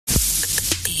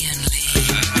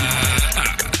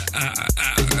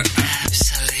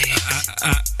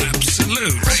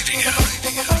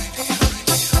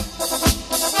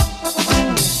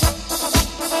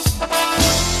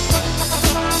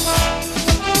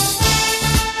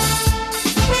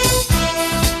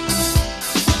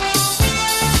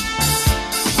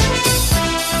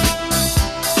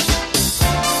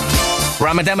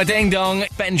Ramadama Ding Dong,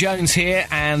 Ben Jones here,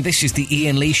 and this is the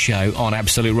Ian Lee Show on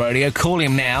Absolute Radio. Call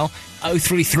him now,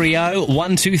 0330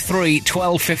 123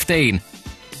 1215.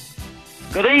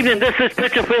 Good evening, this is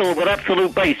Pitcher Phil with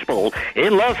Absolute Baseball.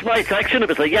 In last night's action, it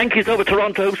was the Yankees over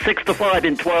Toronto 6-5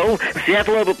 in 12,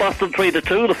 Seattle over Boston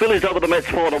 3-2, the Phillies over the Mets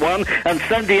 4-1, and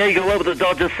San Diego over the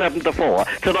Dodgers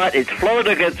 7-4. Tonight it's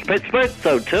Florida against Pittsburgh,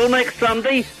 so till next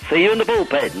Sunday, see you in the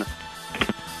bullpen.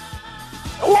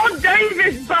 I want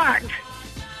Davis back!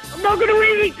 I'm not going to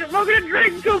eat, I'm not going to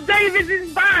drink till Davis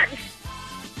is back!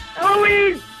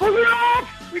 Eloise, pull it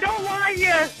off! We don't like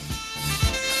you!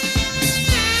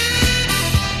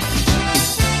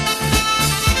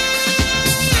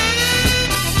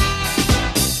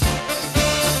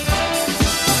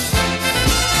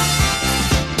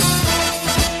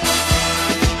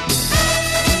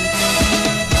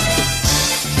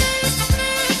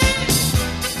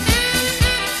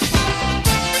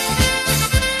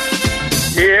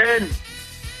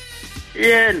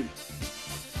 Ian,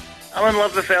 I'm in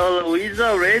love with Ella Louisa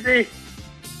already.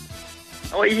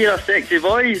 I want to hear her sexy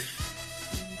voice.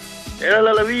 Ella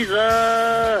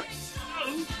Louisa.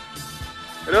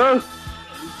 Hello?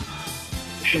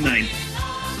 What's your name?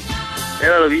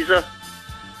 Ella Louisa.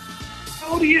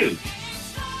 How old are you?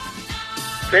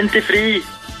 23.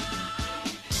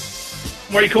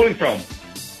 Where are you calling from?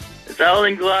 It's Al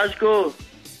in Glasgow.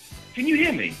 Can you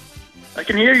hear me? I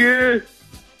can hear you.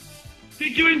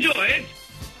 Did you enjoy it?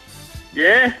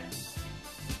 Yeah.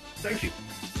 Thank you.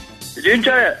 Did you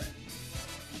enjoy it?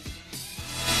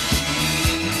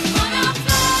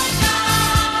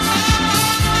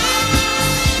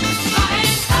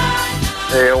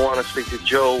 Hey, I want to speak to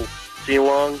Joe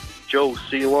Sealong. Joe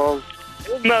Sealong.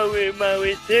 Maui,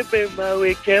 Maui, Tippy,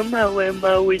 Maui, Kemaui,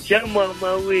 Maui, Jama,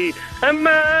 Maui.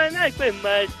 Aman, I can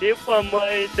my tip on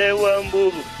my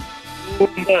Dewambu.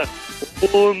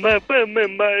 Uma, Pema,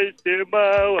 my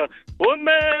Timawa.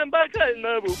 Uma,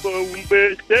 Bacana,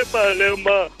 Bumbe,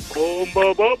 Stepalema.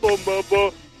 Bomba, Bomba,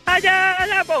 Bomba.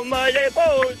 Ayala, Bomba,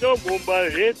 Lebo, Bomba,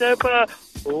 Retepa.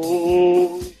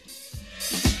 Oh.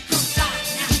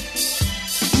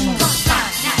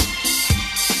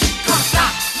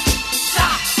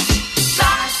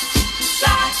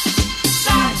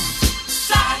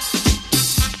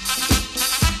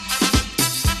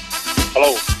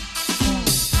 Hello.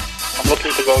 I'm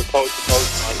looking to go toe to toe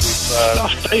tonight with.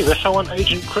 That's Davis. I want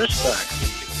Agent Chris back.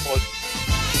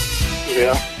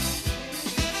 Yeah.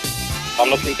 I'm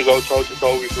looking to go toe to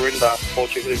toe with Rinda for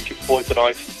Chicken and Chip Boy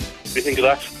tonight. What do you think of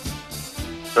that?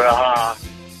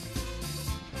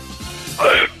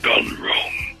 I have done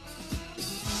wrong.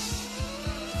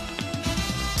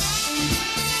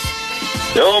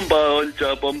 Jumpa,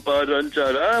 jumpa,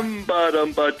 jumpa,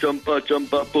 jumpa, jumpa,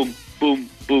 jumpa, boom, boom,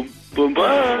 boom, boom,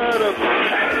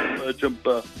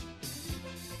 jumpa.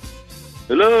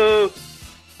 Hello.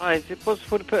 Hi, is it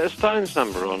possible to put a Stones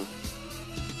number on?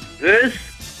 Yes.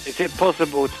 Is it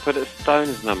possible to put a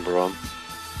Stones number on?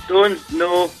 Stones?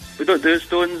 No, we don't do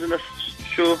Stones in this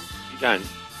show. You don't?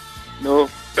 No.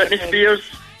 Britney Okay. Spears.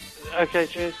 Okay,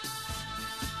 cheers.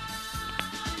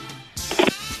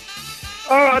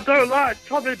 Oh, I don't like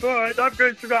Tommy Boyd. I'm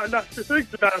going to write nasty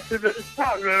things about him in the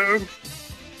chat room.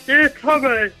 Dear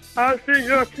Tommy, I think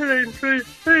you're killing trees.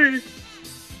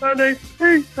 My name's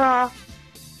Peter.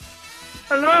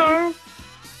 Hello?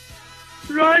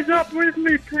 Rise up with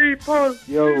me, people.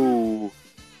 Yo,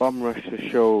 Bum Rush the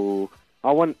Show.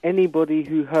 I want anybody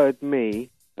who heard me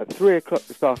at 3 o'clock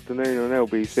this afternoon on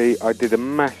LBC. I did a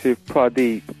massive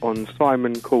Pradeep on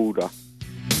Simon Calder.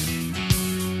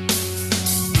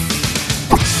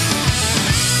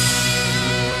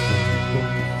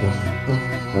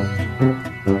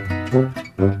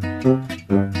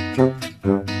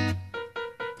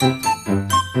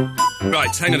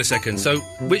 Right, hang on a second. So,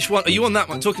 which one? Are you on that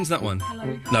one? Talking to that one?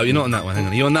 Hello. No, you're not on that one. Hang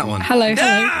on. Are you on that one? Hello,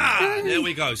 Ah! There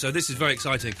we go. So this is very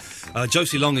exciting.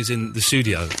 Josie Long is in the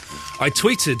studio. I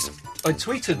tweeted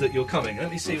that you're coming. Let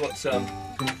me see what's...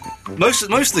 Most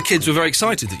of the kids were very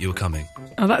excited that you were coming.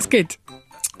 Oh, that's good.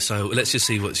 So let's just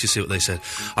see what they said.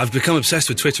 I've become obsessed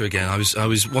with Twitter again. I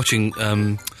was watching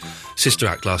Sister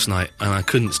Act last night, and I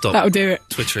couldn't stop. That'll do it.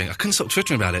 Twittering. I couldn't stop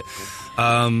twittering about it.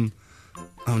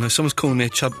 Oh no, someone's calling me a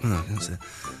chub. No, that's it.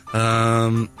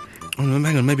 Oh no,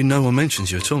 hang on. Maybe no one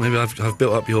mentions you at all. Maybe I've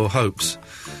built up your hopes.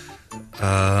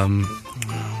 I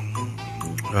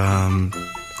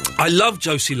love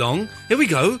Josie Long. Here we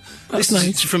go. That's this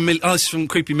nice. is from this is from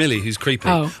Creepy Millie, who's creepy.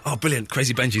 Oh, brilliant!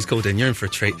 Crazy Benji's called in. You're in for a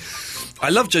treat. I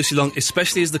love Josie Long,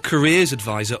 especially as the careers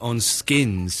advisor on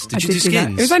Skins. Did you do that.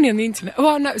 Skins? It was only on the internet.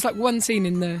 Oh no, it was like one scene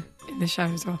in the show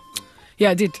as well. Yeah,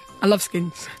 I did. I love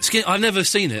Skins. I've never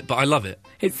seen it, but I love it.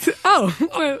 It's well,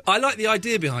 I like the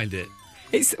idea behind it.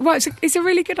 it's a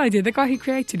really good idea. The guy who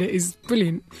created it is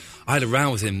brilliant. I had a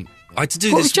row with him. I had to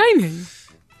do What this. was Jamie?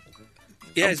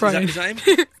 Yeah, Oh, is that Brian. his name?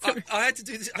 I had to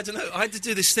do this. I don't know. I had to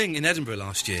do this thing in Edinburgh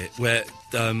last year where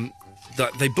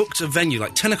they booked a venue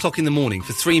like 10 o'clock in the morning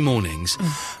for 3 mornings,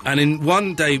 and in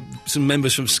one day some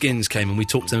members from Skins came and we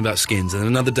talked to them about Skins, and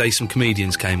another day some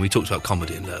comedians came and we talked about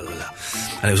comedy and blah, blah, blah.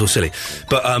 And it was all silly.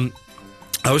 But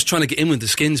I was trying to get in with the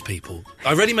Skins people. I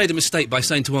already made a mistake by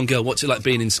saying to one girl, "What's it like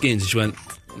being in Skins?" And she went,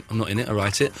 "I'm not in it, I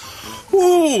write it."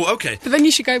 Ooh, okay. But then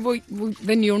you should go, well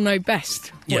then you'll know best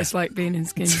what Yeah. it's like being in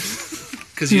Skins.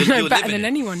 Because You you're know better living than it.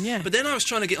 anyone, yeah. But then I was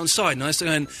trying to get on side, and I was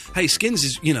going, "Hey, Skins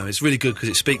is, it's really good because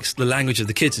it speaks the language of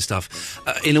the kids and stuff,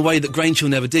 in a way that Grange Hill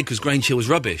never did, because Grange Hill was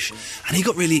rubbish." And he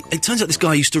got really. It turns out this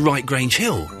guy used to write Grange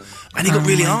Hill, and he got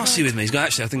really arsey with me. He's going,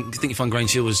 "Actually, I think you find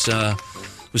Grange Hill was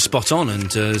spot on." And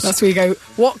That's where you go,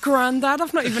 what, Grandad?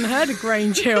 I've not even heard of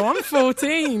Grange Hill. I'm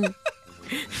 14.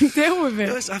 Deal with it.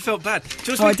 Yes, I felt bad.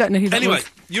 I don't know who that anyway,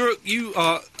 was. you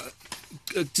are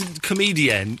a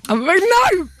comedian. I'm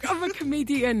a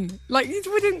comedian. Like, you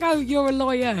wouldn't go, you're a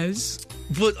lawyers.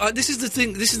 But this is the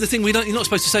thing. This is the thing. You're not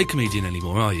supposed to say comedian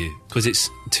anymore, are you? Because it's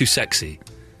too sexy.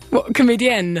 What,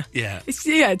 comedian? Yeah. It's,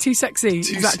 too sexy.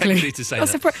 Too exactly. sexy to say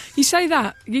That's that. you say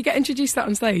that, you get introduced to that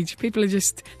on stage, people are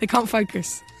just, they can't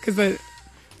focus. Because they're...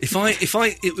 If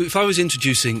I was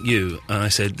introducing you and I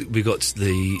said we got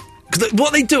the... Because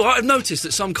what they do, I've noticed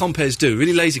that some compares do,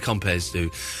 really lazy compares do.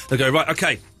 They go, right,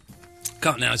 okay,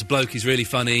 come now, it's a bloke, he's really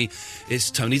funny, it's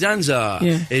Tony Danza,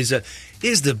 Yeah. is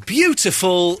the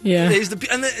beautiful, Yeah.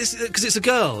 because it's a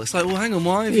girl. It's like, well, hang on,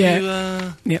 why have Yeah.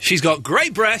 you... Yep. She's got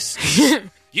great breasts,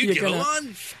 you give her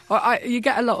one. You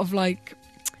get a lot of like...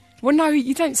 Well, no,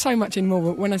 you don't so much anymore,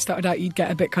 but when I started out, you'd get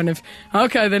a bit kind of,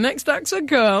 okay, the next act's a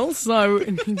girl, so...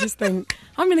 And you just think,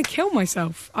 I'm going to kill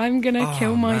myself. I'm going to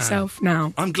kill myself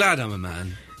now. I'm glad I'm a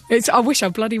man. I wish I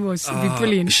bloody was. It'd be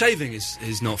brilliant. Shaving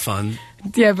is not fun.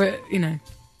 Yeah, but,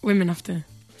 women have to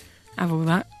have all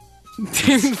that.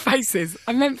 Faces.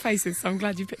 I meant faces, so I'm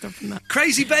glad you picked up on that.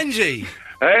 Crazy Benji!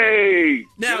 Hey,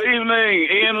 Now- good evening,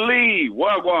 Ian Lee,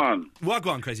 Wagwan.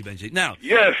 Wagwan, Crazy Benji. Now,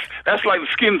 Yes, that's like the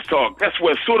Skins talk. That's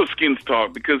where sort of Skins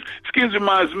talk, because Skins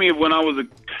reminds me of when I was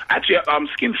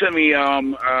Skins sent me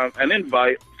an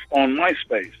invite on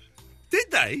MySpace. did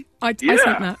they? I Yeah.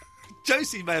 sent that.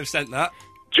 Josie may have sent that.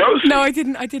 Josie? No, I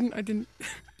didn't.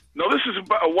 No, this is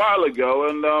about a while ago,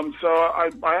 and so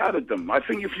I added them. I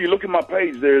think if you look at my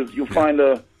page, you'll find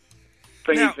a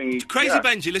Now, thingy. Crazy Yeah.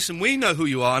 Benji, listen, we know who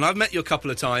you are, and I've met you a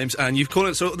couple of times, and you've called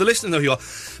it, so the listeners know who you are.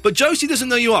 But Josie doesn't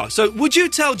know who you are. So would you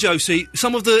tell Josie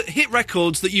some of the hit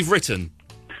records that you've written?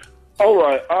 All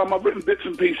right. I've written bits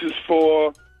and pieces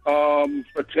for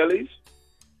Fratellis.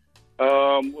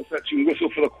 What's that tune? Whistle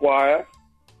for the Choir.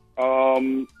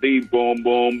 The Boom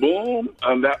Boom Boom,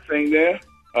 and that thing there.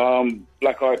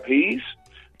 Black Eyed Peas.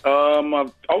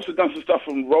 I've also done some stuff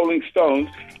from Rolling Stones,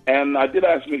 and I did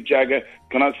ask Mick Jagger,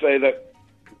 can I say that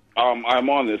I'm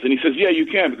on this? And he says, yeah, you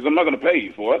can, because I'm not going to pay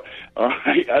you for it. All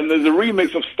right? And there's a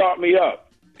remix of Start Me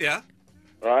Up. Yeah.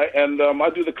 Right, and I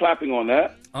do the clapping on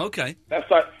that. Okay. That's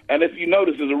like, and if you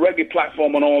notice, there's a reggae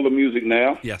platform on all the music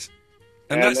now. Yes.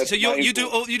 And And that's, so that's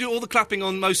you do all the clapping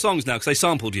on most songs now because they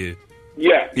sampled you.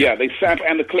 Yeah, they sample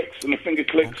and the clicks and the finger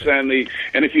clicks and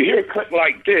if you hear a click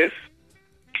like this,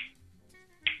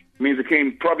 it means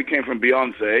it probably came from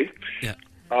Beyonce. Yeah.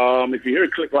 If you hear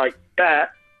a click like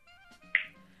that,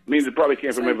 it means it probably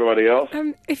came from everybody else.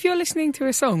 If you're listening to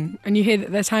a song and you hear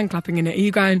that there's hand clapping in it, are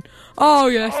you going, oh,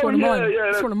 yeah, that's one of mine. Yeah,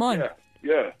 that's one of mine.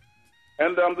 Yeah.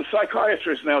 And the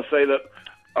psychiatrists now say that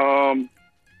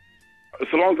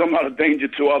so long as I'm not a danger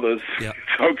to others, it's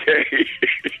okay.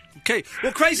 Okay.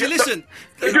 Well, Crazy, listen.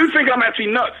 They do think I'm actually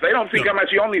nuts. They don't think I'm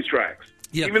actually on these tracks.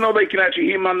 Yeah. Even though they can actually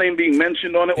hear my name being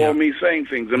mentioned on it or me saying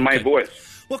things in my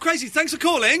voice. Well, Crazy, thanks for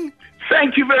calling.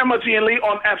 Thank you very much, Ian Lee,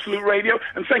 on Absolute Radio.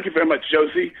 And thank you very much,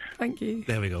 Josie. Thank you.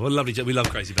 There we go. What a lovely... We love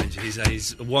Crazy Benji.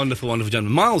 He's a wonderful, wonderful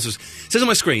gentleman. Miles says on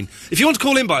my screen, if you want to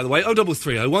call in, by the way,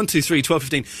 0330 123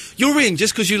 1215, you'll ring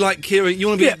just because you like hearing... You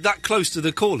want to be that close to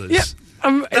the callers. Yeah.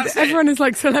 That's everyone is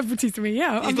like celebrities to me.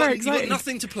 Yeah, I'm very excited. You've got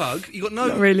nothing to plug. You've got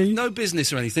Not really. no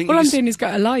business or anything. All I'm doing is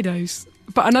go to Lido's.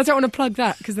 And I don't want to plug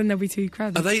that because then there'll be too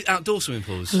crowded. Are they outdoor swimming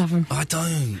pools? I love them. I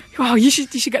don't. Oh, you should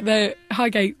get the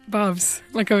Highgate baths.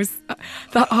 Like I was,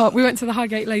 we went to the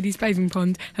Highgate Ladies Bathing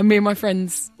Pond, and me and my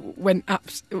friends went up.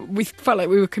 We felt like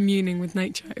we were communing with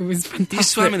nature. It was fantastic. You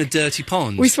swam in a dirty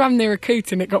pond. We swam near a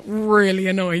coot, and it got really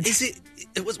annoyed. Is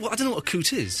It was. Well, I don't know what a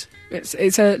coot is.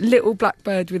 It's a little black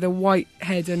bird with a white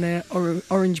head and a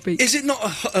orange beak. Is it not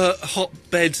a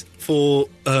hotbed for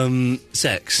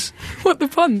sex? What, the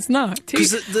puns? No.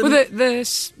 'Cause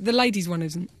the ladies' one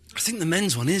isn't. I think the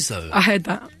men's one is though. I heard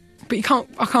that, but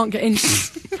I can't get in.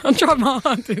 I'm trying my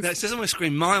hardest. Now, it says on my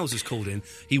screen, Miles has called in.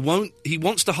 He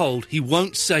wants to hold. He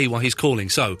won't say why he's calling.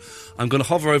 So I'm going to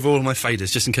hover over all of my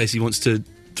faders just in case he wants to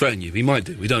threaten you. He might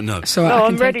do. We don't know. So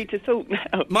I'm ready to talk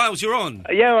now. Miles, you're on.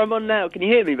 Yeah, I'm on now. Can you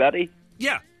hear me, buddy?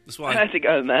 Yeah, that's why. How's it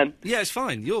going, man? Yeah, it's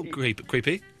fine. You're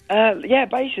creepy. Yeah,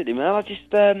 basically, man. I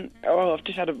just I've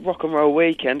just had a rock and roll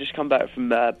weekend. Just come back from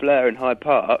Blur in Hyde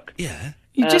Park. Yeah.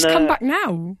 You just come back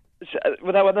now?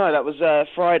 That was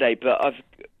Friday, but I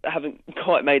haven't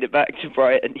quite made it back to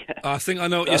Brighton yet. I think I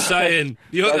know what you're saying.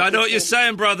 I know what you're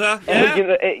saying, brother.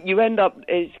 Yeah? You end up,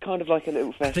 it's kind of like a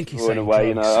little festival in a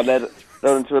way, drugs. I led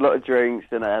into a lot of drinks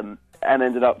and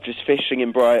ended up just fishing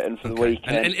in Brighton for the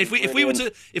weekend. And if we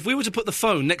were to put the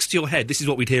phone next to your head, this is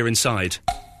what we'd hear inside.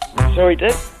 Sorry,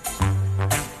 Dick.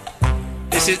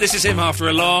 This is him after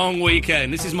a long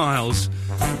weekend. This is Miles.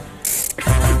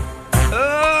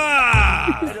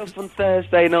 I off on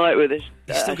Thursday night with this.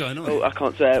 It's still going on. I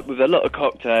can't say it, with a lot of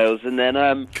cocktails, and then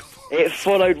it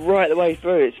followed right the way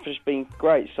through. It's just been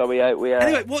great. So we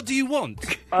Anyway, what do you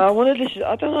want? I want to listen.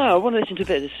 I don't know. I want to listen to a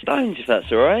bit of the Stones, if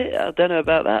that's all right. I don't know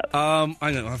about that. Hang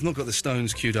on. I've not got the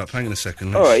Stones queued up. Hang on a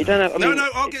second. All right, you don't have. No.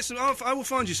 I'll get some. I will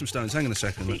find you some Stones. Hang on a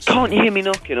second. Can't you hear me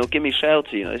knocking or give me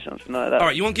shelter? You know, something like that. All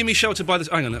right, you want Give Me Shelter by the?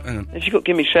 Hang on. If you got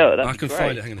Give Me Shelter, that'd I be can great.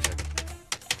 find it. Hang on a second.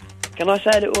 Can I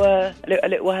say a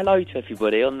little hello to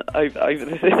everybody on over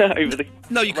the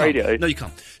No, you radio? can't. No, you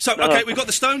can't. So, No. okay, we've got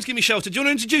the Stones, Give Me Shelter. Do you want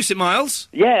to introduce it, Miles?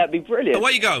 Yeah, that'd be brilliant.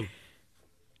 Away you go.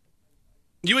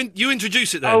 You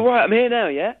introduce it then. Oh, right, I'm here now,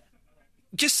 yeah?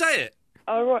 Just say it.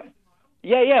 Oh, right.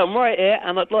 Yeah, I'm right here,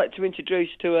 and I'd like to introduce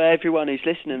to everyone who's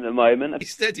listening at the moment.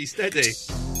 Steady.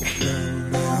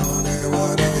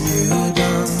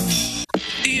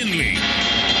 Ian Lee.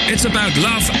 It's about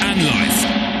love and life.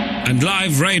 And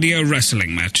live radio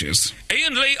wrestling matches.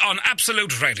 Ian Lee on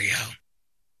Absolute Radio.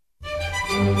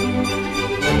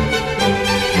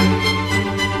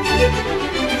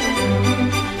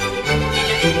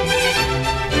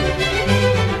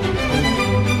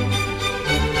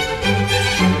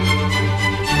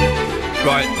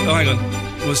 Right, hang on.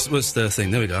 What's the thing?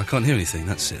 There we go. I can't hear anything.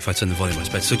 That's it. If I turn the volume on, it's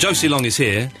better. So Josie Long is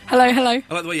here. Hello. I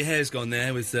like the way your hair's gone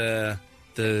there with the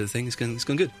thing. It's gone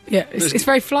good. Yeah, it's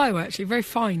very flowy, actually, very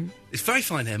fine. It's very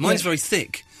fine hair. Mine's very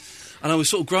thick. And I was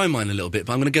sort of growing mine a little bit,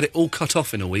 but I'm going to get it all cut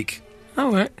off in a week.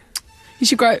 Oh, right. You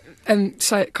should grow it,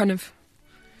 so it kind of...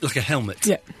 Like a helmet.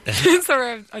 Yeah.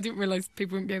 Sorry, I didn't realise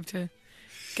people wouldn't be able to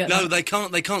get No,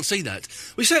 that. they can't see that.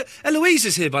 We said Eloise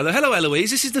is here, by the way. Hello,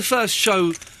 Eloise. This is the first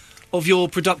show of your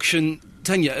production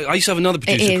tenure. I used to have another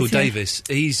producer called Davis.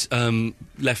 He's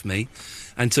left me,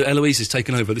 and so Eloise has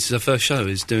taken over. This is her first show,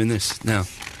 is doing this now.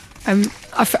 I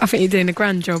think you're doing a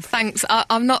grand job. Thanks.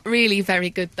 I'm not really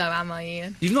very good, though, am I,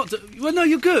 Ian? You've not... Well, no,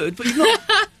 you're good, but you've not...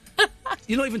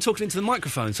 You're not even talking into the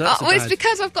microphone, so that's well, it's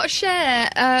because I've got to share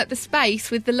the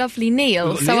space with the lovely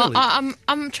Neil, so Neil.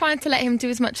 I'm trying to let him do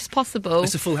as much as possible.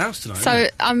 It's a full house tonight, so isn't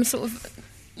it? I'm sort of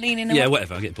leaning away. Yeah,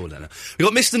 whatever, I get bored of that now. We've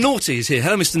got Mr. Naughty is here.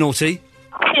 Hello, Mr. Naughty.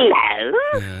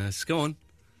 Hello? Yes, go on.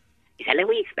 Is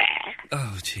Eloise there?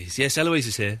 Oh, jeez. Yes, Eloise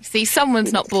is here. See,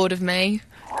 someone's not bored of me.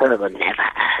 Oh, never.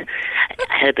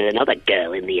 I heard there's another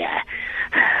girl in the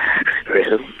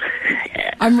room.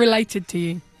 I'm related to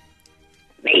you.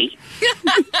 Me?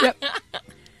 Yep.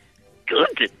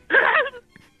 Good.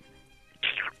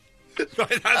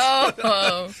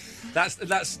 That's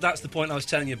the point I was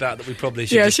telling you about that we probably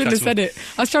should. Yeah, I shouldn't have said it.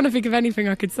 I was trying to think of anything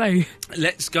I could say.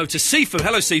 Let's go to Sifu.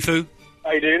 Hello, Sifu.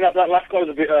 How you doing? That last guy was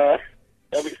a bit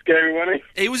scary, wasn't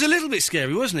he? He was a little bit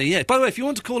scary, wasn't he? Yeah. By the way, if you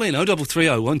want to call in, 0330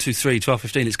 123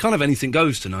 1215. It's kind of anything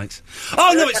goes tonight.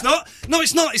 Oh, no, it's not. No,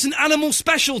 it's not. It's an animal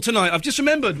special tonight. I've just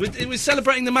remembered. It was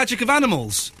celebrating the magic of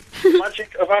animals.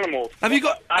 Magic of animals. Have you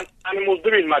got animals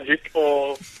doing magic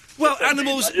or? Well,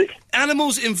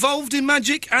 animals involved in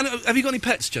magic. Have you got any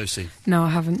pets, Josie? No, I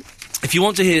haven't. If you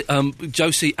want to hear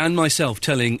Josie and myself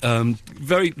telling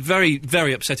very, very,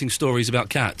 very upsetting stories about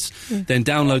cats, then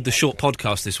download the short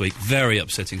podcast this week. Very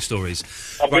upsetting stories.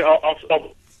 I'll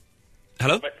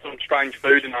Hello? I've ate some strange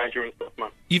food in Asia and stuff, man.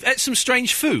 You've ate some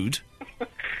strange food?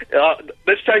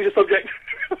 Let's change the subject.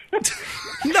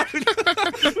 No.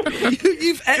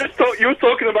 You were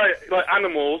talking about like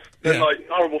animals and like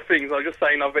horrible things. I was just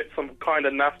saying I've ate some kind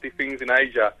of nasty things in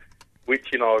Asia,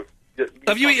 which, you know...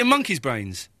 Have you eaten monkey's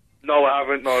brains? No, I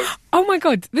haven't, no. Oh my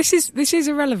God, this is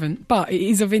irrelevant, but it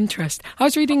is of interest. I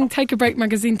was reading Take a Break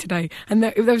magazine today, and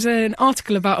there was an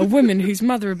article about a woman whose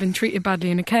mother had been treated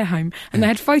badly in a care home, and they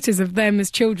had photos of them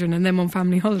as children and them on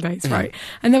family holidays, right?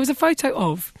 And there was a photo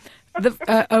of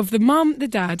the mum, the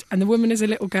dad, and the woman as a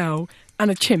little girl, and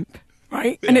a chimp,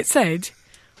 right? And it said,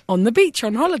 on the beach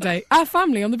on holiday, our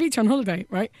family on the beach on holiday,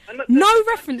 right? No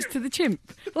reference to the chimp.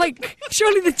 Like,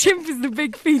 surely the chimp is the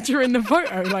big feature in the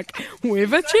photo, like,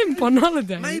 with a chimp on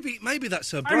holiday. Maybe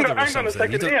that's her brother or something. Hang on a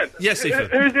second, Ian. Yes, Ethan.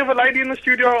 Who's the other lady in the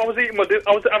studio? I was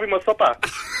having my supper.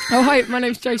 Oh, hi, my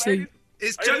name's Josie.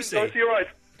 It's Josie. Josie, you right?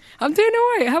 I'm doing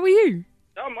all right. How are you?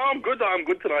 I'm good. I'm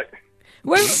good tonight.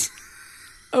 Where?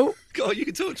 Oh, God, you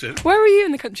can talk to him. Where are you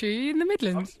in the country? Are you in the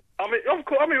Midlands? I'm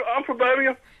from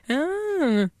Birmingham.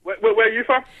 Ah. Where are you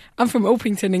from? I'm from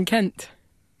Orpington in Kent.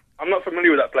 I'm not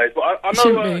familiar with that place, but I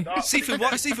know...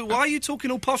 Sifu, why are you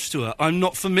talking all posh to her? I'm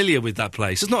not familiar with that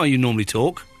place. That's not how you normally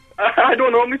talk. I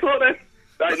don't normally talk then.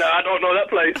 No, I don't know that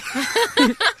place.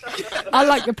 I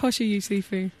like the posher you,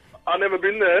 Sifu. I've never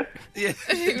been there. Yeah.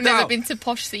 You've never been to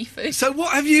posh seafood. So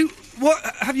what have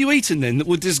you eaten then that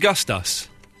would disgust us?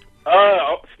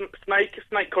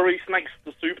 Snake curry, snake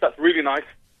soup. That's really nice.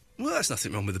 Well, there's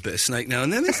nothing wrong with a bit of snake now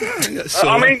and then, is there?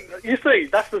 I mean, you see,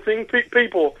 that's the thing.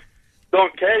 People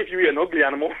don't care if you eat an ugly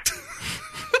animal.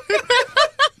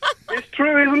 It's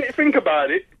true, isn't it? Think about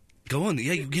it. Go on.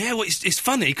 Yeah. Well, it's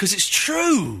funny because it's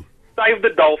true. Save the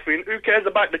dolphin. Who cares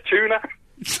about the tuna?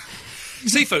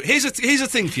 Sifu, here's a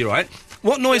thing for you, right?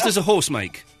 What noise does a horse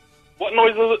make? What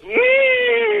noise does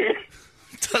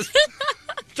it?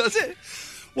 Does it?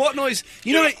 What noise?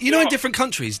 You know, in different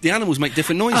countries, the animals make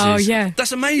different noises. Oh, yeah.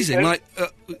 That's amazing. Yeah. Like,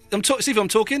 Sifu, I'm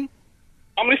talking.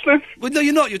 I'm listening. Well, no,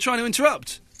 you're not. You're trying to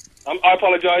interrupt. I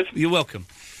apologise. You're welcome.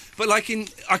 But I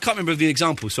can't remember the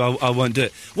example, so I won't do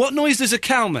it. What noise does a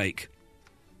cow make?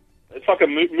 It's like a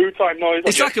moo type noise.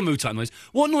 It's like a moo type noise.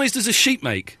 What noise does a sheep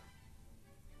make?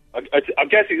 I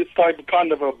guess it's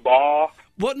kind of a bar.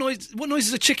 What noise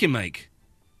does a chicken make?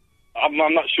 I'm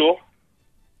not sure.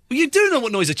 Well, you do know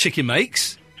what noise a chicken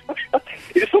makes.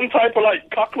 It's some type of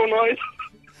cockerel noise.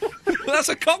 Well, that's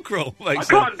a cockerel. I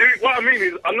can't do it. What I mean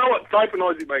is, I know what type of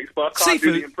noise it makes, but I can't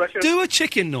do the impression. Do a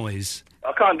chicken noise.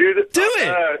 I can't do it. Do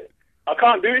it. I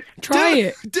can't do it. Try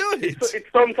it. Do it.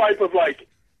 It's some type of like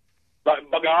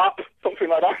bug up, something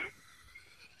like that.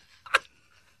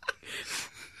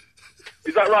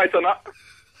 Is that right or not?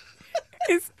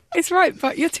 It's right,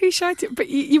 but you're too shy to... But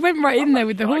you went right in there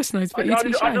with the horse noise, but you're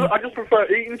too shy. I just prefer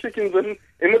eating chickens and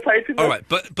imitating them. All right,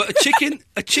 but a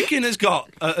chicken has got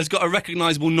a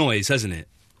recognisable noise, hasn't it?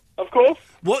 Of course.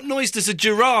 What noise does a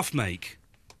giraffe make?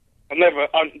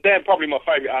 They're probably my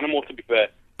favourite animal, to be fair.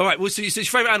 All right, well, so it's your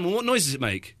favourite animal. What noise does it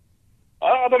make?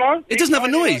 I don't know. It doesn't have a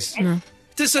noise. No.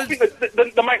 I think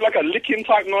they make like a licking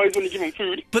type noise when you give them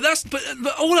food. But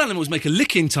all animals make a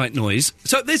licking type noise.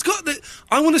 So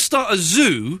I want to start a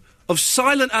zoo of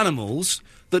silent animals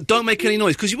that don't make any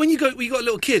noise. Because when you got a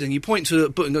little kid and you point to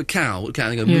a cow and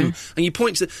go moo, and you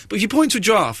point to, but if you point to a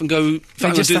giraffe and go,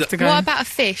 What about a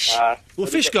fish? Well,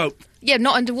 fish go. Yeah,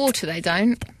 not underwater. They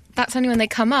don't. That's only when they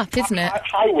come up, isn't it?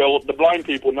 How will the blind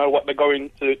people know what they're going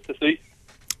to see?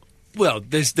 Well,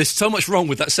 there's so much wrong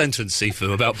with that sentence,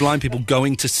 Sifu, about blind people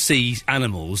going to see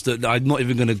animals that I'm not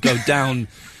even going to go down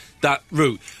that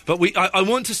route. But I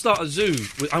want to start a zoo.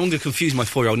 I'm going to confuse my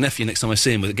 4-year-old nephew next time I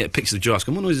see him with get pictures of giraffes.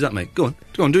 What noise does that make? Go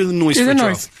on, do the noise for a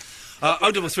giraffe.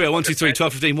 0330 123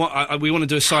 1215. We want to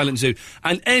do a silent zoo.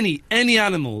 And any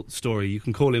animal story you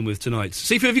can call in with tonight.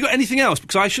 Sifu, have you got anything else?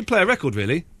 Because I should play a record,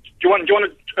 really. Do you want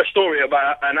a story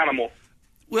about an animal?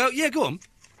 Well, yeah, go on.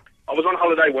 I was on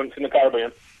holiday once in the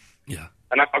Caribbean. Yeah.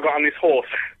 And I got on this horse.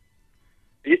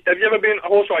 Have you ever been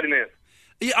horse riding here?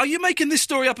 Yeah, are you making this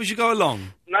story up as you go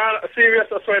along? No, serious,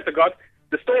 I swear to God.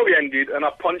 The story ended and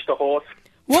I punched a horse.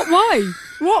 What? Why?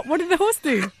 What did the horse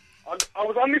do? I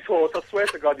was on this horse, I swear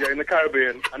to God, in the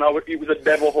Caribbean, and it was a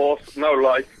devil horse, no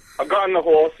lie. I got on the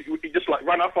horse, it just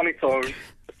ran off on its own.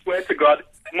 I swear to God,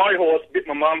 my horse bit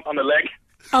my mum on the leg.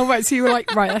 Oh, right, so you were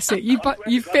like, right, that's it.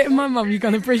 You've bitten my mum, you've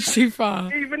gone a bridge too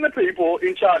far. Even the people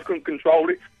in charge couldn't control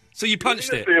it. So you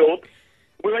punched it? Field,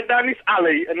 we went down this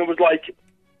alley, and there was like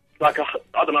a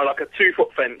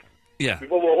 2-foot fence. Yeah. With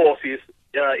other horses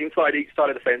inside each side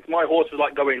of the fence. My horse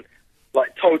was going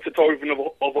toe to toe with another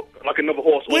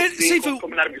horse.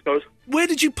 Coming out of his nose. Where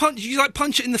did you punch? Did you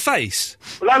punch it in the face?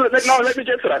 Well, let me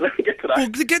get to that. Well,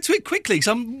 get to it quickly, because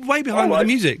I'm way behind with the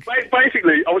music.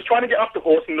 Basically, I was trying to get off the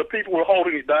horse, and the people were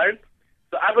holding it down.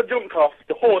 So as I jumped off,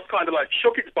 the horse kind of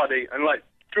shook its body and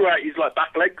threw out his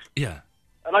back legs. Yeah.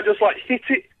 And I just hit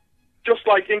it, just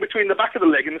in between the back of the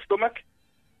leg and the stomach.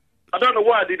 I don't know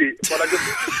why I did it, but I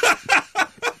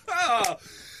just...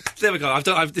 There we go.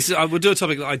 I will do a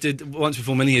topic that I did once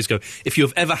before many years ago. If you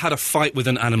have ever had a fight with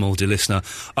an animal, dear listener,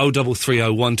 0330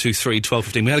 123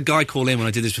 1215. We had a guy call in when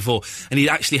I did this before, and he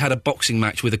actually had a boxing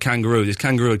match with a kangaroo. This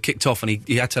kangaroo had kicked off, and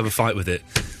he had to have a fight with it.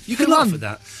 You can laugh at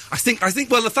that. I think.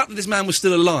 Well, the fact that this man was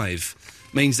still alive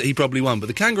means that he probably won, but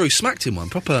the kangaroo smacked him one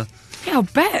proper. Yeah, I'll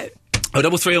bet.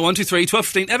 0330 123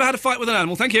 1215. Ever had a fight with an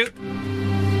animal? Thank you.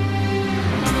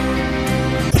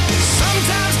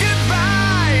 Sometimes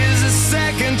goodbye is a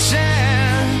second chance.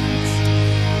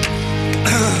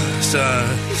 It's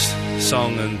a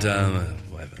song and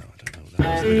whatever. I don't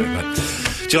know. Right.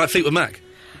 Do you like Fleetwood Mac?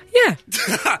 Yeah.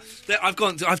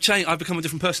 I've changed. I've become a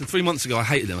different person. 3 months ago, I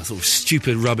hated them. I thought,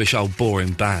 stupid, rubbish, old,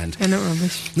 boring band. They're not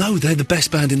rubbish. No, they're the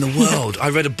best band in the world. I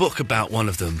read a book about one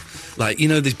of them. Like, you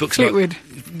know, these books Fleetwood.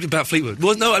 About Fleetwood.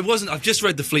 Well, no, I wasn't. I've just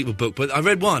read the Fleetwood book, but I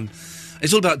read one.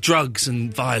 It's all about drugs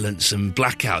and violence and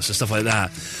blackouts and stuff like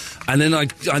that. And then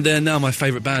they're now my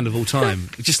favourite band of all time.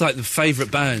 Just like the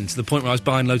favourite band, to the point where I was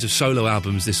buying loads of solo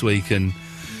albums this week. And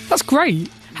that's great.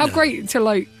 How great to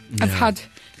I've had.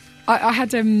 I had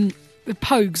the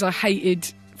Pogues. I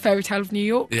hated Fairy Tale of New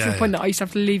York to the point that I used to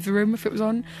have to leave the room if it was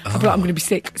on. I'd be like, I'm going to be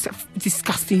sick. It's a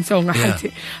disgusting song. I hate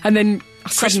it. And then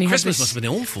suddenly Christmas had this, must have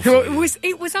been awful. For you.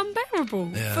 It was unbearable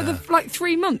for the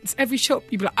 3 months. Every shop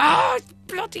you'd be like,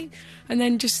 bloody. And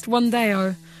then just one day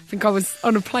I think I was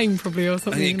on a plane probably or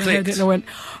something, and I heard it and I went,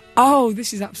 oh,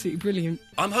 this is absolutely brilliant.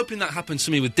 I'm hoping that happens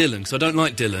to me with Dylan, because I don't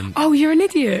like Dylan. Oh, you're an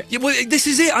idiot. Yeah, well, this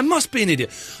is it. I must be an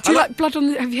idiot. Do you like Blood on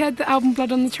the... Have you heard the album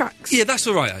Blood on the Tracks? Yeah, that's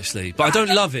all right, actually. But I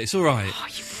don't love it. It's all right.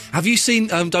 Have you seen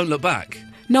Don't Look Back?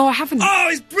 No, I haven't. Oh,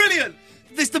 it's brilliant!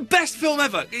 It's the best film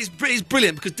ever. It's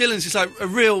brilliant, because Dylan's just like a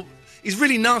real... He's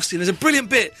really nasty, and there's a brilliant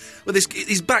bit where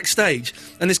he's backstage,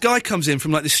 and this guy comes in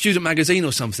from, like, the student magazine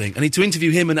or something, and to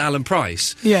interview him and Alan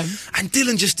Price. Yeah. And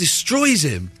Dylan just destroys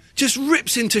him. Just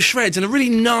rips into shreds in a really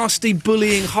nasty,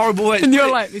 bullying, horrible way. And you're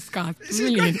like, this guy,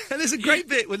 brilliant. And there's a great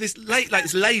bit with this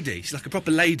lady, she's like a proper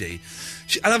lady,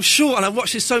 and I'm sure, and I've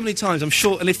watched this so many times, I'm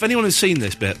sure, and if anyone has seen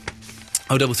this bit,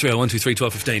 0330 123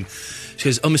 1215, she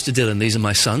goes, oh, Mr. Dylan, these are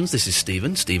my sons, this is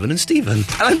Stephen, Stephen and Stephen.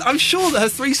 And I'm sure that her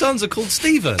 3 sons are called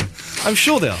Stephen. I'm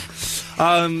sure they are.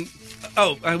 We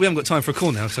haven't got time for a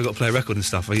call now, because I've got to play a record and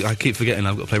stuff. I keep forgetting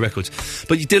I've got to play records.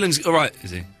 But Dylan's all right,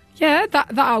 is he? Yeah,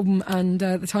 that album and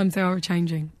The Times They Are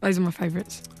Changing. Those are my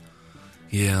favourites.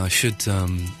 Yeah, I should.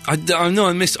 I know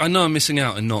I'm missing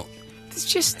out and not.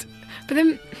 It's just, but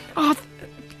then,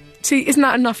 see, isn't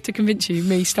that enough to convince you?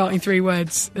 Me starting 3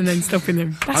 words and then stopping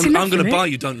them. That's enough. I'm going to buy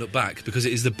you Don't Look Back, because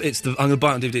I'm going to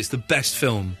buy it on DVD. It's the best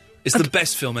film. It's the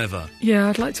best film ever. Yeah,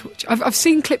 I'd like to watch. I've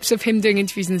seen clips of him doing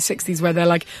interviews in the 60s where they're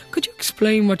like, "Could you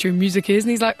explain what your music is?"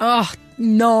 And he's like,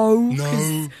 no.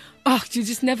 You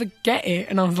just never get it.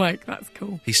 And I was like, that's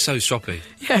cool. He's so stroppy.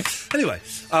 Yeah. Anyway,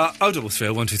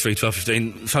 0330 123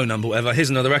 1215, phone number, whatever. Here's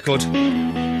another record.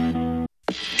 Ian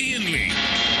Lee.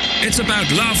 It's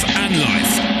about love and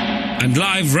life. And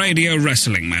live radio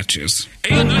wrestling matches.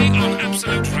 Ian Lee on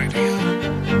Absolute Radio.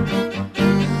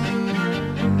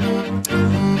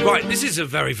 Right, this is a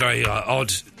very, very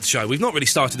odd show. We've not really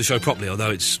started the show properly, although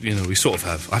it's, we sort of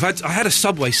have. I had a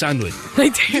Subway sandwich.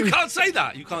 They do. You can't say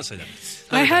that. You can't say that.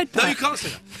 I heard that. No, you can't say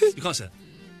that. You can't say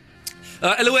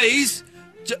that. Eloise,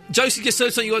 Josie just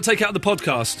said something you got to take out of the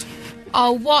podcast.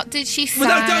 Oh, what did she say?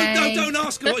 Well, no, don't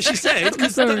ask her what she said,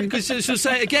 because she'll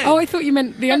say it again. Oh, I thought you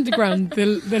meant the Underground,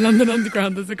 the London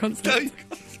Underground as a concert.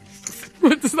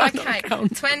 What does that not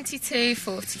count?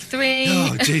 22:43.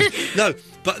 Oh, jeez. No,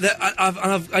 but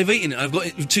I've eaten it. I've got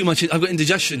too much. I've got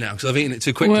indigestion now because I've eaten it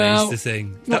too quickly. Well, is the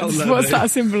thing. What's that a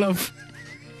symbol of?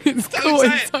 It's caught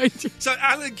inside you. So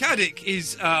Alan Caddick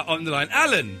is on the line.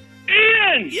 Alan.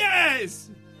 Ian. Yes.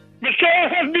 The show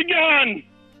has begun.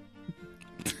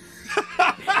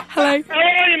 Hello. How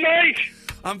are you, mate?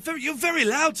 You're very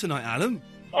loud tonight, Alan.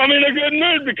 I'm in a good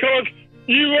mood because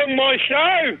you run my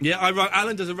show. Yeah,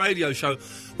 Alan does a radio show.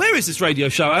 Where is this radio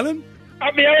show, Alan?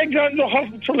 At the Alexandra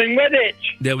Hospital in Redditch.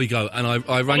 There we go. And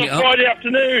I rang it up. Friday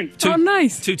afternoon.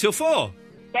 Nice. 2 till 4.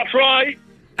 That's right.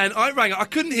 And I rang up. I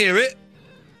couldn't hear it,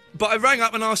 but I rang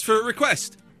up and asked for a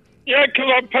request. Yeah, because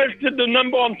I posted the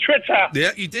number on Twitter.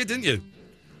 Yeah, you did, didn't you?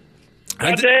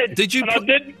 I did. Did you?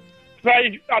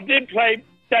 I did play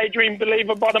Daydream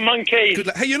Believer by the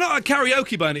Monkees. Hey, you're not at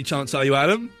karaoke by any chance, are you,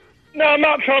 Alan? No, I'm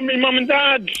outside my mum and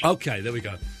dad's. Okay, there we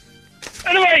go.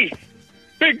 Anyway,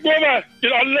 Big Brother,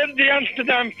 I led the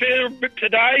Amsterdam Fair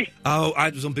today. Oh, I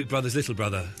was on Big Brother's Little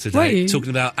Brother today, talking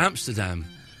about Amsterdam.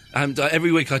 And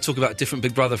every week I talk about a different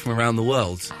Big Brother from around the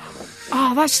world.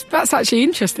 Oh, that's actually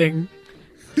interesting.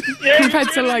 Yeah, compared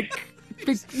to,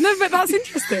 No, but that's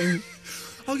interesting.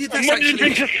 Oh, yeah, And that's what do you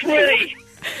actually... think of Shree?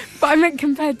 But I meant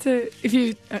compared to if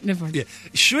you. Never mind. Yeah,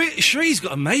 Shree's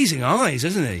got amazing eyes,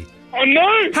 hasn't he? I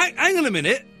know. Hang on a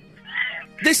minute.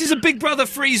 This is a Big Brother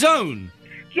free zone.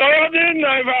 So I didn't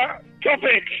know about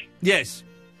topics. Yes.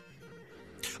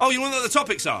 Oh, you want to know what the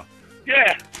topics are?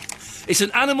 Yeah. It's an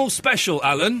animal special,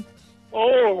 Alan.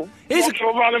 Oh, Here's what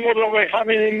sort of animals are we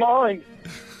having in mind?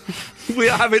 We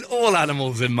are having all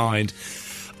animals in mind.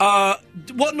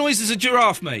 What noise does a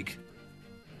giraffe make?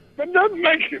 They don't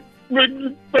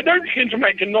seem to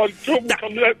make a noise at all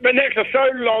because their necks are so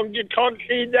long you can't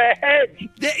see their heads.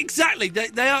 Yeah, exactly.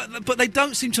 They are, but they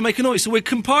don't seem to make a noise. So we're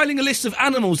compiling a list of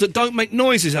animals that don't make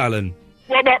noises, Alan.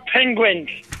 What about penguins?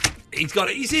 He's got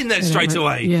it. He's in there straight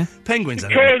away. Yeah. Penguins,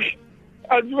 Alan. Because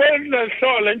as well as they're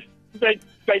silent, they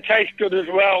taste good as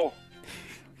well.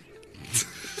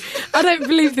 I don't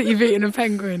believe that you've eaten a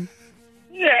penguin.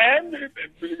 Yeah,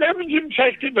 everything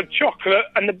tasted the chocolate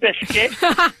and the biscuit.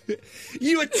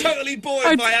 You were totally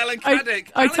bored by Alan Caddick.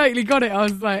 I totally got it. I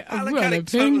was like, Alan well, a Caddick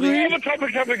totally- penguin. What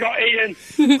topic have we got, Ian?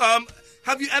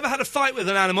 Have you ever had a fight with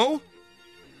an animal?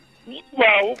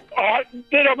 Well, I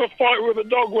did have a fight with a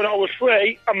dog when I was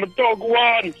 3, and the dog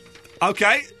won.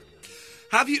 Okay.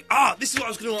 Have you... this is what I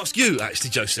was going to ask you, actually,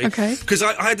 Josie. Okay. Because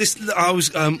I had this... I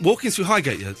was walking through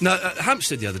Highgate...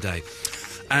 Hampstead the other day.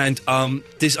 And I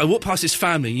walked past this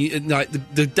family.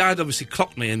 The dad obviously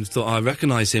clocked me and thought I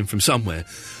recognised him from somewhere.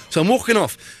 So I'm walking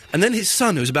off. And then his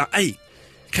son, who was about 8,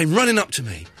 came running up to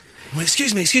me. I went,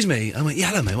 excuse me. I went,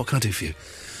 yeah, hello, mate, what can I do for you?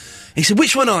 And he said,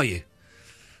 which one are you?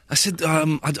 I said, I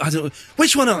don't...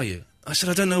 Which one are you? I said,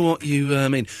 I don't know what you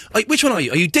mean. Which one are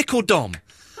you? Are you Dick or Dom?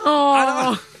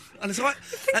 Oh. And it's like... I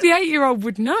think the 8-year-old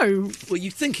would know. Well,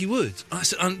 you'd think he would. I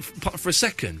said, for a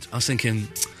second, I was thinking...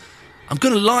 I'm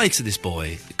going to lie to this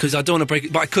boy because I don't want to break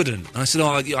it, but I couldn't. And I said,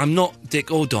 I'm not Dick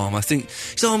or Dom. I think,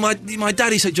 he said, my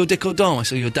daddy said you're Dick or Dom. I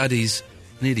said, your daddy's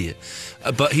an idiot.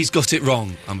 But he's got it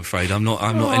wrong, I'm afraid. I'm not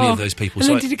any of those people. And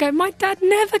so then did he go, my dad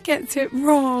never gets it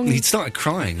wrong? He started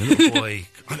crying, the little boy.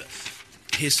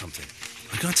 Here's something.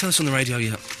 I'm going to tell this on the radio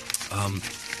yet.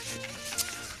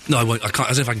 No, I won't. I can't.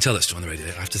 I don't know if I can tell that story on the radio.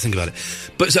 I have to think about it.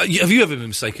 But have you ever been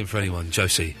mistaken for anyone,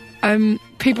 Josie?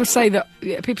 People say that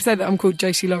I'm called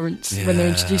Josie Lawrence when they're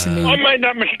introducing me. I made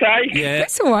that mistake. Yeah.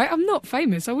 That's all right. I'm not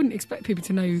famous. I wouldn't expect people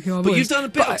to know who I was. But you've done a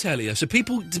bit of telly, so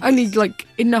people... Only,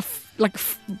 enough,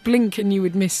 blink and you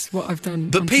would miss what I've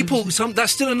done. But people...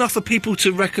 that's still enough for people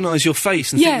to recognise your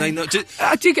face and think they know...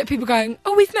 I do get people going,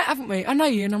 oh, we've met, haven't we? I know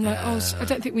you. And I'm like, I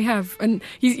don't think we have. And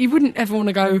you wouldn't ever want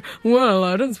to go, well,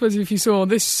 I don't suppose if you saw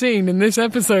this scene in this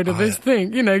episode of this thing,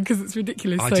 because it's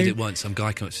ridiculous. I did it once. Some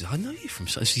guy came up and said, I know you from...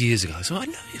 This was years ago. So I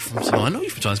know you from somewhere. I know you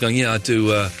from somewhere. I was going, yeah, I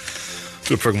do a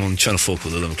programme on Channel 4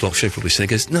 called The 11 O'Clock Show. Probably seen it.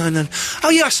 He goes, no. Oh,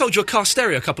 yeah, I sold you a car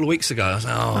stereo a couple of weeks ago. I was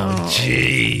like,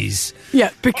 jeez.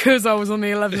 Yeah, because I was on the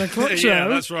 11 o'clock show. Yeah,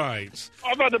 that's right.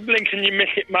 I've had a blink and you miss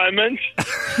it moment.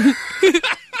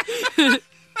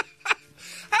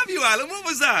 Have you, Alan? What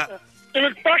was that? It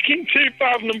was back in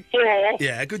 2004.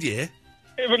 Yeah, good year.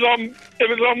 It was on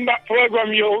that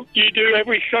programme you do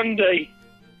every Sunday.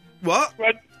 What?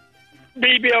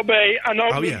 BBLB, and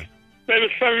they were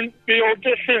showing the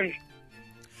auditions.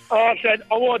 And I said,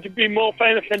 I want to be more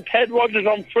famous than Ted Rogers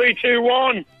on 3, 2,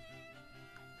 1.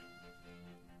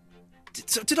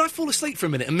 Did I fall asleep for a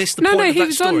minute and miss the point of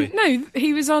that story?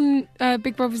 He was on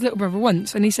Big Brother's Little Brother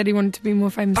once, and he said he wanted to be more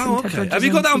famous than Ted Rogers. Have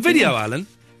you got that on video, Alan?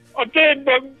 I did,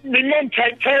 but my mum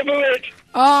taped over it.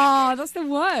 Oh, that's the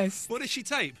worst. What did she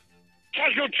tape?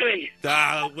 Casualty.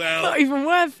 Well. Not even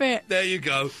worth it. There you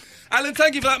go. Alan,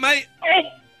 thank you for that, mate. Oh,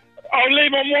 I'll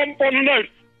leave on one note.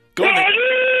 Go on,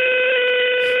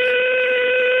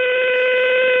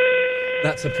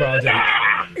 That's a Pradeep.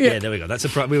 Yeah, there we go.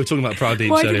 We were talking about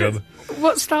Pradeeps earlier.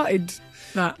 What started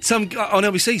that? On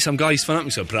LBC, some guy used to phone up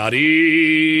and say,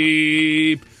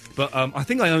 Pradeep. But I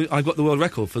think I got the world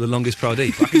record for the longest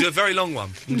Pradeep. I can do a very long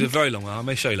one. I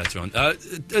may show you later on.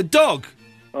 Dog.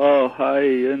 Oh, hi,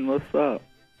 Ian. What's up?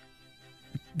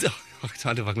 I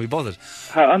don't know if I can be bothered.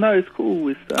 I know, it's cool.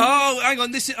 It's, oh, hang on.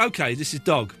 This is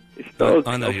Dog. It's Dog.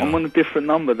 I know you I'm on a different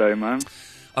number, though, man.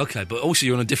 Okay, but also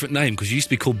you're on a different name, because you used to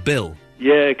be called Bill.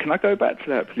 Yeah, can I go back to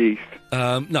that, please?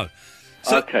 No.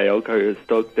 So, okay, I'll go as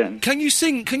Dog then. Can you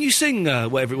sing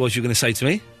whatever it was you were going to say to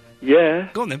me? Yeah.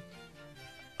 Go on, then.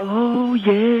 Oh,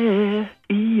 yeah,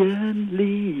 Ian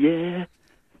Lee, yeah.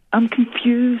 I'm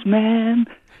confused, man,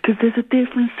 'cause there's a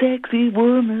different sexy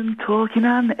woman talking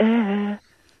on the air.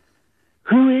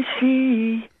 Who is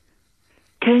she?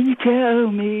 Can you tell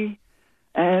me?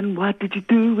 And what did you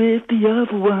do with the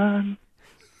other one?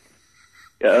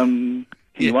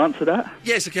 Can you answer that?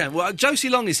 Yes, I can. Well, Josie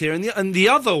Long is here, and the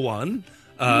other one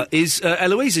is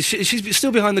Eloisa. She's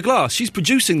still behind the glass. She's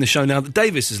producing the show now that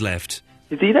Davis has left.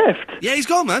 Is he left? Yeah, he's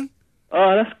gone, man.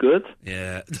 Oh, that's good.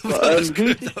 Yeah. But, who's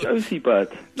this Josie Bird?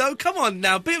 No, come on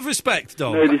now. Bit of respect,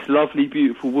 Dom. No, this lovely,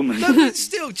 beautiful woman. No, but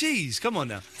still, jeez, come on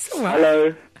now. It's all right.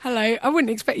 Hello. Hello. I wouldn't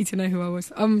expect you to know who I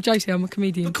was. I'm Josie. I'm a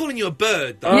comedian. I'm calling you a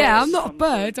bird, though. Yeah, I'm not a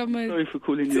bird. I'm a... Sorry for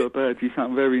calling you a bird. You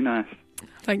sound very nice.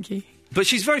 Thank you. But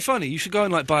she's very funny. You should go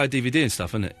and, buy a DVD and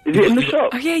stuff, isn't it? Is it in the shop?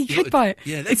 Oh, yeah, you could buy it.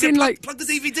 Yeah, it's in, plug the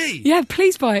DVD. Yeah,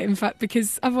 please buy it, in fact,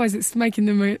 because otherwise it's making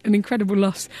them an incredible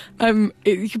loss.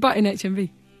 You could buy it in HMV.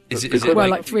 Is it 3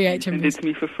 HMVs. Send it to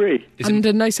me for free.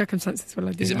 Under no circumstances will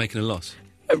I do Is that. it making a loss?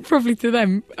 Probably to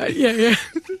them. Yeah.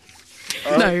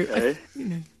 No. Okay.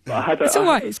 It's all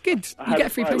right. It's good. You get a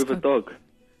free fight with a postcard. dog.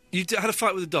 You had a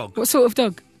fight with a dog? What sort of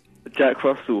dog? Jack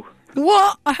Russell.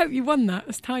 What? I hope you won that.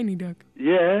 That's a tiny dog.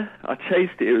 Yeah, I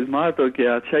chased it. It was my dog,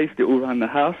 I chased it all around the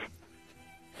house.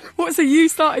 What, so you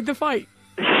started the fight?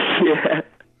 Yeah.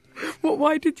 What?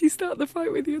 Why did you start the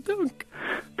fight with your dog?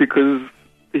 Because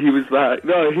he was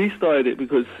he started it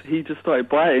because he just started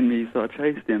biting me, so I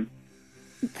chased him.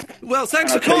 Well,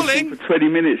 thanks for I chased calling. him for 20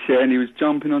 minutes, and he was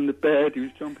jumping on the bed, he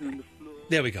was jumping on the floor.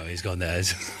 There we go. He's gone there.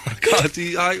 God,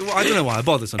 I don't know why I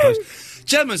bother sometimes.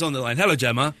 Gemma's on the line. Hello,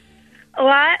 Gemma. All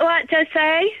right,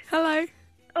 Josie. Hello.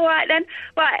 All right, then.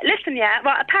 Right, listen,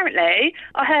 apparently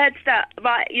I heard that,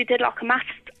 you did, a maths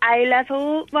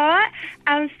A-level, right?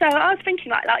 And so I was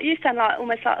thinking, you sound,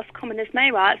 almost, as common as me,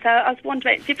 right? So I was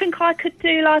wondering, do you think I could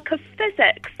do, a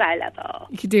physics A-level?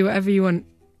 You could do whatever you want.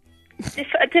 Do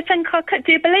you think I could?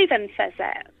 Do you believe in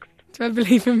physics? Do I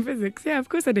believe in physics? Yeah, of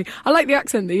course I do. I like the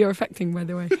accent that you're affecting, by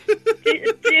the way.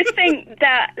 Do you think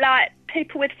that,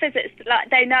 people with physics,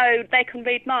 they know they can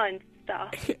read minds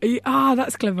and stuff?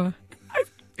 That's clever.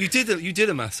 You did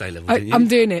a maths A-level, didn't you? I'm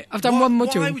doing it. I've done one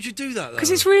module. Why would you do that, though? Because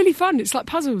it's really fun. It's like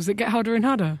puzzles that get harder and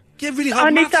harder. Yeah, really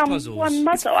hard maths puzzles. I've only done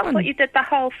one module. I thought you did the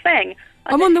whole thing.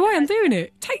 I'm on the way. I'm doing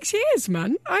it. Takes years,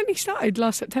 man. I only started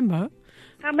last September.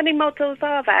 How many modules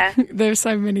are there? There are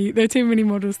so many. There are too many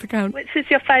models to count. Which is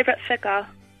your favourite figure?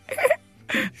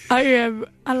 I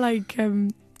like,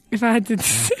 if I had to...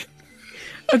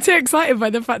 I'm too excited by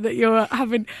the fact that you're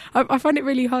having... I find it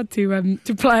really hard to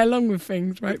play along with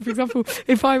things, right? For example,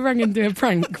 if I rang and do a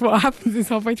prank, what happens is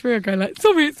halfway through I go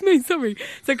sorry, it's me, sorry.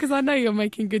 So because I know you're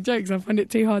making good jokes, I find it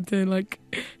too hard to,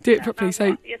 do it properly.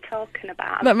 So what you're talking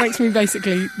about. That makes me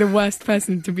basically the worst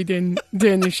person to be doing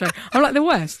this show. I'm the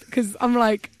worst, because I'm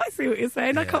I see what you're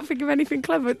saying. I can't think of anything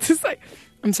clever to say.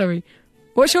 I'm sorry.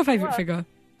 What's your favourite figure?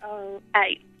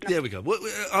 8. There we go.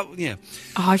 Yeah.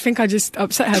 Oh, I think I just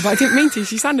upset her, but I didn't mean to.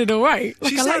 She sounded all right.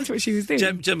 I liked what she was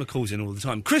doing. Gemma calls in all the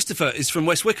time. Christopher is from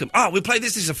West Wickham. We'll play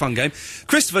this. This is a fun game.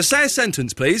 Christopher, say a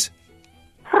sentence, please.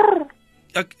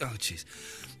 Jeez.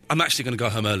 I'm actually going to go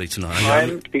home early tonight.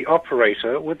 I'm the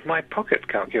operator with my pocket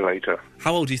calculator.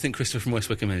 How old do you think Christopher from West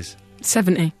Wickham is?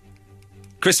 70.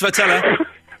 Christopher, tell her.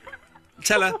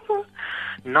 Tell her.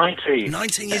 19.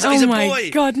 19 years old. He's a boy. Oh, my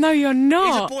God. No, you're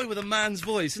not. He's a boy with a man's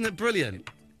voice. Isn't it brilliant?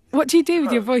 What do you do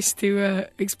with your voice to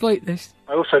exploit this?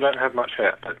 I also don't have much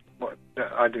hair, but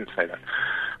I didn't say that.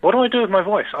 What do I do with my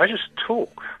voice? I just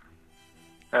talk.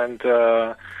 And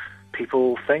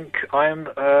people think I'm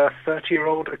a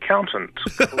 30-year-old accountant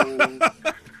called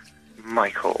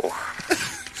Michael.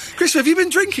 Christopher, have you been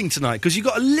drinking tonight? Because you've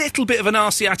got a little bit of an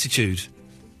arsey attitude.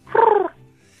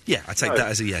 Yeah, I take that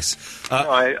as a yes.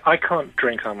 No, I can't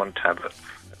drink. I'm on tablets.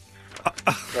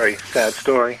 Very sad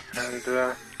story.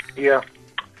 And, yeah.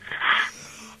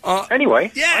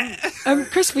 Anyway. Yeah.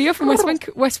 Christopher, you're from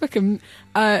West Wickham,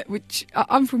 which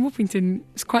I'm from Whoopington.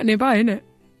 It's quite nearby, isn't it?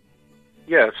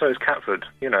 Yeah, so is Catford.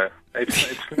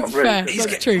 It's not really... Fair,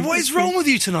 that's true. What is wrong with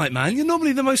you tonight, man? You're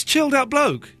normally the most chilled-out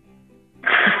bloke.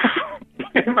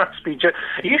 It must be. Are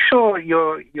you sure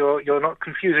you're not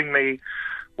confusing me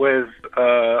with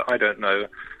I don't know,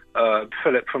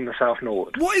 Philip from the South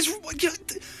Norwood? What is?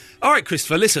 All right,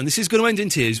 Christopher. Listen, this is going to end in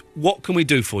tears. What can we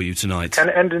do for you tonight?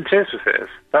 And end in tears for fears.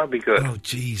 That would be good. Oh,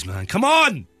 jeez, man. Come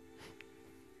on.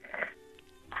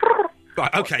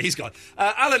 Right. Okay, he's gone.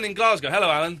 Alan in Glasgow.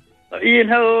 Hello, Alan. Ian,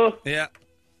 hello. Yeah.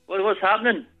 What's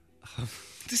happening?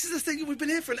 This is the thing. We've been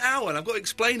here for an hour, and I've got to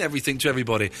explain everything to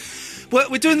everybody.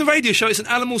 We're doing the radio show. It's an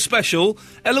animal special.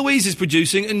 Eloise is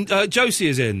producing, and Josie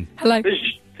is in. Hello.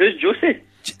 Who's Josie?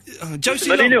 Josie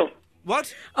Mourinho.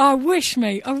 What? Oh, I wish,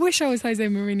 mate. I wish I was Jose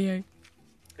Mourinho.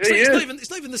 It's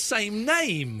not even the same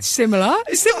name. Similar.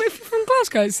 If you're from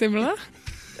Glasgow, it's similar.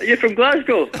 You're from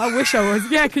Glasgow? I wish I was.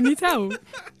 Yeah, can you tell?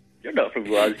 You're not from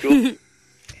Glasgow.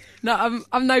 No,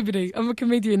 I'm nobody. I'm a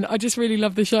comedian. I just really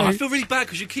love the show. I feel really bad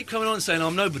because you keep coming on saying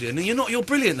I'm nobody, and then you're not. You're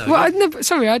brilliant though. Well,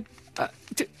 sorry, I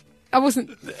wasn't.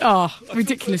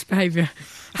 Ridiculous behaviour.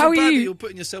 How are bad that you? You're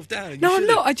putting yourself down. No, You I'm shouldn't.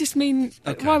 not. I just mean,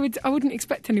 I wouldn't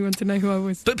expect anyone to know who I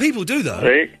was. But people do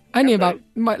though. Only about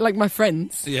my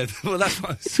friends. Yeah, well, that's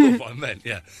sort of what I meant.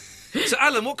 Yeah. So,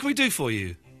 Alan, what can we do for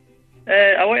you?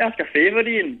 I want to ask a favour,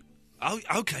 Ian. Oh,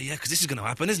 okay, yeah, because this is going to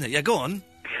happen, isn't it? Yeah, go on.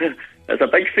 It's a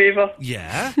big favour.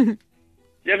 Yeah. Do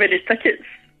you have any tickets?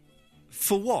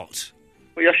 For what?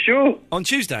 For your show. On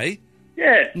Tuesday?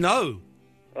 Yeah. No.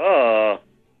 Oh.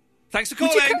 Thanks for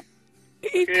Would calling.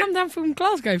 He'd come down from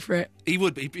Glasgow for it. He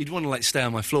would, but he'd want to like stay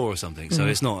on my floor or something. So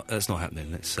it's not. That's not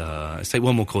happening. Let's take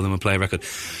one more call, then we'll play a record.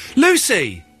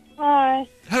 Lucy. Hi.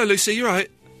 Hello, Lucy. You all right?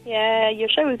 Yeah, your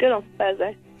show was good on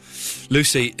Thursday.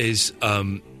 Lucy is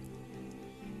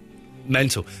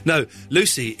mental. No,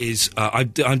 Lucy is. I'm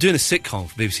doing a sitcom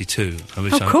for BBC Two.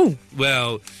 Cool.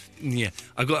 Well, yeah,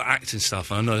 I've got acting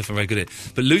stuff, and I'm not even very good at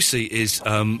it. But Lucy is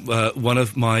one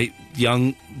of my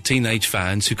young teenage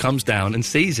fans who comes down and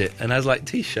sees it and has like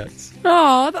T-shirts.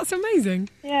 Oh, that's amazing.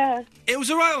 Yeah. It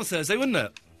was all right on Thursday, wasn't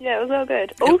it? Yeah, it was all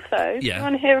good. Also, Yeah. you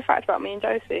want to hear a fact about me and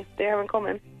Josie? They have in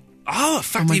common. Oh, a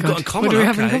fact that you've got in common. What do we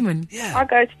have in okay. common? Yeah. I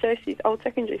go to Josie's old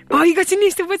secondary school. Oh, you go to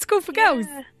Newstead School for Girls?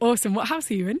 Awesome. What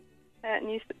house are you in?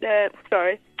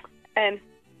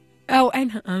 Oh,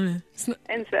 it's not...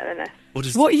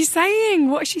 What are you saying?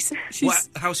 What is she saying? What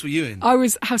house were you in? I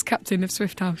was house captain of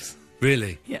Swift House.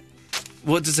 Really? Yeah.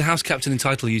 What does the house captain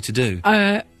entitle you to do?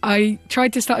 I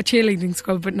tried to start a cheerleading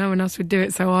squad, but no one else would do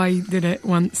it, so I did it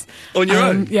once. On your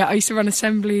own? Yeah, I used to run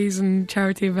assemblies and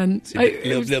charity events.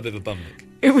 Little bit of a bum.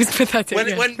 It was pathetic. When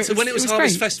yeah. when it was Harvest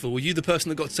great. Festival, were you the person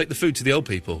that got to take the food to the old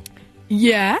people?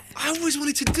 Yeah. I always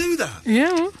wanted to do that.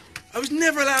 Yeah. I was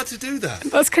never allowed to do that.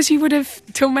 That's because you would have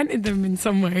tormented them in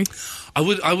some way. I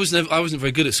wasn't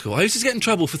very good at school. I used to get in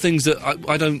trouble for things that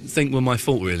I don't think were my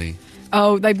fault, really.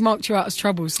 Oh, they'd marked you out as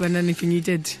troubles then anything you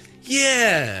did.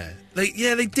 Yeah. They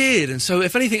did. And so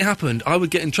if anything happened, I would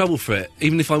get in trouble for it,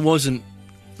 even if I wasn't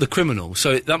the criminal.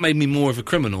 So that made me more of a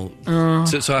criminal. Oh.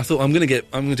 So I thought, I'm going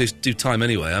to do time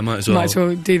anyway. I might as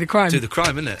well do the crime. do the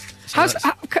crime, innit? So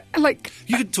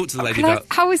you could talk to the lady about...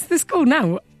 How is the school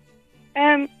now?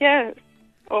 Yeah,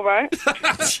 all right.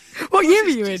 What year were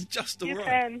you in? Just Year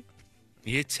 10.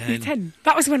 Year 10. Year 10.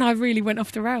 That was when I really went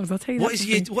off the rails, I'll tell you What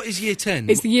that. is year 10?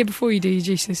 It's the year before you do your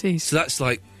GCSEs. So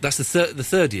that's the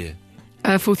third year?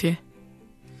 Fourth year.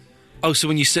 Oh, so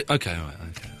when you sit... Okay, all right,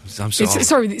 okay. I'm sorry.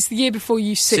 Sorry, it's the year before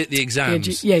you sit the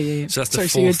exams. Yeah. So that's the Sorry,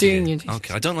 fourth so you're year. doing your GCSEs.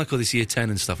 Okay, I don't like all this year 10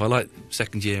 and stuff. I like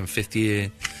second year and fifth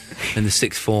year and the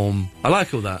sixth form. I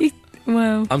like all that.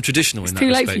 Well... I'm traditional in that It's too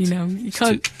respect. late for you now. You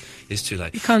can't... It's too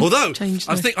late. You can't Although, change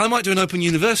I this. think I might do an open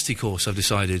university course, I've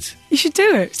decided. You should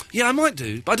do it. Yeah, I might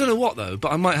do. But I don't know what, though.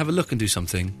 But I might have a look and do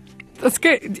something. That's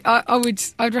good.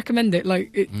 I'd recommend it.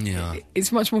 Yeah.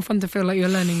 It's much more fun to feel like you're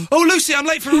learning. Oh, Lucy, I'm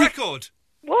late for a record.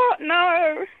 What?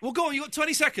 No. Well, go on, you got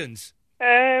 20 seconds.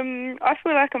 I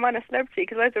feel like I'm a celebrity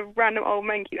because loads of random old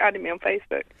men keep adding me on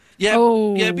Facebook. Yeah,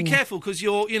 Oh. yeah. Be careful because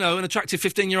you're, an attractive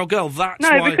 15-year-old girl. That's No,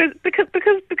 why. because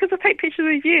I take pictures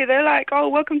with you. They're like, "Oh,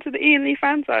 welcome to the Ian Lee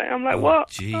fan site." I'm like, "What?"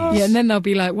 Jeez. Oh. Yeah, and then they'll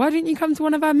be like, "Why didn't you come to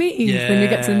one of our meetings?" When you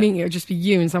get to the Yeah. meeting, it'll just be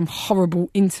you and some horrible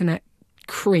internet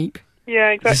creep. Yeah,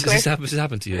 exactly. This has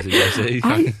happened to you, has it,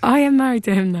 Josie? I am married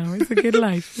to him now. It's a good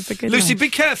life. It's a good Lucy, life. be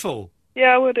careful.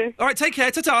 Yeah, I will do. All right, take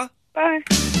care. Ta-ta. Bye.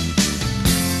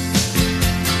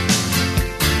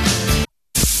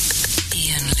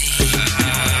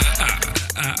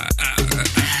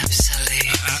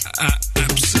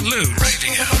 Absolute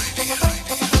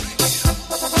Radio.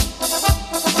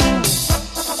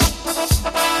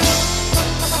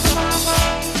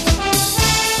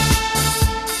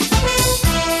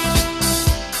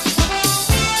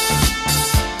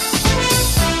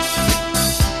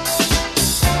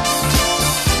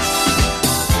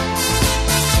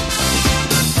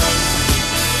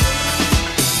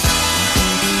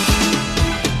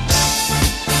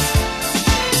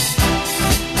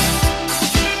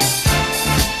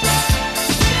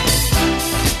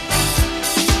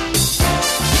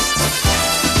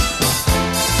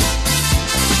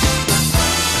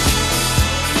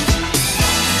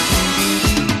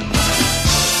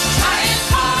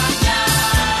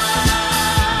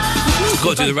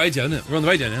 Got to do the radio, innit? We're on the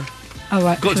radio now. Oh,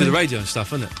 right. Got to do the cool. radio and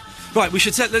stuff, innit? Right, we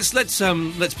should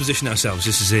let's position ourselves.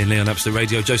 This is Ian Lee on Absolute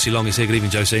Radio. Josie Long is here. Good evening,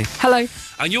 Josie. Hello.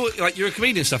 And you're a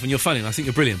comedian and stuff, and you're funny. And I think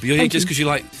you're brilliant. But you're here Thank just you. because you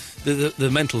like the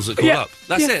mentals that call Yeah. up.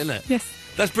 That's Yeah. it, isn't it? Yes.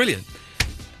 That's brilliant.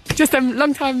 Just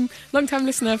long time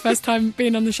listener, first time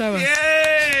being on the show.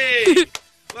 Yay!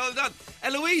 Well done.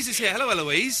 Eloise is here. Hello,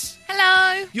 Eloise.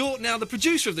 Hello. You're now the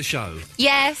producer of the show.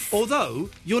 Yes. Although,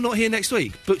 you're not here next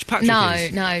week. Butch Patrick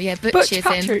is. No, yeah, Butch, Butch is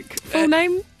Patrick. Full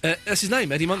name? That's his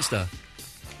name, Eddie Munster.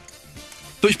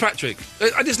 Butch Patrick.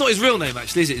 It's not his real name,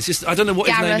 actually, is it? It's just, I don't know what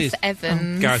his name is. Gareth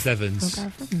Evans. Gareth Evans.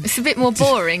 It's a bit more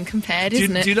boring compared,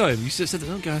 isn't it? Do you know him? You said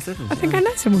that, Gareth Evans. I think I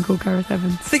know someone called Gareth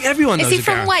Evans. I think everyone knows Is he a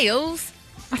from Gareth. Wales?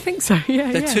 I think so,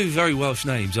 yeah. They're two very Welsh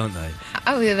names, aren't they?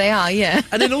 Oh, yeah, they are, yeah.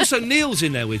 And then also Neil's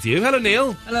in there with you. Hello,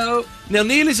 Neil. Hello. Now,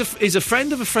 Neil is a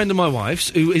friend of my wife's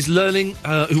who is learning,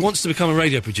 who wants to become a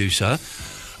radio producer.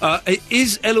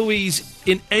 Is Eloise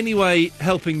in any way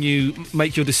helping you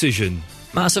make your decision?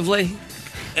 Massively.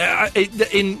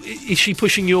 Is she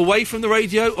pushing you away from the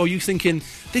radio, or are you thinking,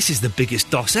 this is the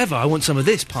biggest DOS ever, I want some of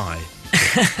this pie?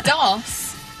 DOS?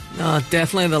 No,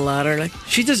 definitely the latter. Like.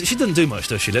 She doesn't do much,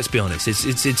 does she? Let's be honest.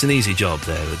 It's an easy job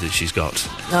there that she's got.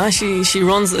 No, she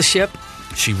runs the ship.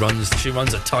 She runs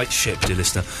a tight ship, dear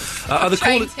listener.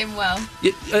 Trained him well.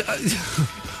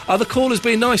 Are the callers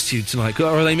being nice to you tonight, or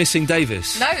are they missing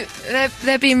Davis? No,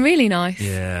 they're being really nice.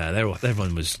 Yeah,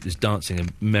 everyone was dancing a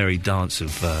merry dance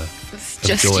of It's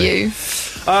just joy. you.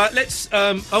 Let's.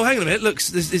 Oh, hang on a minute. Look,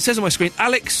 it says on my screen,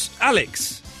 Alex.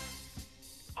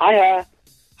 Hiya.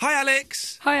 Hi,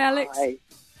 Alex. Hi, Alex. Hi.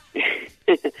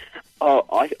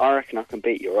 I reckon I can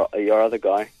beat your other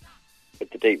guy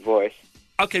with the deep voice.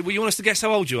 Okay, well, you want us to guess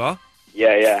how old you are?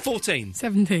 Yeah. 14.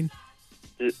 17.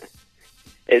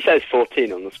 It says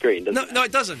 14 on the screen, doesn't it? No,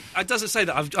 it doesn't. It doesn't say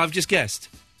that. I've just guessed.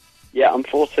 Yeah, I'm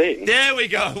 14. There we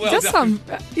go. Well does done.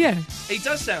 sound, yeah. He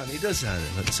does sound it.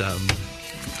 But,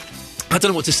 I don't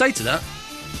know what to say to that.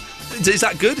 Is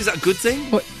that good? Is that a good thing?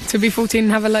 What, to be 14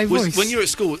 and have a low voice? When you were at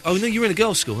school... Oh, no, you were in a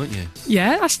girls' school, weren't you?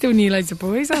 Yeah, I still knew loads of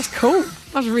boys. That's cool.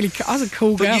 I was a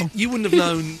cool girl. But you wouldn't have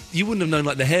known... You wouldn't have known,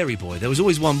 like, the hairy boy. There was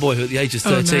always one boy who, at the age of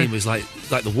 13, was like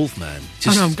the wolf man.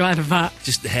 I know, I'm glad of that.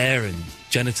 Just hair and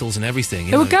genitals and everything.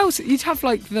 There were girls... You'd have,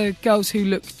 like, the girls who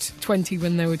looked 20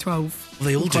 when they were 12. Well,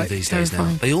 they all do these days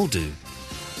now. They all do.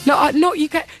 No, you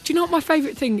get... Do you know what my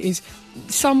favourite thing is?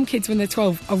 Some kids, when they're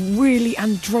 12, are really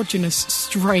androgynous,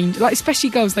 strange. Like, especially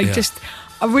girls, they just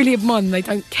are really admire them. They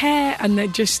don't care, and they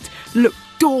just look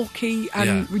dorky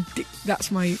and that's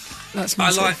my.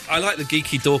 I like the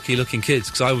geeky, dorky looking kids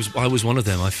because I was one of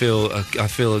them. I feel.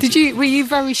 Were you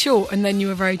very short and then you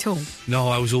were very tall? No,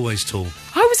 I was always tall.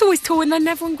 I was always tall and then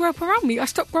everyone grew up around me. I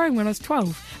stopped growing when I was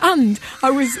 12. And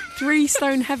I was 3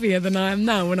 stone heavier than I am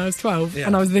now when I was 12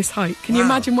 and I was this height. Can you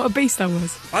imagine what a beast I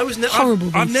was? I was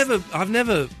horrible beast. I've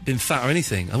never been fat or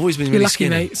anything. I've always been You're really lucky,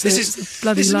 skinny. mate. This is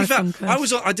bloody lifelong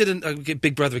curse. I did a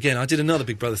Big Brother again. I did another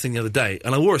Big Brother thing the other day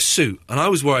and I wore a suit and I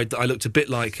was worried that I looked a bit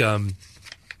like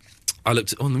I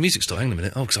looked on the music store. Hang on a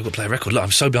minute. Oh, because I've got to play a record. Look,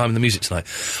 I'm so behind in the music tonight.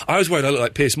 I was worried I looked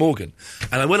like Piers Morgan.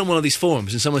 And I went on one of these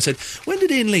forums and someone said, when did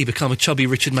Ian Lee become a chubby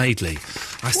Richard Madeley?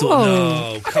 I thought,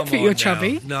 Whoa. no, come on. I don't think you're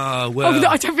chubby. No, well. Oh, no,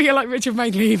 I don't think you're like Richard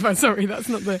Madeley either. Sorry, that's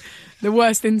not the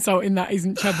worst insult in that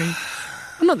isn't chubby.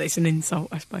 Well, not that it's an insult,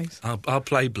 I suppose. I'll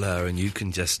play Blur and you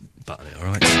can just button it, all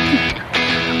right?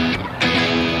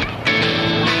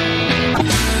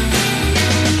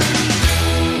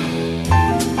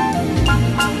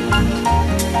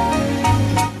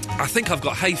 I think I've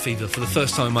got hay fever for the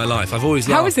first time in my life. I've always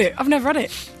How is it? I've never had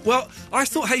it. Well, I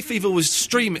thought hay fever was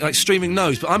streaming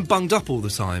nose, but I'm bunged up all the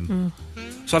time.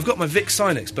 So I've got my Vicks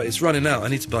Sinex, but it's running out. I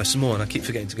need to buy some more, and I keep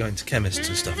forgetting to go into chemists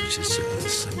and stuff, which is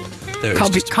there.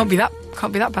 Can't be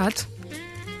that bad.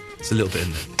 It's a little bit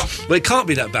in there. Well, it can't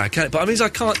be that bad, can it? But I mean, I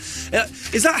can't.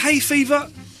 Is that hay fever?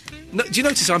 No, do you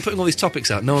notice I'm putting all these topics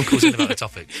out? No one calls in about a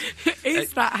topic.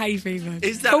 Is that hay fever?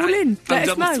 Is that Call in. Let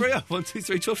us know. 3 1 2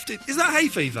 3 12 15. Is that hay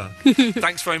fever?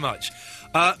 Thanks very much.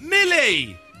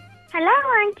 Millie! Hello,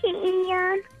 Auntie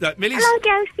Ian. Millie's...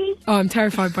 Hello, Josie. Oh, I'm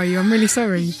terrified by you. I'm really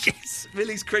sorry. Yes,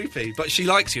 Millie's creepy, but she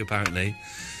likes you, apparently.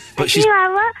 I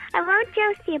wrote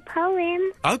Josie a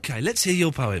poem. OK, let's hear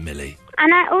your poem, Millie.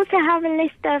 And I also have a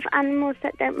list of animals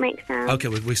that don't make sound. OK,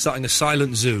 we're starting a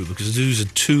silent zoo, because zoos are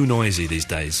too noisy these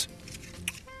days.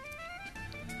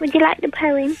 Would you like the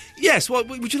poem? Yes, well,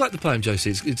 would you like the poem,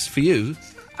 Josie? It's for you.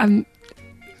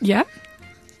 Yeah.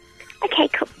 Okay,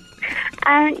 cool.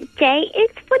 J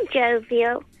is for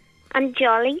jovial, and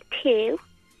jolly too.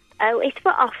 O is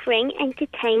for offering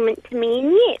entertainment to me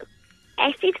and you.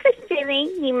 S is for silly,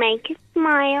 you make us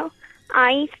smile.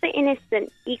 I is for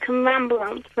innocent, you can ramble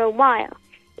on for a while.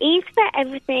 E is for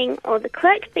everything, all the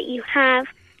quirks that you have,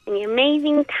 and your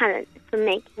amazing talent for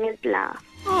making us laugh.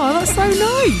 Oh, that's so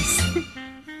nice.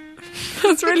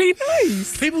 That's really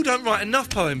nice. People don't write enough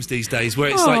poems these days where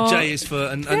it's Aw. like J is for,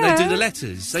 and Yeah. they do the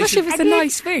letters. They Especially should- if it's a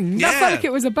nice thing. That Yeah. felt like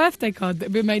it was a birthday card that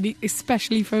had been made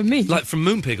especially for me. Like from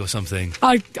Moonpig or something.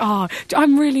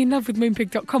 I'm really in love with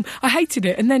Moonpig.com. I hated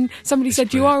it, and then somebody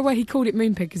said, "You are aware he called it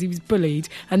Moonpig because he was bullied,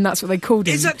 and that's what they called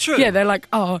him." Is that true? Yeah, they're like,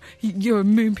 "You're a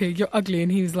Moonpig, you're ugly,"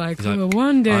 and he was like, He's like, "Oh,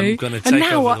 one day." "I'm gonna and take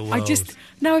now over the I world." just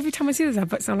now every time I see those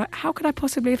adverts, I'm like, "How could I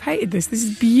possibly have hated this? This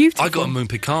is beautiful." I got a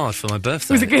Moonpig card for my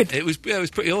birthday. Was it good? It was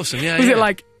pretty awesome, yeah. Was yeah. it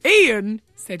like Ian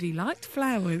said he liked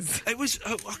flowers? It was,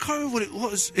 I can't remember what it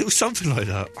was. It was something like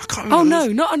that. I can't remember. Oh no,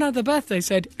 not another birthday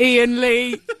said Ian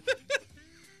Lee.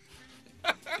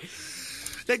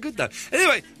 They're good though.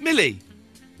 Anyway, Millie.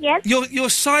 Yes? You're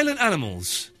silent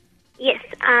animals. Yes,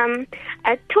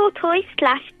 a tortoise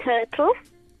 / turtle,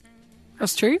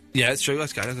 That's true. Yeah, it's true.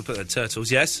 That's okay. I can put that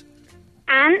turtles. Yes.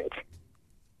 ant,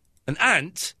 An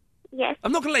ant. yes.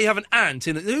 I'm not going to let you have an ant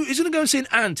in. Who is going to go and see an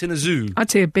ant in a zoo? I'd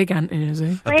see a big ant in a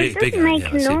zoo. A Well, big, it big doesn't ant.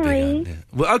 make Yeah, I see a big ant. noise. Yeah.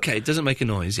 Well, okay, it doesn't make a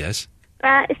noise. Yes.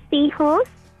 A seahorse,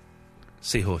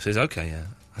 Seahorses. Okay, yeah.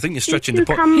 I think you're stretching the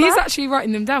cucumber. He is actually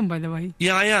writing them down, by the way.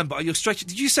 Yeah, I am, but you're stretching.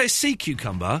 Did you say sea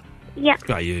cucumber? Yeah.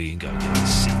 Right, you can go. Yeah,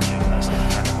 sea cucumbers.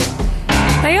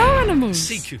 They are animals.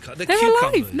 Sea cucumber. They're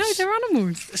cucumbers. alive. No, they're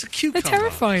animals. It's a cucumber. They're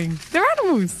terrifying. They're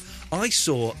animals. I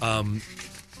saw.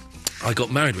 I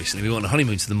got married recently. We went on a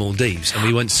honeymoon to the Maldives, and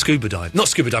we went scuba diving. Not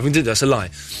scuba diving. Did that's a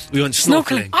lie. We went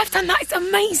snorkeling. I've done that. It's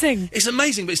amazing. It's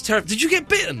amazing, but it's terrible. Did you get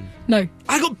bitten? No.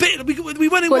 I got bitten. We went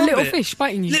in What, one little bit. fish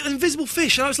biting you? Little invisible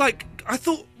fish. And I was like, I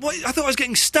thought I was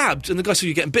getting stabbed, and the guy said,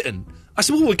 "You're getting bitten." I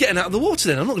said, "Well, we're getting out of the water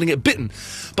then. I'm not going to get bitten."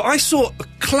 But I saw a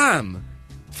clam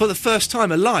for the first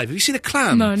time alive. Have you seen a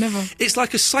clam? No, never. It's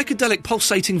like a psychedelic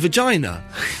pulsating vagina.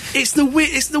 It's the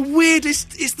weirdest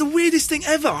thing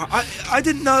ever. I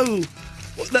didn't know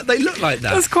that they look like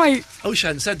that. That's quite. I wish I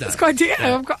hadn't said that. That's quite. Yeah,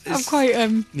 Yeah. I'm quite.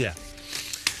 Yeah.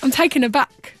 I'm taken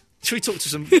aback. Should we talk to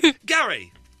some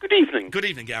Gary? Good evening. Good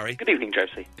evening, Gary. Good evening,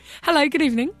 Josie. Hello. Good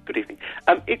evening. Good evening.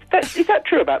 Is that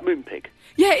true about Moonpig?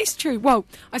 Yeah, it's true. Well,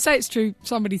 I say it's true.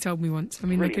 Somebody told me once. I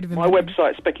mean, they could have been. My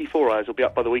website, Specky Four Eyes, will be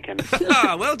up by the weekend.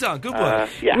 Ah, well done. Good work.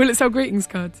 Yeah. Will it sell greetings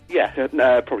cards? Yeah,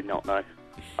 no, probably not, no.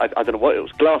 I don't know what it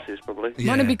was. Glasses, probably.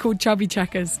 Mine would be called Chubby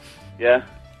Checkers. Yeah.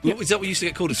 Is that what you used to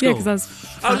get called at school? Yeah, because I was.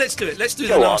 Oh, let's do it. Let's do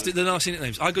Go the nasty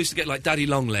nicknames. I used to get like Daddy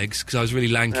Longlegs because I was really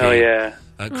lanky. Oh, yeah.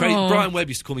 Aw. Brian Webb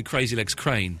used to call me Crazy Legs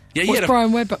Crane. Yeah, What's he had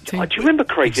Brian Webb up to? Do you remember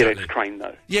Crazy Exactly. Legs Crane,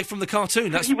 though? Yeah, from the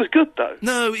cartoon. That's... He was good, though.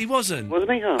 No, he wasn't.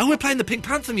 Wasn't he? Huh? Oh, we're playing the Pink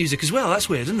Panther music as well. That's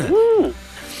weird, isn't it? Ooh.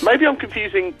 Maybe I'm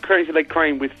confusing Crazy Leg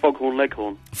Crane with Foghorn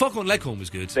Leghorn. Foghorn Leghorn was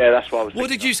good. Yeah, that's what I was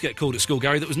What did you used to get called at school,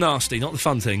 Gary, that was nasty, not the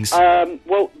fun things?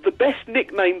 Well, the best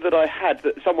nickname that I had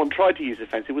that someone tried to use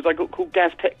offensive was I got called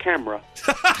Gaztec Camera.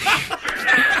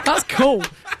 That's cool.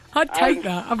 I'd take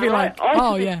that. I'd be like,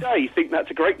 oh, I to yeah. this day think that's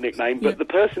a great nickname, but the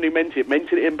person who meant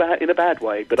it in a bad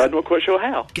way, but I'm not quite sure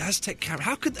how. Gaztec Camera.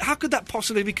 How could that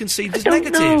possibly be conceived as don't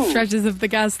negative? know. Treasures of the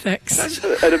Gaztecs.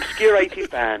 An obscurated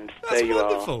band. There you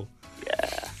wonderful. are.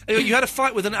 Yeah. Anyway, you had a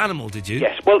fight with an animal, did you?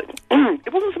 Yes, well,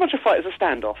 it wasn't so much a fight as a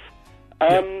standoff.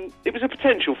 It was a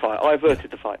potential fight. I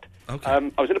averted the fight. Okay.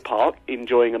 I was in a park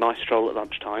enjoying a nice stroll at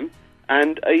lunchtime,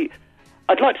 and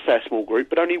I'd like to say a small group,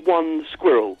 but only one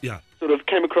squirrel sort of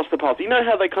came across the path. You know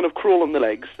how they kind of crawl on the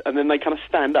legs, and then they kind of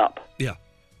stand up? Yeah.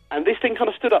 And this thing kind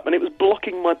of stood up, and it was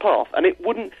blocking my path, and it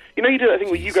wouldn't... You know, you do that thing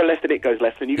where you go left and it goes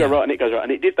left, and you go right and it goes right,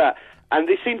 and it did that, and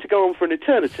this seemed to go on for an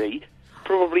eternity,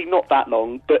 probably not that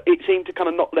long, but it seemed to kind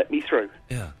of not let me through.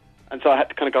 Yeah. And so I had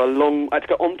to kind of go along, I had to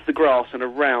go onto the grass and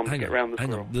around to Hang get on, around the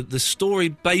hang squirrel. on. The story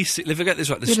basically, if I get this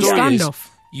right, the You had a story is standoff.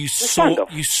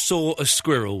 you saw a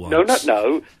squirrel once.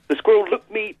 No. The squirrel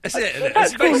looked me... That's it. That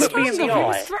squirrel looked me in the He eye.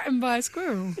 was threatened by a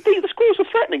squirrel. The squirrels were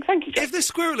threatening, thank you, Jack. If the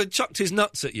squirrel had chucked his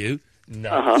nuts at you,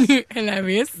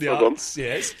 Hilarious. nuts,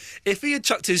 yes. If he had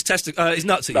chucked his his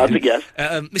nuts at Nuts, you, yes.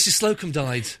 Mrs. Slocum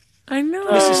died. I know.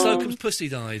 Mrs. Slocum's pussy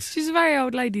died. She's a very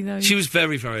old lady, though. She was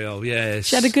very, very old. Yes.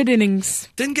 She had a good innings.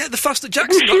 Didn't get the fuss that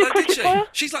Jackson Was she a got, though, did cricket she? player?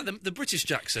 She's like the British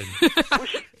Jackson.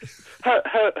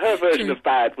 Her version of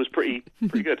bad was pretty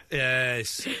good.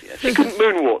 Yes. Yeah, she couldn't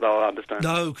moonwalk, though, I understand.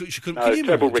 No, she couldn't. No, Can you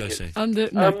treble remember, rickets.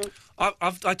 Josie? No.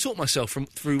 I taught myself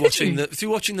through watching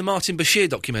the Martin Bashir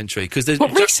documentary because there's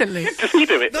What, recently? Does he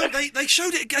do it? No, they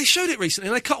showed it. They showed it recently,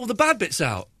 and they cut all the bad bits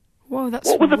out. Whoa, that's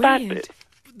What were the weird. bad bits?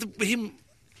 The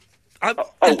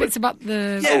bits about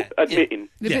the... admitting.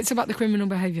 The bits about the criminal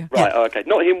behaviour. Right, okay.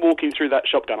 Not him walking through that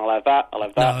shotgun. I'll have that.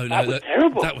 No, that was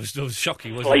terrible. That was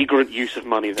shocking, wasn't it? Flagrant use of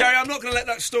money there. Gary, I'm not going to let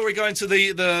that story go into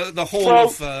the hall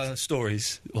of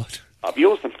stories. What? Up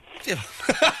yours then.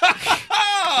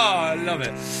 I love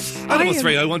it. 030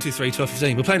 123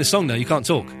 1215. We're playing a song now. You can't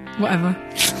talk. Whatever.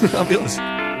 I'll be honest.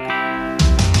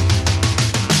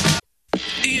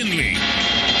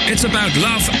 It's about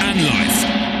love and life.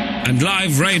 And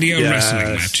live radio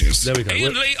wrestling matches. There we go.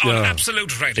 Ian Lee on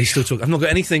Absolute Radio. He's still talking. I've not got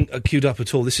anything queued up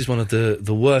at all. This is one of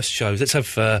the worst shows. Let's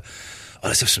have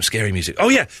some scary music. Oh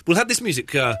yeah, we'll have this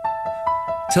music.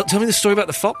 Tell me the story about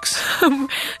the fox.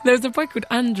 There was a boy called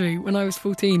Andrew when I was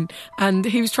 14, and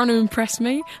he was trying to impress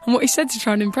me. And what he said to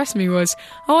try and impress me was,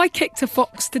 "Oh, I kicked a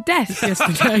fox to death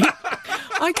yesterday."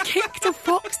 I kicked a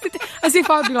fox to death. As if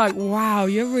I'd be like, "Wow,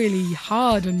 you're really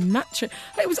hard and macho."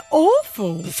 It was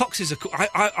awful. The foxes are cool.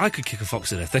 I could kick a fox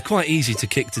to death. They're quite easy to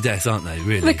kick to death, aren't they?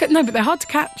 Really? No, but they're hard to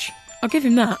catch. I'll give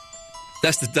him that.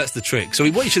 That's the trick. So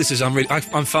what you should have said is,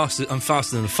 I'm faster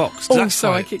than a fox.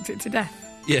 Also, I kicked it to death.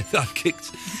 Yeah, I've kicked.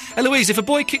 Eloise, if a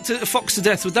boy kicked a fox to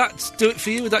death, would that do it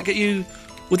for you? Would that get you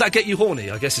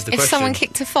horny? I guess is the question. If someone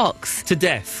kicked a fox to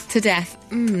death,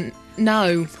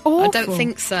 no, awful. I don't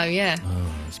think so. Yeah,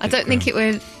 I don't think it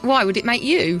would. Why would it make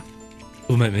you? It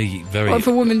would make me very. What if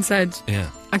a woman said, "Yeah,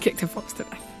 I kicked a fox to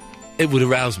death"? It would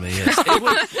arouse me. Yes,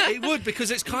 it would because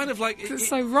it's kind of like it's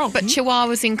so wrong. But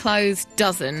chihuahuas in clothes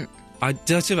doesn't. Did I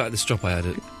tell you about the strop I had?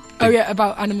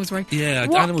 About animals wearing. Yeah,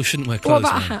 animals shouldn't wear clothes.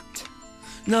 What about a hat?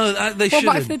 No, they shouldn't.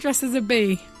 What about if they're dressed as a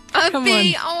bee? Come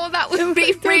bee? On. Oh, that would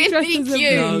be really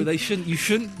cute. No, they shouldn't. You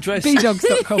shouldn't dress...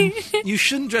 Beedogs.com. You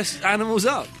shouldn't dress animals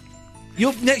up.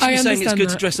 You're next to me saying it's good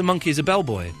to dress a monkey as a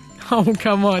bellboy. Oh,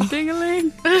 come on,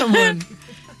 ding-a-ling. Come on.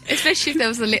 Especially if there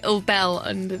was a little bell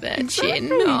under their chin.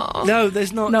 Oh. No,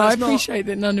 there's not. No, I appreciate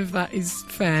that none of that is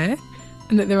fair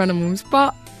and that they're animals,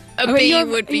 but... A bee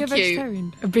would be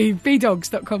cute. A bee,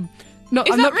 beedogs.com. Is I'm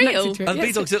that not real?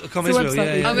 Beedogs.com is real,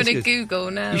 yeah. I'm going to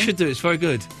Google now. You should do it, it's very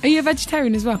good. Are you a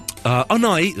vegetarian as well? Oh,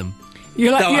 no, I eat them.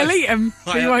 You'll eat them,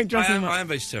 but you won't dress them up? I am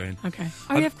vegetarian. Okay.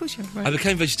 Oh, yeah, of course you are. Right. I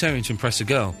became vegetarian to impress a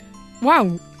girl.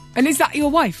 Wow. And is that your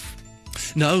wife?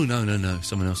 No,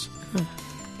 someone else. Huh.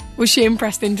 Was she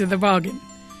impressed into the bargain?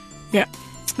 Yeah,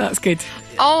 that's good.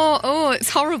 Oh, it's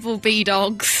horrible, bee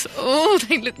dogs. Oh,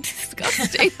 they look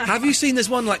disgusting. Have you seen, there's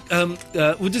one like,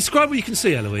 well, describe what you can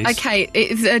see, Eloise. Okay,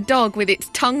 it's a dog with its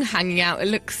tongue hanging out. It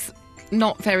looks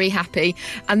not very happy.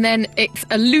 And then it's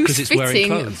a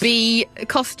loose-fitting bee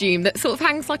costume that sort of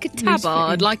hangs like a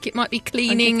tabard, like it might be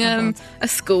cleaning a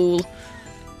school.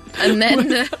 And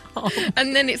then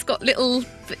it's got little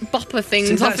bopper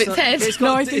things off its head. It's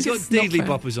got deedly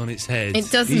boppers on its head. It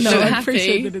doesn't look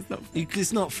happy.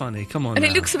 It's not funny. Come on. And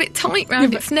it looks a bit tight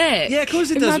round its neck. Yeah, of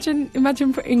course it does.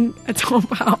 Imagine putting a top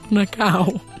out on a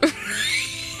cow.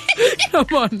 Come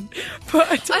on,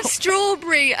 a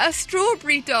strawberry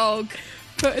dog.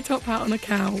 Put a top hat on a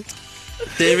cow.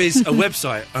 There is a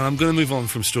website, and I'm going to move on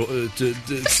from top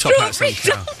hats on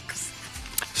cow.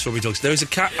 Strawberry dogs. There's a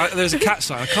cat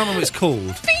site. I can't remember what it's called.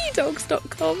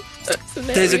 Beedogs.com. That's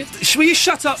hilarious. Will you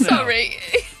shut up now? Sorry.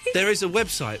 There is a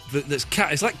website that's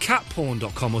cat. It's like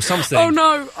catporn.com or something. Oh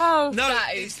no! Oh no!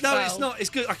 It's not. It's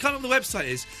good. I can't remember what the website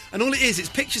is. And all it is, it's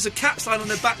pictures of cats lying on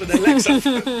their back with their legs up,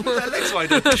 with their legs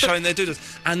wide open, showing their doodles,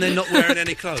 and they're not wearing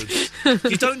any clothes.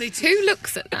 You don't need to. Who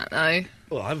looks at that though?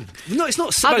 Well, no, it's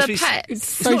not supposed to be. Pets.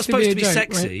 It's not supposed to be joke,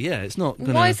 sexy. Right? Yeah, it's not.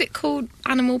 Why is it called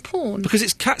animal porn? Because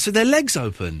it's cats with their legs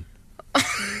open.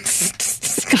 It's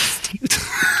disgusting.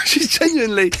 She's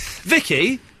genuinely.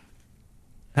 Vicky.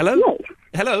 Hello. Yes.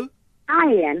 Hello.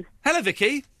 Hi, Ian. Hello,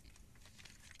 Vicky.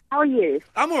 How are you?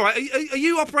 I'm all right. Are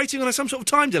you operating on some sort of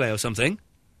time delay or something?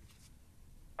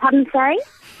 Pardon, sorry?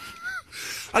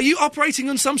 Are you operating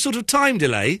on some sort of time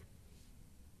delay?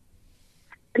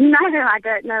 No, I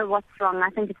don't know what's wrong. I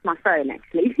think it's my phone,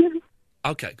 actually.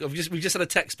 Okay, we just had a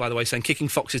text, by the way, saying kicking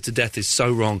foxes to death is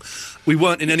so wrong. We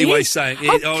weren't in any way saying...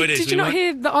 it is. Did you not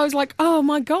hear that I was like, oh,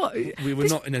 my God? We were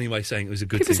not in any way saying it was a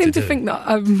good thing to do. People seem to think that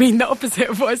I mean the opposite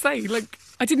of what I say. Like,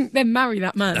 I didn't then marry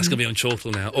that man. That's going to be on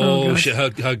Chortle now. Oh shit,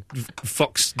 her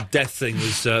fox death thing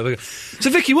was... So,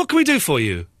 Vicky, what can we do for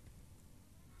you?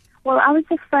 Well, I was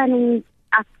just phoning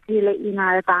up to let you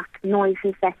know about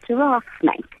noises that giraffes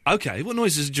make. Okay, what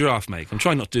noise does a giraffe make? I'm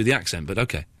trying not to do the accent, but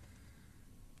okay.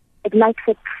 It makes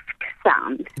a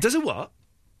sound. Does it what?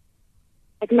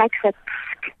 It makes a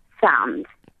sound.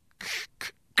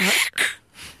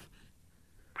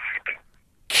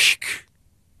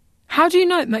 How do you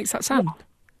know it makes that sound?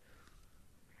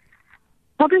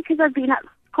 Probably because I've been up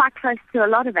quite close to a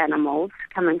lot of animals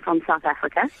coming from South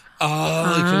Africa.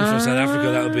 Oh, they're coming from South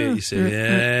Africa, that'll be it, you see.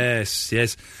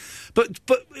 Yes. But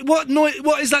what noise?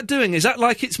 What is that doing? Is that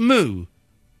like its moo?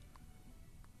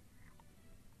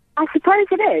 I suppose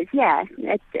it is, yeah.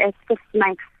 It just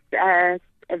makes a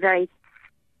very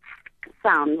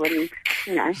sound when,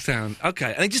 you know. Sound,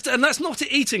 okay. And that's not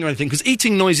eating or anything, because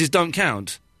eating noises don't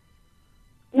count.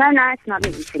 No, it's not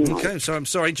an eating noise. Okay, so I'm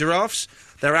sorry, giraffes,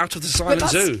 they're out of the But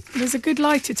silent zoo. There's a good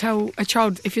lie to tell a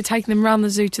child if you're taking them round the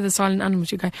zoo to the silent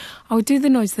animals. You go, "Oh, do the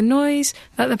noise. The noise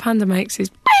that the panda makes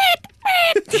is,"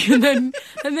 and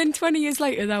then 20 years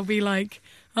later they'll be like,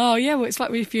 "Oh yeah, well it's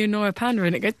like if you annoy a panda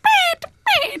and it goes,"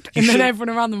 and then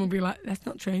everyone around them will be like, "That's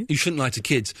not true." You shouldn't lie to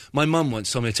kids. My mum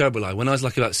once told me a terrible lie. When I was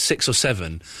like about 6 or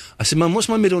 7, I said, "Mum, what's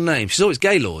my middle name?" She said, "Oh, it's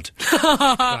Gaylord."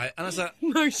 Right? And I was like,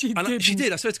 "No, she didn't." She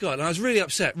did, I swear to God. And I was really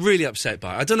upset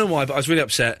by it. I don't know why, but I was really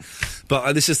upset.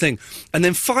 But this is the thing. And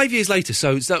then 5 years later,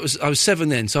 I was 7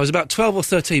 then, so I was about 12 or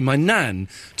 13, my nan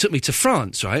took me to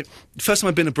France, right? First time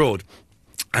I'd been abroad.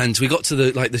 And we got to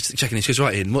the checking in. She goes,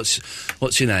 "Right, Ian, what's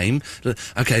your name?"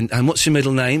 "Okay, and what's your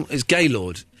middle name?" "It's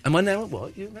Gaylord." "And my name,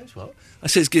 what? Your name's what?" I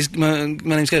said, my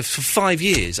name's Gaylord. For 5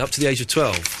 years, up to the age of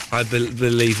 12, I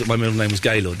believed that my middle name was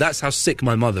Gaylord. That's how sick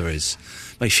my mother is.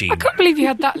 I can't believe you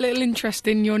had that little interest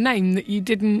in your name that you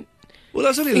didn't... Well, I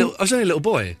was only a little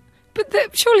boy. But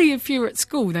surely if you were at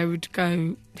school, they would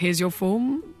go, "Here's your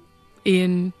form,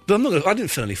 Ian." But I didn't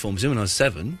fill any forms in when I was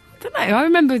 7. I don't know. I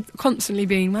remember constantly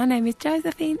being, "My name is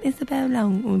Josephine Isabel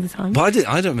Long," all the time. But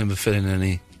I don't remember filling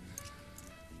any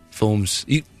forms.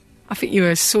 I think you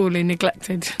were sorely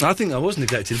neglected. I think I was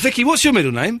neglected. Vicky, what's your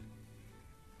middle name?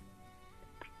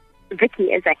 Vicky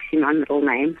is actually my middle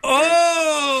name.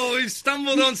 Oh, we've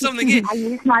stumbled on something here. I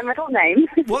use my middle name.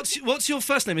 What's your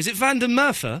first name? Is it Van der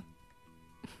Merfer?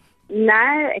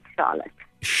 No, it's Charlotte.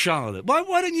 Charlotte. Why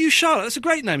don't you use Charlotte? That's a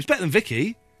great name. It's better than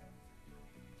Vicky.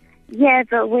 Yeah,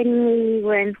 but when we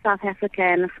were in South Africa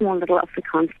in a small little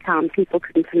Afrikaans town, people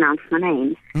couldn't pronounce my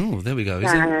name. Oh, there we go.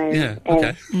 Is it? Yeah.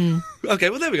 Okay. Okay.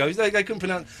 Well, there we go. They couldn't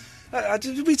pronounce.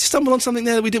 Did we stumble on something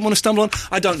there that we didn't want to stumble on?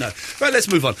 I don't know. Right, let's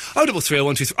move on.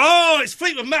 0330123. Oh, it's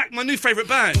Fleetwood Mac, my new favourite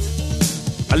band.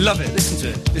 I love it. Listen to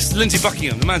it. This is Lindsay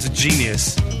Buckingham. The man's a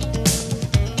genius.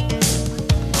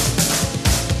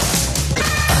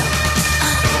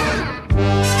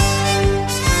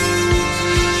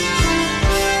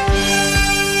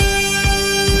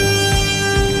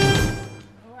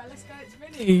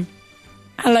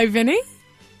 Hello, Vinny.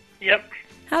 Yep.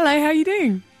 Hello, how you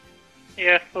doing?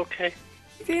 Yeah, okay.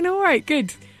 You doing all right?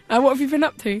 Good. What have you been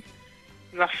up to?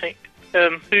 Nothing.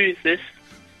 Who is this?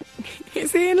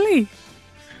 It's Ian Lee.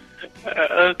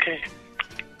 Okay.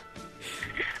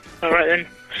 All right then.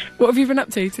 What have you been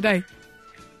up to today?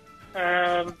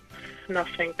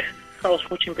 Nothing. I was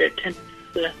watching a bit of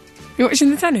tennis. You're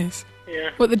watching the tennis? Yeah.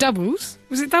 What, the doubles?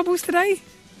 Was it doubles today?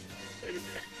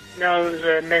 No, it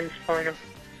was men's final.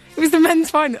 It was the men's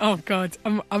final. Oh God,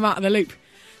 I'm out of the loop.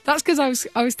 That's because I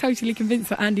was totally convinced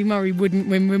that Andy Murray wouldn't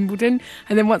win Wimbledon,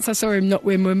 and then once I saw him not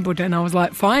win Wimbledon, I was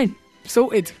like, fine,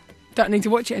 sorted. Don't need to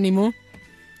watch it anymore.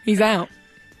 He's out.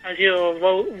 Has your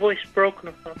voice broken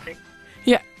or something?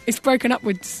 Yeah, it's broken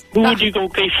upwards. Who would you go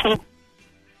gay for?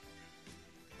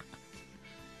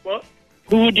 What?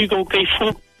 Who would you go gay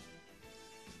for?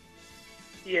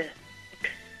 Yeah.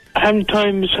 How many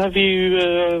times have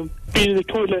you been in the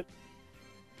toilet?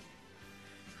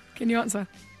 Can you answer?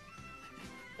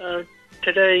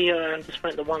 Today I just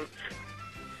went the once.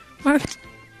 What?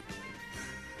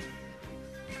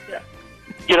 Yeah.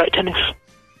 You like tennis?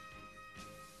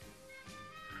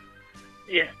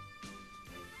 Yeah.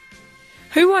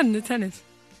 Who won the tennis?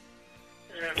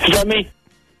 Is that me?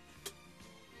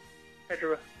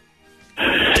 Federer.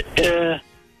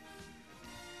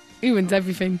 He wins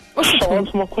everything. What's the So point?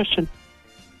 answer my question.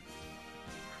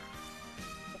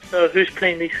 So who's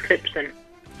playing these clips then?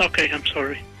 Okay, I'm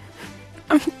sorry.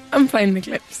 I'm playing the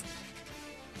clips.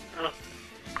 Oh.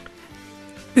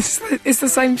 It's the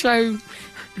same show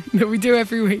that we do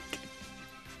every week.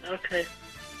 Okay.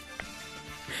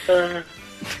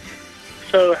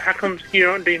 So how come you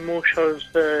don't do more shows,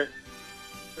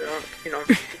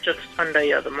 just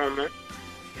Sunday at the moment?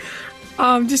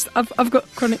 I've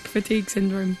got chronic fatigue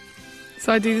syndrome.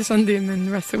 So I do the Sunday and then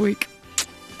the rest of the week.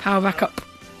 Power back up.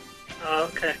 Oh,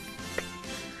 okay.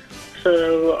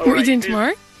 So, What are you doing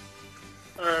tomorrow?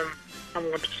 I'm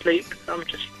going to sleep. I'm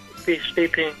just be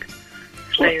sleeping,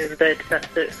 staying in bed,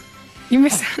 that's it.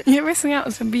 You're missing out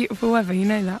on some beautiful weather, you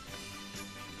know that?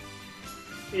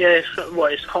 Yeah,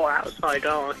 it's hot outside.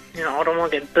 I don't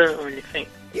want to get burnt or anything.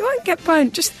 You won't get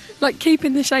burnt, just like keep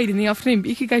in the shade in the afternoon, but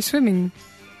you could go swimming.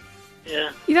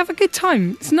 Yeah. You'd have a good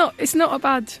time. It's not a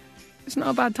bad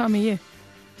time of year.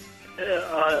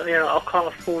 I can't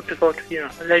afford to go to,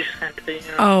 a leisure centre,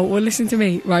 Oh, well, listen to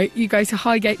me, right? You go to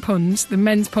Highgate Ponds, the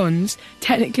men's ponds.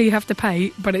 Technically, you have to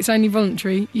pay, but it's only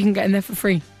voluntary. You can get in there for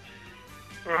free.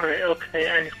 Right, okay.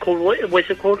 And it's called, what's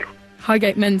it called?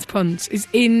 Highgate Men's Ponds. It's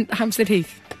in Hampstead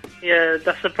Heath. Yeah,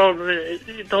 that's the problem.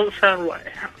 It don't sound right.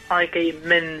 Highgate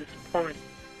Men's Pond.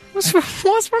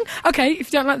 What's wrong? Okay, if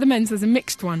you don't like the men's, there's a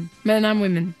mixed one, men and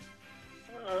women.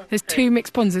 There's 2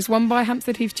 mixed ponds. There's one by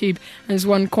Hampstead Heath Tube, and there's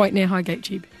one quite near Highgate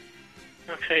Tube.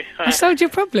 Okay. I've solved your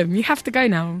problem. You have to go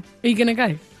now. Are you going to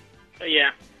go?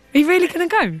 Yeah, Are you really going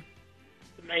to go?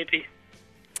 maybe.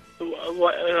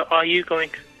 What are you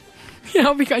going? Yeah,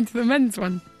 I'll be going to the men's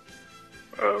one.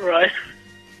 Right.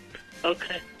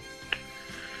 Okay.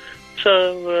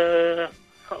 So,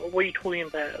 what are you talking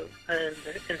about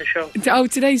in the show? Oh,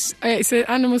 today's it's an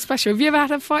animal special. Have you ever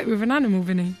had a fight with an animal,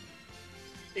 Vinny?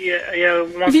 Yeah.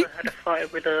 Once I had a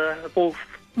fight with a wolf.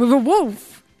 With a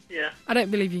wolf? Yeah. I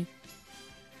don't believe you.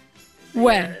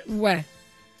 Where? Where?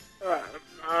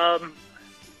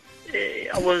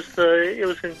 It was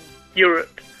in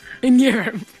Europe. In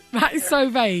Europe? That is so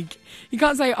vague. You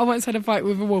can't say, I once had a fight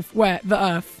with a wolf. Where? The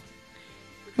Earth.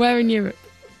 Where in Europe?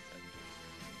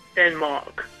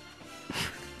 Denmark.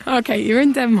 Okay, you're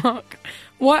in Denmark.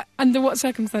 Under what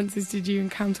circumstances did you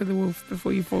encounter the wolf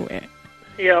before you fought it?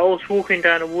 Yeah, I was walking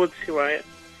down the woods, right?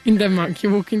 In Denmark,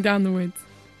 you're walking down the woods.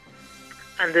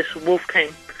 And this wolf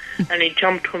came, and he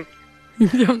jumped on. He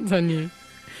jumped on you?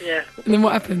 Yeah. And then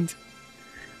what happened?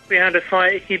 We had a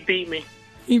fight, he beat me.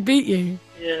 He beat you?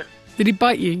 Yeah. Did he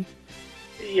bite you?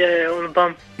 Yeah, on the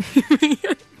bum.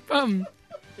 Bum?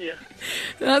 Yeah.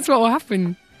 That's what will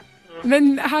happen.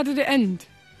 Then how did it end?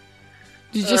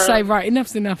 Did you just say, right,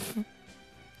 enough's enough?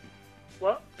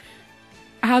 What?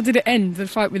 How did it end, the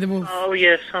fight with the wolf? Oh,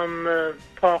 yeah, some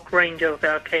park ranger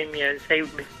guy came here and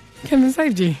saved me. Came and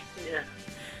saved you? Yeah.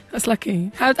 That's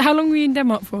lucky. How long were you in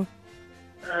Denmark for?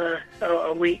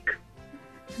 A week.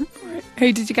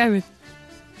 Who did you go with?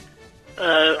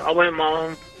 I went with my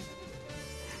own.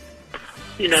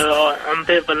 You know, I'm a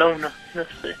bit of a loner.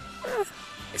 That's it.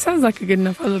 It sounds like a good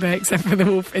enough holiday, except for the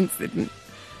wolf incident.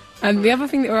 And the other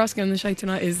thing that we're asking on the show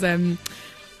tonight is,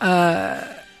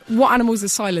 what animals are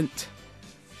silent?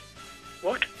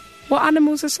 What? What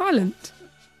animals are silent?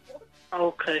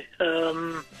 Okay,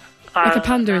 Like a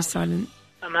panda is silent.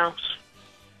 A mouse.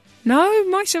 No,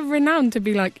 mice are renowned to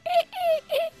be like...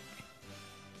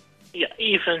 Yeah,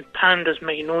 even pandas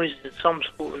make noises, some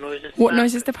sort of noises. What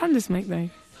noises do pandas make, though?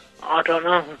 I don't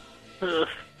know.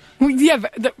 Well, yeah,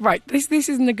 but right, this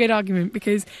isn't a good argument,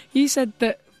 because you said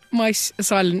that mice are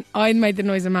silent. I made the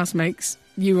noise a mouse makes.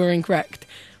 You were incorrect.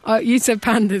 You said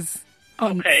pandas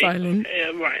aren't silent.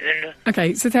 Right, then.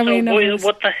 Okay, so tell me another...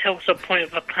 What the hell's the point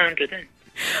of a panda, then?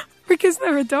 Because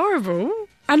they're adorable.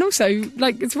 And also,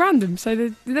 like, it's random, so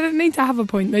they don't need to have a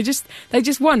point. They just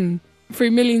won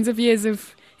through millions of years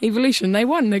of evolution. They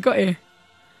won. They got here.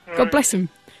 Right. God bless them.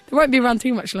 They won't be around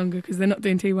too much longer because they're not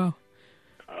doing too well.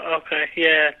 Okay,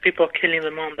 yeah. People are killing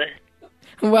them, aren't they?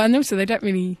 Well, and also they don't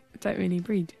really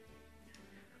breed.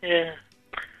 Yeah.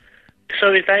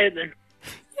 So is that it, then?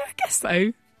 Yeah, I guess so.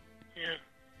 Yeah.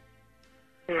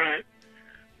 Right.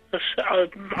 I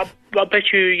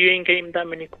bet you ain't getting that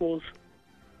many calls.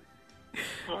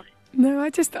 Right. No,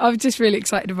 I'm just really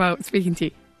excited about speaking to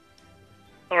you.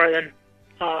 All right, then.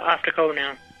 I have to go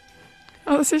now.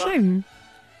 Oh, that's a shame.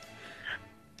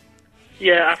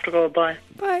 Yeah, I have to go. Bye.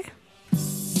 Bye.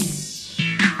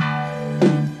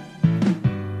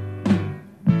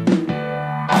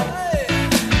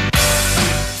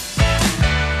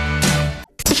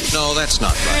 No, that's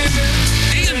not right.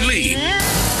 Ian Lee.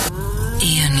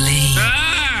 Ian Lee.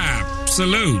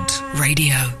 Absolute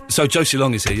Radio. So Josie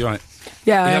Long is here. You're right.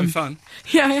 Yeah, Are you having fun?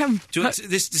 Yeah, I am. Do you want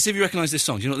to see if you recognise this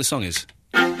song? Do you know what the song is?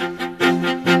 Do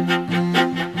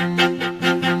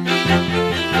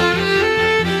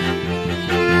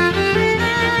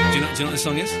you know what the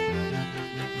song is?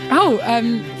 Oh,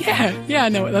 yeah, I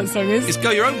know what that song is. It's Go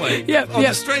Your Own Way. Yep, On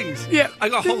yep. the strings. Yep. I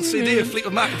got a whole CD of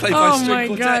Fleetwood Mac played by Oh string my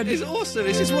quartet. God. It's awesome.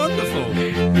 This is wonderful.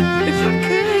 It's so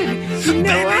good. Baby,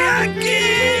 I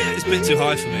give. It's a bit too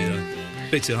high for me, though.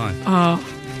 A bit too high. Oh.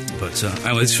 But,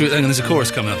 hang on, there's a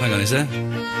chorus coming up. Hang on, is there?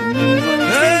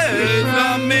 Hey,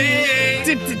 from me.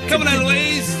 Come on,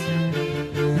 Eloise.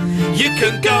 You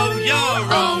can go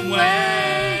your own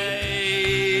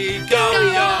way. Go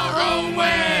your own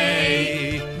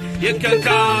way. You can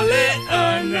call it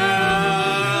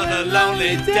another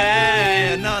lonely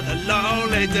day. Another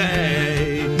lonely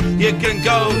day. You can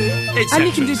go. And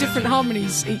you can do different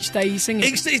harmonies each day you sing it.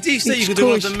 Each day you can do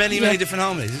one of the many different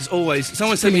harmonies. It's always...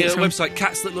 Someone sent me a website,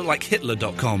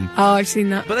 catsthatlooklikehitler.com. Oh, I've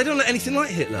seen that. But they don't look anything like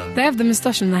Hitler. They have the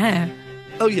moustache and the hair.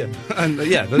 Oh, yeah. And,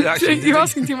 yeah, but actually... You're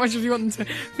asking too much if you want them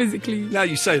to physically... Now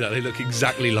you say that, they look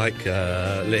exactly like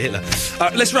Hitler.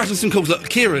 Let's rattle some calls. Look,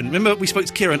 Kieran, remember we spoke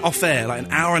to Kieran off-air like an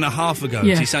hour and a half ago?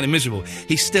 Yeah. He sounded miserable.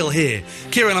 He's still here.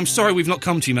 Kieran, I'm sorry we've not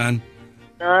come to you, man.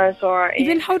 No, it's alright. You've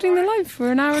been holding the line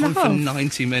for an hour and a half. For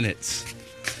 90 minutes.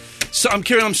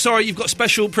 Kieran, I'm sorry, you've got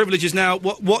special privileges now.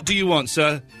 What do you want,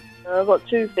 sir? I've got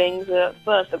two things.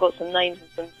 First, I've got some names of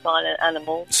some silent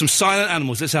animals. Some silent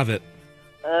animals, let's have it.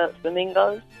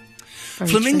 Flamingos.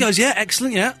 Flamingos, yeah,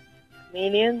 excellent, yeah.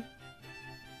 Chameleons.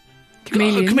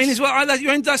 Chameleons, well,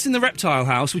 that's in the reptile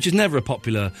house, which is never a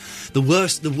popular... The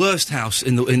worst house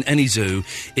in any zoo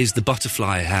is the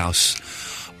butterfly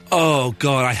house. Oh,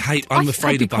 God, I'm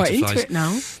afraid of butterflies. Quite into it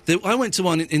now. I went to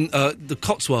one in the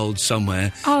Cotswolds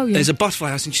somewhere. Oh, yeah. There's a butterfly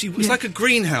house, and it's like a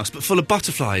greenhouse, but full of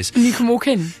butterflies. And you can walk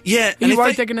in? Yeah. Are you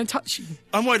worried they're going to touch you?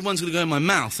 I'm worried one's going to go in my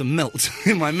mouth and melt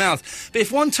in my mouth. But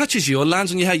if one touches you or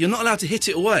lands on your head, you're not allowed to hit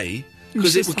it away,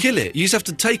 because it will kill it. You just have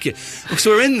to take it.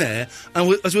 So we're in there,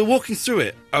 and as we were walking through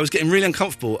it, I was getting really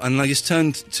uncomfortable, and I just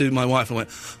turned to my wife and went,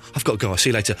 I've got to go, I'll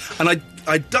see you later. And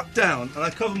I ducked down, and I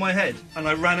covered my head, and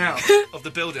I ran out of the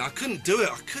building. I couldn't do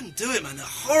it, man. They're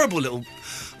horrible little...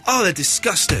 Oh, they're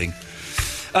disgusting.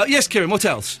 Yes, Kieran, what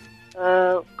else?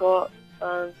 Got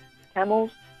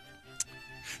camels.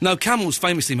 No, camels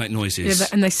famously make noises. Yeah,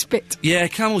 and they spit. Yeah,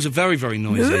 camels are very, very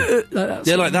noisy.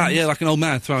 They're like that, yeah, like an old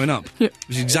man throwing up. Which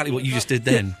is exactly what you just did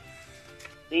then.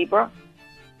 Zebra.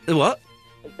 The what?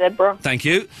 A zebra. Thank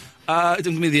you. Don't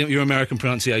give me your American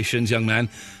pronunciations, young man.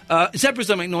 Zebras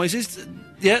don't make noises.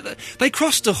 Yeah, they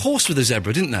crossed a horse with a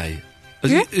zebra, didn't they? A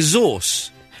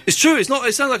zorse. It's true. It's not.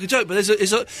 It sounds like a joke, but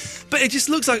but it just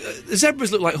looks like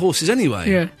zebras look like horses anyway.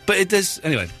 Yeah. But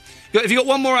anyway. Have you got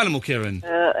one more animal, Kieran?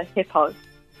 A hippo.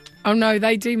 Oh no,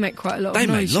 they do make quite a lot of noise.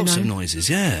 They make lots of noises.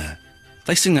 Yeah.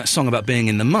 They sing that song about being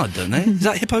in the mud, don't they? Is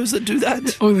that hippos that do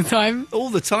that? All the time.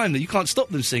 All the time. That you can't stop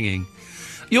them singing.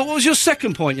 What was your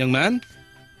second point, young man?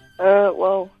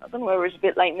 Well, I don't know whether it's a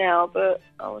bit late now, but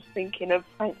I was thinking of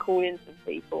prank calling some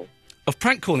people. Of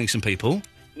prank calling some people?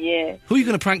 Yeah. Who are you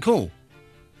going to prank call?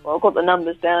 Well, I've got the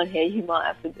numbers down here. You might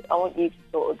have to... I want you to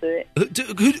sort of do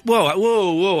it.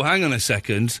 Whoa, hang on a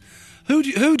second. Who do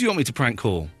you want me to prank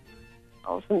call?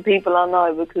 Oh, some people I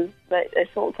know, because they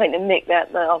sort of take the mick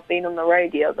that I've been on the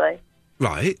radio,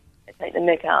 Right. They take the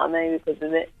mick out of me because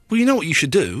of it. Well, you know what you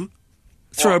should do?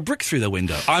 Throw a brick through the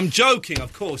window. I'm joking,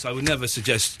 of course. I would never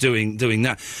suggest doing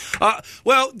that.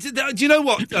 Well, do you know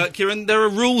what, Kieran? There are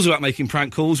rules about making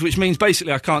prank calls, which means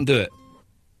basically I can't do it.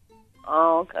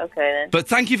 Oh, okay then. But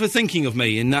thank you for thinking of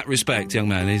me in that respect, young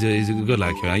man. He's a good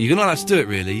lad, Kieran. You're not allowed to do it,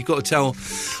 really. You've got to tell...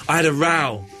 I had a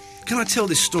row. Can I tell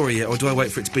this story yet, or do I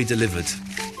wait for it to be delivered?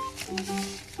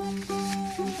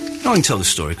 I can tell the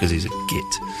story, because he's a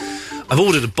git. I've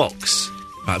ordered a box.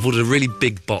 Right, I've ordered a really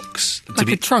big box. Like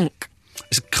a trunk?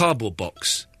 It's a cardboard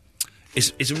box.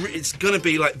 It's going to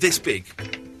be like this big.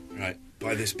 Right,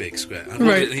 by this big square.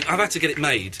 I've had to get it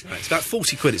made. Right, it's about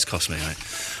 40 quid it's cost me, right?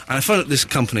 And I phoned up this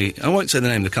company. I won't say the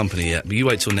name of the company yet, but you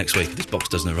wait till next week if this box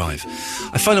doesn't arrive.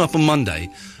 I phoned them up on Monday,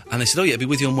 and they said, oh yeah, it'll be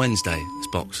with you on Wednesday, this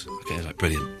box. Okay, I was like,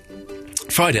 brilliant.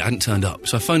 Friday, it hadn't turned up,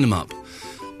 so I phoned them up,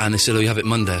 and they said, oh, you have it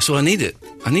Monday. So I need it.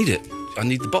 I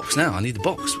need the box now. I need the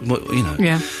box, you know.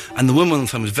 Yeah. And the woman on the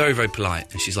phone was very, very polite,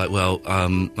 and she's like, well,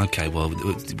 okay, well,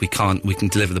 we can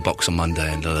deliver the box on Monday,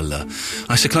 and la, la, la. And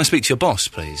I said, can I speak to your boss,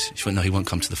 please? She went, no, he won't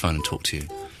come to the phone and talk to you.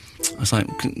 I was like,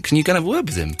 can you go and have a word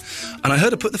with him? And I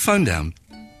heard her put the phone down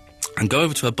and go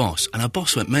over to her boss, and her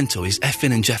boss went mental. He's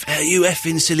effing and Jeff, hey, you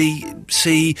effing silly,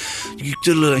 see,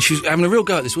 and she was having a real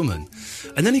go at this woman.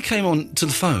 And then he came on to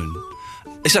the phone.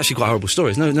 It's actually quite a horrible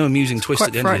story. There's no amusing twist quite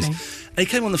at the end of this. And he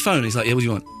came on the phone, and he's like, yeah, what do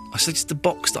you want? I said, it's the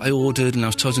box that I ordered, and I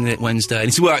was told to get it Wednesday. And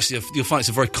he said, well, actually, you'll find it's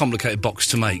a very complicated box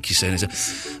to make, you see. And I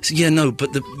said, yeah, no,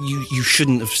 but you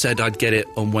shouldn't have said I'd get it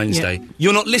on Wednesday. Yeah.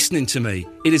 You're not listening to me.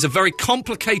 It is a very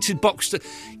complicated box to...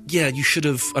 Yeah, you should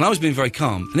have... And I was being very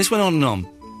calm. And this went on and on.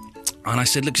 And I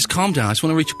said, look, just calm down. I just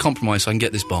want to reach a compromise so I can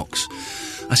get this box.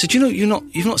 I said,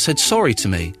 you've not said sorry to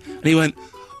me. And he went,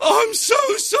 oh, I'm so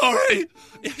sorry.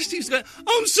 He was going,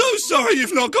 I'm so sorry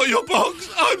you've not got your box.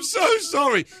 I'm so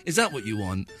sorry. Is that what you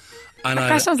want? And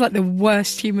that sounds like the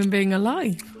worst human being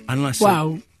alive. And I said,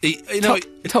 wow.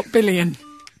 Top billion.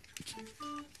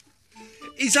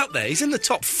 He's up there. He's in the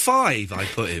top 5, I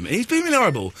put him. He's been really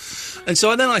horrible. And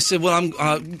so then I said, well,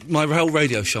 my whole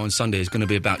radio show on Sunday is going to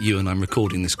be about you, and I'm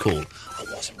recording this call. I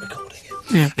wasn't recording it.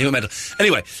 Yeah. And he went mental.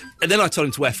 Anyway, and then I told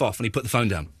him to F off, and he put the phone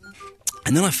down.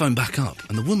 And then I phoned back up,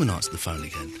 and the woman answered the phone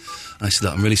again. And I said,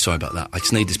 look, I'm really sorry about that. I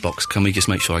just need this box. Can we just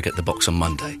make sure I get the box on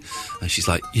Monday? And she's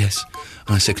like, yes.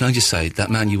 And I said, can I just say, that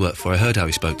man you work for, I heard how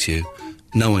he spoke to you.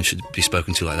 No one should be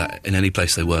spoken to like that in any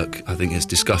place they work. I think it's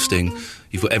disgusting.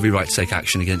 You've got every right to take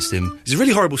action against him. It's a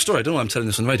really horrible story. I don't know why I'm telling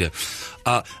this on the radio.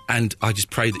 And I just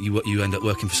pray that you end up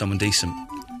working for someone decent.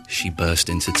 She burst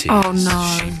into tears. Oh,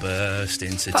 no. She burst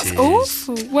into tears. That's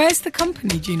awful. Where's the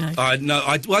company, do you know? I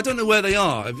don't know where they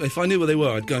are. If I knew where they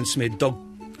were, I'd go and smear dog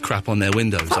crap on their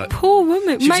windows. That like, poor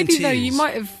woman. she was in Maybe, though, you tears.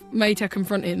 might have made her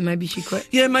confront it and maybe she quit.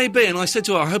 Yeah, maybe. And I said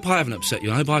to her, I hope I haven't upset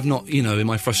you. I hope I've not, you know, in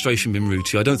my frustration been rude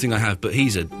to you. I don't think I have, but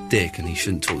he's a dick and he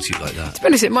shouldn't talk to you like that. To be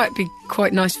honest, it might be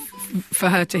quite nice for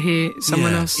her to hear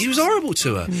someone else. He was horrible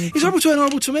to her. He was horrible to her and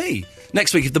horrible to me.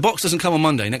 Next week, if the box doesn't come on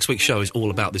Monday, next week's show is all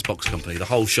about this box company. The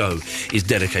whole show is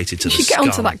dedicated to You the should get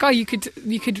onto scum. that guy. You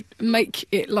could make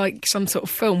it like some sort of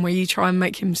film where you try and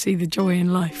make him see the joy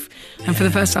in life. And for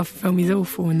the first half of the film, he's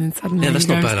awful, and then suddenly Yeah, that's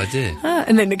he not a goes, bad idea.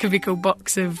 And then it could be called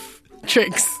Box of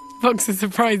Tricks, Box of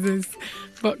Surprises,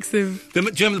 Box of... Do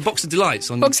you remember the Box of Delights?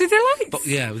 Box of Delights?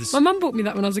 Yeah. With My mum bought me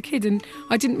that when I was a kid, and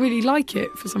I didn't really like it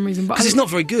for some reason. Because it's not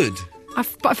very good.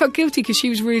 But I felt guilty because she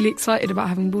was really excited about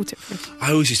having bought it for us.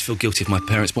 I always used to feel guilty if my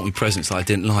parents bought me presents that I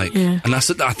didn't like. Yeah. And I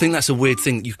think that's a weird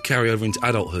thing that you carry over into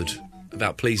adulthood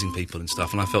about pleasing people and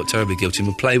stuff, and I felt terribly guilty and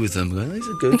would play with them. Going, these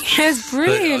are good. Yes,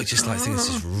 brilliant. But I just think this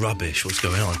is rubbish. What's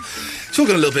going on? It's all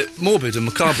got a little bit morbid and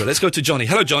macabre. Let's go to Johnny.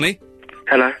 Hello, Johnny.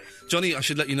 Hello. Johnny, I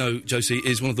should let you know, Josie,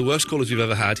 is one of the worst callers we've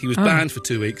ever had. He was Oh. banned for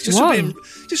 2 weeks just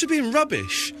for being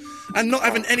rubbish and not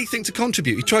having anything to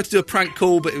contribute. He tried to do a prank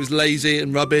call, but it was lazy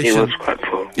and rubbish. It was and- quite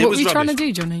poor. It What was were you trying to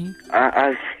rubbish. do, Johnny?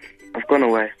 I've gone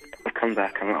away. I've come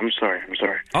back. I'm sorry. I'm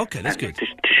sorry. Okay, that's good. To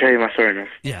show you my sorriness,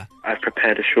 Yeah. I've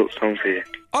prepared a short song for you.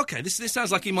 Okay, this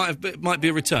sounds like he might be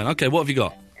a return. Okay, what have you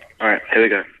got? All right, here we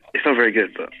go. It's not very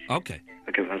good, but Okay.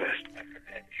 I'll give it my best.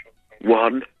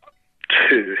 1,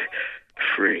 2,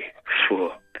 3,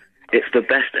 4. It's the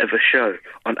best ever show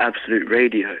on Absolute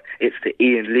Radio. It's the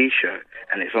Ian Lee Show,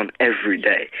 and it's on every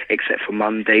day, except for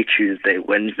Monday, Tuesday,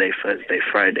 Wednesday, Thursday,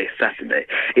 Friday, Saturday.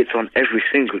 It's on every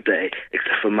single day,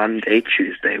 except for Monday,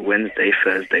 Tuesday, Wednesday,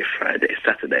 Thursday, Friday,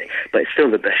 Saturday. But it's still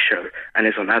the best show, and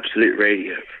it's on Absolute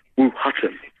Radio. Ooh,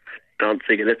 Hutton.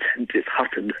 Dancing in a tent is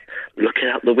Hutton. Looking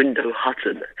out the window,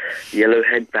 Hutton. Yellow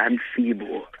headband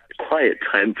Seymour. Quiet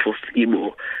time for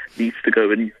Seymour. Needs to go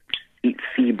and eat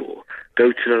Seymour.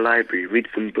 Go to the library, read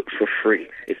some books for free.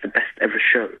 It's the best ever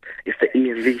show. It's the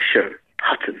Ian Lee Show.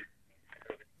 Hutton.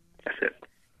 That's it.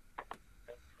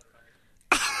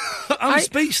 I'm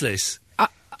speechless.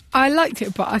 I liked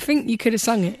it, but I think you could have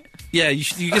sung it. Yeah, you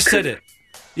just said it.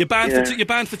 You're banned Yeah. you're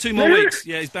banned for 2 more weeks.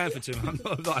 Yeah, he's banned for 2. I'm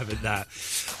not having that.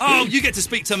 Oh, you get to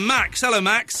speak to Max. Hello,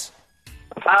 Max.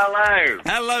 Hello.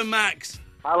 Hello, Max.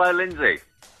 Hello, Lindsay.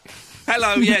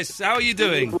 Hello, yes. How are you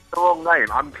doing? The wrong name.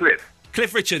 I'm Cliff.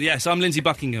 Cliff Richard, yes. I'm Lindsay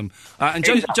Buckingham. And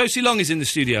Josie Long is in the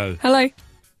studio. Hello.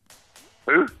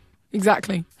 Who?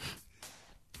 Exactly.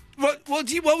 What would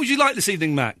you like this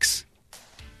evening, Max?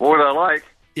 What would I like?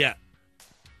 Yeah.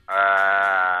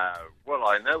 Well,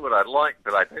 I know what I'd like,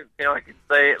 but I don't think I can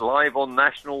say it live on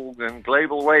national and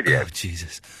global radio. Oh,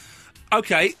 Jesus.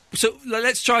 Okay, so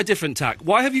let's try a different tack.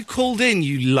 Why have you called in,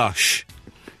 you lush?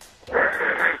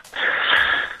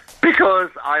 Because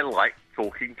I like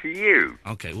talking to you.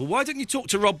 Okay, well, why don't you talk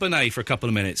to Rob Bonet for a couple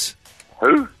of minutes?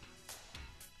 Who?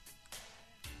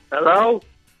 Hello?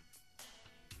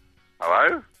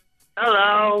 Hello?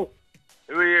 Hello?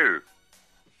 Who are you?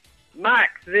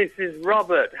 Max, this is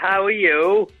Robert. How are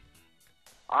you?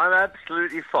 I'm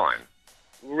absolutely fine.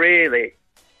 Really?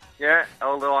 Yeah,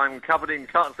 although I'm covered in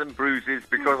cuts and bruises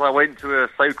because I went to a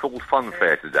so-called fun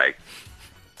fair today.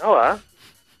 Oh,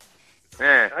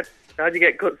 Yeah. How'd you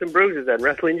get cuts and bruises then?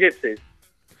 Wrestling gypsies?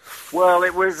 Well,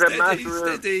 it was a Steady, matter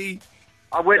of... steady.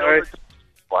 I went Sorry. on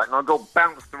the and I got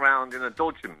bounced around in a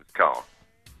Dodgems car.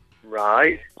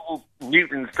 Right. It's called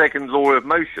Newton's second law of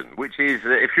motion, which is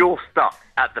that if you're stuck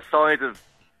at the side of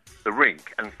the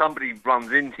rink and somebody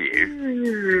runs into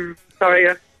you... Sorry,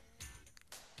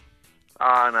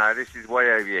 Oh, no, this is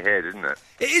way over your head, isn't it?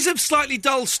 It is a slightly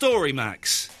dull story,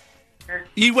 Max.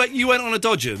 You went on a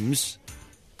Dodgems.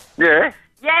 Yeah?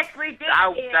 Yes, we did.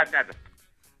 Oh, Ian.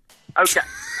 Okay.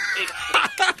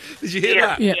 Did you hear Ian,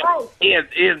 that? Yeah.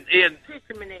 Ian. Just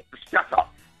a minute. Shut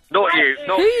up. Not you. Who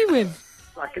Not are you with?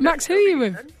 Max, who are you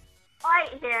with? Right,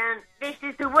 Ian. This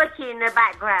is the wiki in the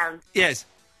background. Yes.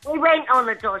 We went on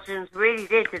the Dodgems, really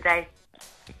did today.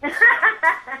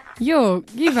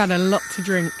 You've had a lot to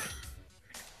drink.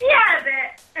 Yeah, a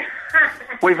bit.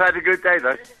 We've had a good day,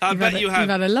 though. I bet you have. You've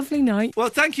had a lovely night. Well,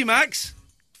 thank you, Max.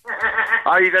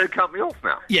 Are you going to cut me off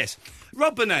now? Yes.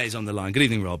 Rob Bonet is on the line. Good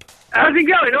evening, Rob. How's it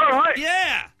going? All right?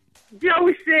 Yeah.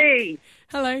 Josie!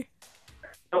 Hello.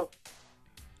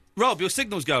 Rob, your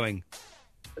signal's going.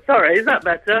 Sorry, is that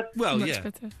better? Well, Much yeah.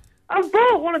 better. I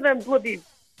bought one of them bloody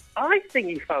eye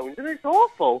thingy phones and it's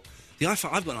awful. The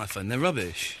iPhone. I've got an iPhone. They're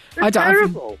rubbish. They're I don't have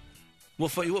them. terrible.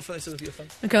 What phone is your phone?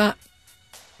 Look at that.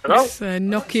 Hello? It's a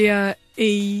Nokia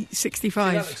E65.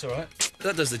 That looks all right.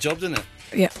 That does the job, doesn't it?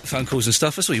 Yeah. Phone calls and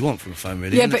stuff. That's what you want from a phone,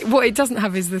 really. Yeah, isn't but what it doesn't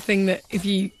have is the thing that if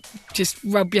you just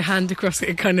rub your hand across it,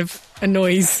 it kind of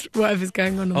annoys whatever's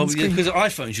going on the screen. because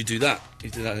iPhones, you do that. You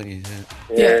do that, don't you?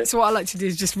 Yeah, so what I like to do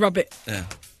is just rub it. Yeah.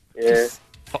 Yeah.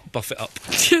 Buff it up.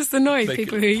 Just annoy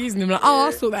people who are using them. Like, oh,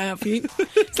 I'll sort that out for you.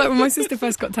 It's like when my sister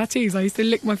first got tattoos, I used to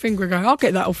lick my finger and go, I'll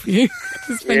get that off for you.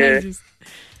 It's been ages.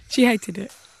 She hated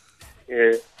it.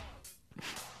 Yeah.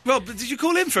 Rob, did you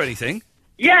call in for anything?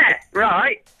 Yeah,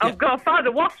 right. I've got to find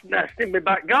a wasp nest in my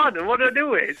back garden. What do I do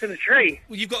with it? It's in a tree.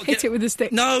 Well, you've got to Hit it with a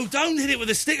stick. No, don't hit it with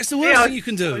a stick. It's the worst thing you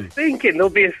can do. I was thinking they'll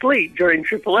be asleep during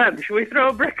Triple M. Should we throw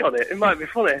a brick on it? It might be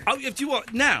funny. Oh, do you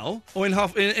what, now? Or in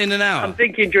an hour? I'm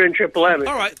thinking during Triple M.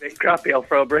 All right. It's a bit crappy. I'll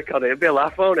throw a brick on it. It'll be a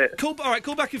laugh, won't it? All right,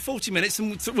 call back in 40 minutes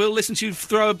and we'll listen to you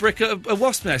throw a brick at a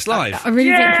wasp nest live. I really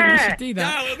don't think we should do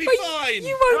that. No, it'll be fine.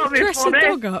 You won't That'll be dress funny. a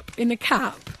dog up in a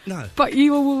cap. No. But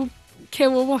you will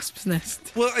kill a wasp's nest.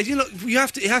 Well, you know,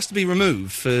 it has to be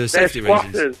removed for safety reasons.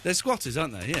 squatters. They're squatters,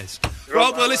 aren't they? Yes.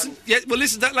 Rob, we'll listen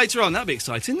to that later on. That'll be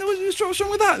exciting. What's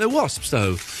wrong with that? They're wasps,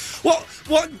 though.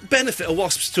 What benefit are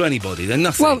wasps to anybody? They're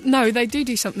nothing. Well, no, they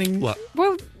do something. What?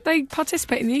 Well, they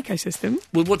participate in the ecosystem.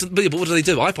 Well, what do they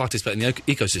do? I participate in the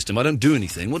ecosystem. I don't do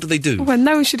anything. What do they do? Well,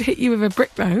 no one should hit you with a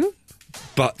brick, though.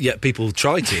 But yet people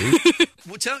try to.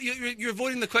 Well, you're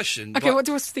avoiding the question. Okay, what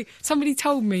do I think? Somebody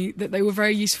told me that they were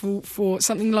very useful for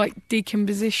something like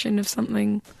decomposition of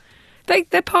something.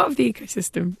 They're part of the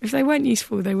ecosystem. If they weren't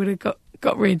useful, they would have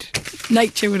got rid.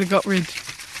 Nature would have got rid.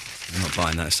 I'm not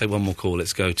buying that. Let's take one more call.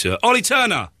 Let's go to Ollie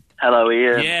Turner. Hello,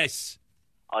 Ian. Yes.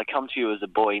 I come to you as a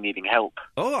boy needing help.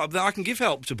 Oh, I can give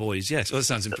help to boys, yes. Oh, that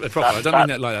sounds improper. I don't mean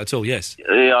that like that at all, yes.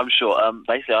 Yeah, I'm sure.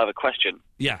 Basically, I have a question.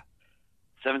 Yeah.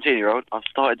 17-year-old, I've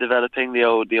started developing the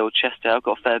old chest hair. I've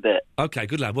got a fair bit. Okay,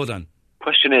 good lad, well done.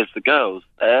 Question is, the girls,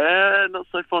 not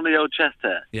so fond of the old chest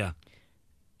hair. Yeah.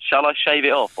 Shall I shave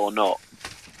it off or not?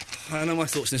 I know my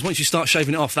thoughts on this. Once you start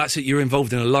shaving it off, that's it. You're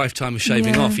involved in a lifetime of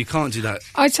shaving off. You can't do that.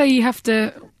 I'd say you have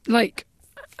to, I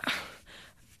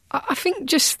think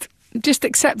just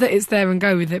accept that it's there and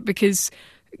go with it, because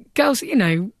girls, you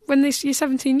know, when you're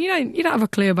 17, you don't have a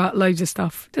clue about loads of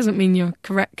stuff. It doesn't mean you're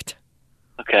correct.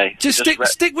 Okay. Just stick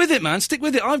with it, man. Stick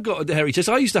with it. I've got a hairy chest.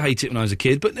 I used to hate it when I was a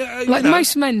kid, but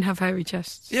most men have hairy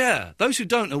chests. Yeah, those who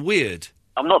don't are weird.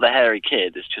 I'm not the hairy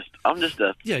kid. It's just I'm just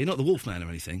a. Yeah, you're not the Wolfman or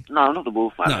anything. No, I'm not the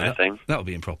Wolfman or anything. That would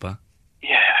be improper.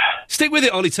 Yeah. Stick with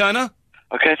it, Ollie Turner.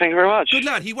 Okay, thank you very much. Good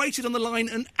lad. He waited on the line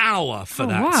an hour for Oh,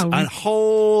 that. wow. A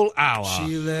whole hour.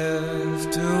 She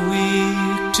left a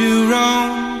week to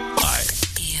roam.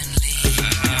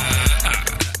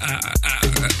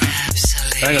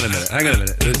 Hang on a minute.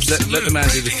 Let the man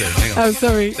do the thing. Hang on. Oh,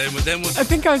 sorry. Then we'll I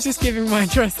think I was just giving my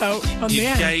address out on the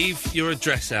air. You gave your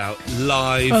address out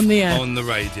live On the air. on the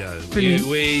radio. Brilliant.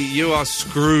 You are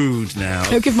screwed now.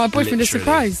 I'll give my boyfriend a literally.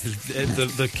 surprise.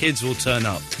 The kids will turn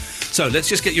up. So let's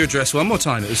just get your address one more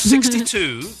time. It was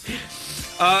 62.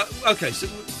 Okay, so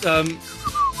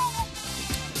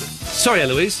sorry,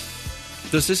 Eloise.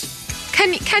 Does this?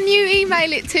 Can you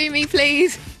email it to me,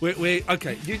 please? We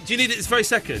okay. Do you need it this very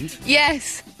second?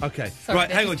 Yes. Okay. Sorry, right,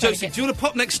 hang on, Josie. Do you want to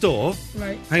pop next door?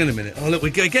 Right. Hang on a minute. Oh, look,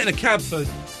 we're getting a cab for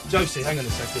Josie. Hang on a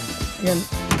second. Hang on.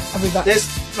 I'll be back. Yes.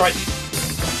 Right.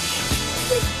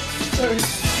 Sorry.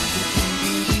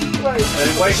 Wait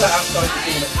outside the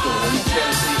door next door and get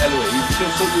to see Eloise.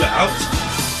 She'll sort you out.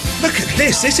 Look at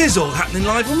this. This is all happening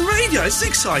live on the radio. It's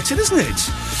exciting, isn't it?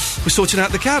 We're sorting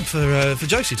out the cab for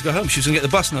Josie to go home. She was going to get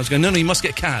the bus, and I was going, no, you must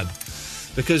get a cab.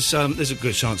 Because there's a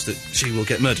good chance that she will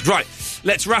get murdered. Right,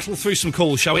 let's rattle through some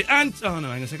calls, shall we? Oh, no, hang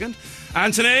on a second.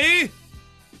 Anthony?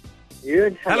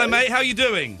 Hello, mate. How are you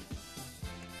doing?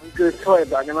 I'm good. Sorry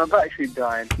about that. My battery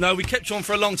died. No, we kept you on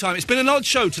for a long time. It's been an odd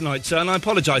show tonight, sir, and I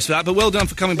apologise for that, but well done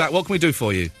for coming back. What can we do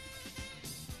for you?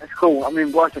 That's cool. I'm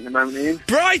in Brighton at the moment, Ian.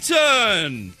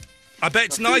 Brighton! I bet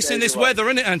it's nice in this weather,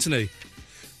 isn't it, Anthony?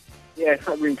 Yeah, it's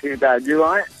not really too bad. You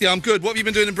all right? Yeah, I'm good. What have you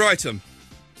been doing in Brighton?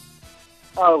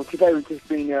 Oh, today we've just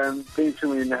been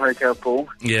swimming in the hotel pool.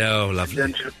 Yeah, oh, lovely.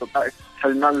 Then just got back,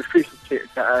 had another fish and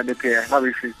chips at the pier.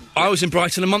 Lovely fish and chips. I was in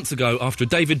Brighton a month ago after a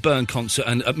David Byrne concert,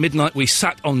 and at midnight we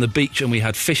sat on the beach and we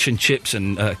had fish and chips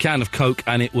and a can of Coke,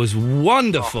 and it was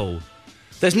wonderful.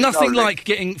 There's nothing like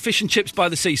getting fish and chips by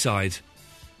the seaside.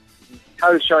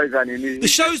 How the show's going? The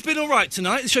show's been all right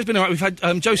tonight. The show's been all right. We've had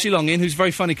Josie Long in, who's a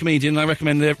very funny comedian, and I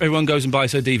recommend that everyone goes and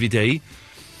buys her DVD.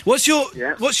 What's your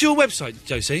website,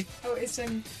 Josie? Oh, it's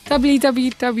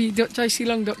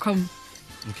www.josielong.com.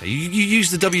 Okay, you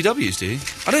use the WWs, do you?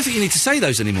 I don't think you need to say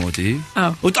those anymore, do you?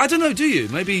 Oh. Well, I don't know, do you?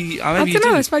 Maybe I don't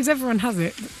know, I suppose everyone has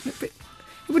it. But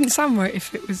It wouldn't sound right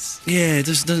if it was... Yeah, it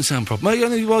doesn't sound proper.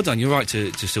 Well done, you're right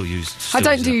to still use... I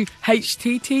don't do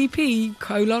http://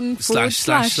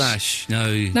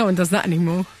 No. No one does that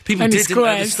anymore. People Only did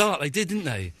squares. at the start, they did, didn't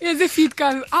they? As if you'd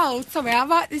go, oh, sorry, I'll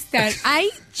write this down.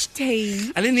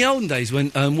 HT. And in the olden days,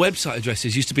 when website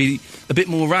addresses used to be a bit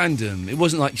more random, it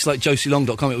wasn't like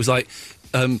josielong.com, it was like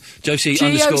Josie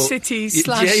GeoCities /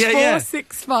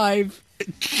 465.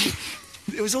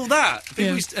 It was all that.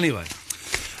 Anyway.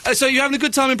 So you're having a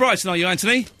good time in Brighton, are you,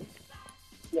 Anthony?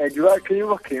 Yeah, do you reckon you're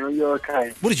rocking or you're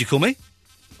okay? What did you call me?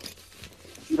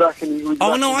 You reckon you would...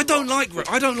 Oh, no, I don't like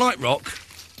rock.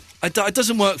 It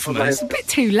doesn't work for me. It's a bit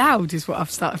too loud is what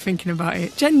I've started thinking about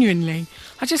it. Genuinely.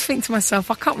 I just think to myself,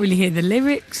 I can't really hear the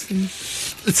lyrics. And...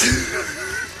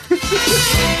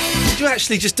 Did you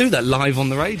actually just do that live on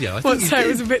the radio? It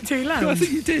was a bit too loud? I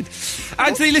think you did.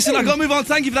 Anthony, listen, I've got to move on.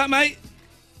 Thank you for that, mate.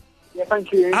 Yeah,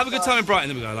 thank you. Have a good time in Brighton.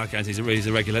 There we go. I like Anthony's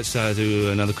a regular. Let's do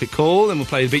another quick call, and we'll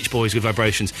play the Beach Boys with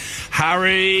Vibrations.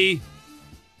 Harry!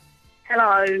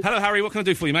 Hello. Hello, Harry. What can I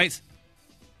do for you, mate?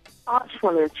 I just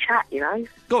wanted to chat, you know.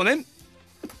 Go on, then.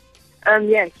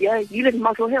 Yeah, you live in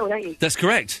Muswell Hill, don't you? That's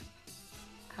correct.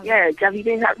 Yeah, have you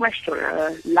been to that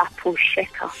restaurant, La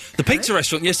Porchetta? The pizza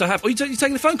restaurant, yes, I have. Oh, you're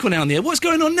taking the phone call now in the air. What's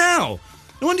going on now?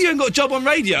 No wonder you haven't got a job on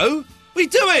radio. What are you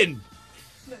doing?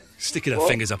 Sticking her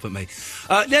fingers up at me.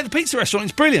 Yeah, the pizza restaurant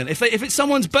is brilliant. If it's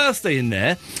someone's birthday in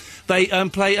there, they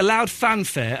play a loud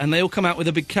fanfare and they all come out with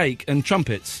a big cake and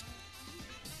trumpets.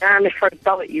 And they throw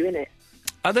dough at you, innit?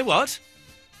 They what?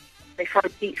 They throw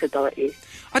pizza dough at you.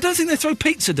 I don't think they throw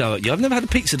pizza dough at you. I've never had a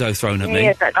pizza dough thrown at me.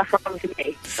 Yeah, that's what happened to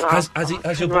me. Has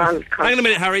your boyfriend... Hang on a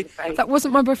minute, Harry. That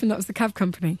wasn't my boyfriend, that was the cab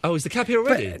company. Oh, is the cab here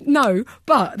already?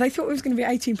 But they thought it was going to be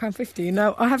 £18.50. You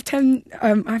know, I have £11,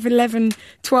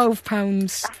 £12.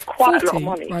 That's quite a lot of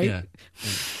money. Right? Yeah.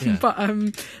 But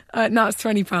now it's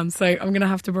 £20, so I'm going to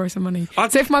have to borrow some money.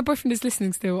 So if my boyfriend is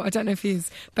listening still, I don't know if he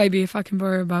is, baby, if I can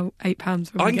borrow about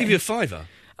 £8. I can give you a £5.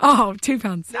 Oh,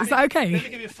 £2. Is that okay? Let me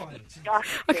give you a £5.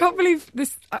 I can't believe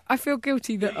this. I feel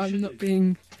guilty that I'm not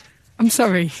being... I'm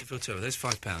sorry. I feel terrible. There's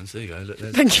 £5. There you go. Look,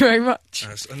 thank you very much.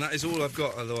 And that is all I've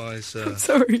got, otherwise... I'm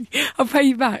sorry. I'll pay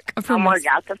you back. I promise. Someone's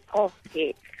out of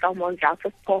pocket. Someone's out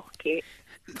of pocket.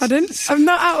 Pardon? I'm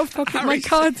not out of pocket. My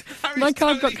card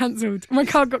got cancelled. My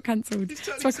card got cancelled,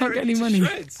 so I can't get any money.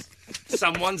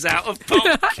 Someone's out of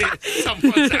pocket.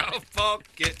 Someone's out of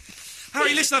pocket.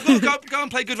 Harry, listen, I've got to go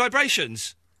and play Good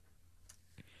Vibrations.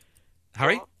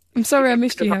 Harry? I'm sorry I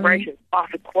missed you, Harry. Vibrations.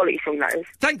 After quality song, that is.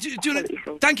 Thank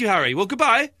you, Harry. Well,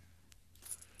 goodbye.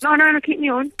 No, keep me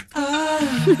on. Why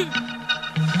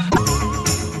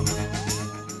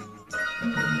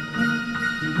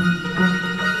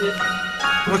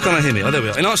can't I hear me? Oh, there we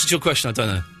are. In answer to your question, I don't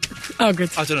know. Oh, good.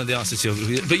 I don't know the answer to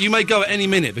your... But you may go at any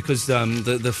minute, because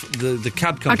the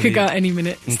cab company... I could go at any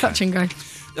minute. It's touch and go.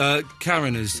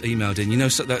 Karen has emailed in. You know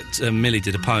that Millie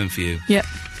did a poem for you? Yep.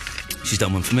 She's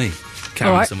done one for me.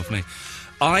 Karen's done one for me.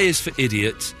 I is for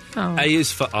idiot. Oh. A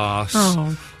is for arse.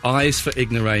 Oh. I is for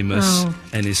ignoramus. Oh.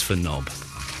 N is for knob.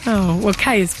 Oh, well,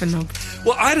 K is for knob.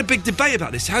 Well, I had a big debate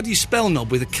about this. How do you spell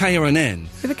knob with a K or an N?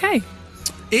 With a K.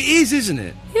 It is, isn't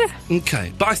it? Yeah.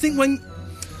 Okay. But I think I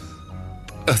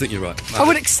think you're right. I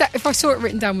would accept... If I saw it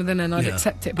written down with an N, I'd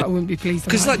accept it, but I wouldn't be pleased.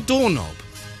 Because like doorknob.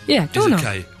 Yeah,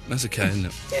 doorknob. That's a K, isn't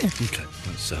it? Yeah. Okay.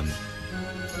 That's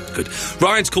good.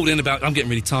 Ryan's called in about... I'm getting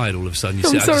really tired all of a sudden. You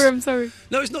see, I'm sorry.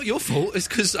 No, it's not your fault. It's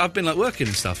because I've been working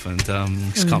and stuff, and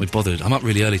just can't be bothered. I'm up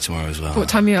really early tomorrow as well. What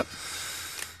time are you up?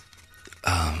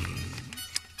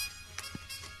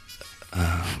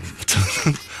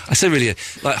 I say really,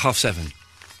 like 7:30.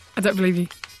 I don't believe you.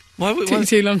 Why? Took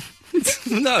too long.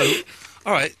 No.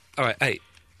 All right, 8.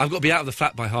 I've got to be out of the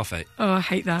flat by 8:30. Oh, I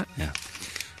hate that. Yeah.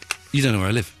 You don't know where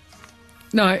I live.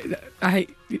 No, I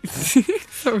hate...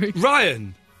 Sorry.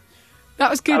 Ryan! That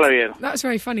was good. Hello, Ian. That was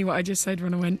very funny what I just said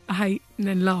when I went, I hate, and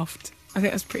then laughed. I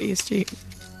think that's pretty astute.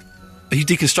 Are you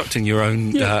deconstructing your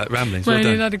own ramblings? My Well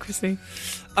done. inadequacy.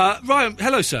 Ryan,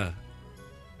 hello, sir.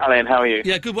 Hello, Ian, how are you?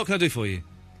 Yeah, good. What can I do for you?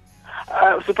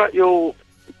 It's about your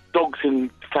dogs in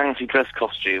fancy dress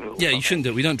costumes. Yeah, you shouldn't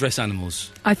do it. We don't dress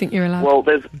animals. I think you're allowed. Well,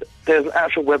 there's an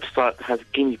actual website that has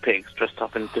guinea pigs dressed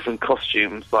up in different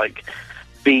costumes, like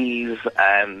bees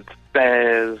and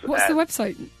bears. What's the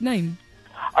website name?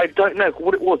 I don't know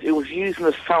what it was. It was used in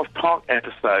the South Park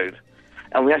episode,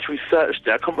 and we actually searched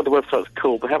it. I can't remember the website's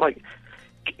called, but they have like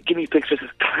guinea pigs dressed as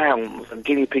clowns and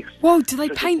guinea pigs. Whoa! Do they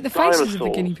paint the faces dinosaurs. of the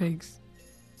guinea pigs?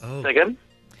 Oh. Say again?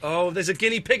 Oh, there's a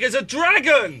guinea pig as a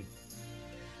dragon.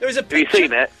 There is a picture. Have you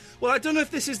seen it? Well, I don't know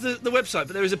if this is the website,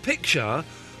 but there is a picture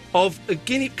of a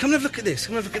guinea... Come and have a look at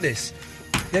this.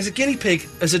 There's a guinea pig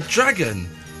as a dragon.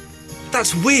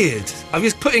 That's weird. I've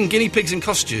just put in guinea pigs in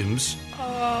costumes.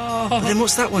 Oh. But then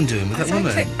what's that one doing with that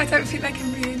woman? I don't think they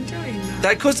can be enjoying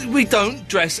that. Because we don't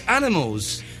dress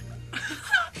animals.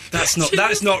 That's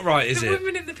not right, is the it? The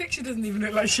woman in the picture doesn't even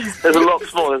look like she's... There's a lot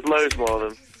more, there's loads more of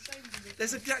them.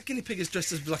 That guinea pig is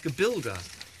dressed as like a builder,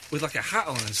 with like a hat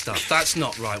on and stuff. That's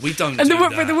not right. We don't and do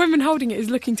that. But the woman holding it is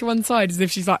looking to one side as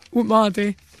if she's like, what am I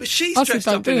do? But she's dressed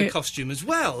up in a costume as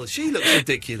well. She looks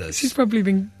ridiculous. She's probably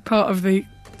been part of the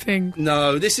thing.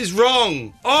 No, this is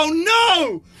wrong. Oh,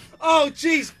 no! Oh,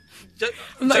 jeez.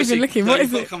 I'm not even looking. What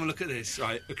is it? Come and look at this.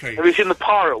 Right, okay. Have you seen the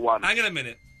pirate one? Hang on a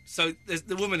minute. So there's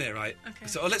the woman here, right? Okay.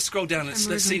 So let's scroll down. Let's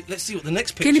see what the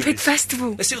next picture Guinea is. Pig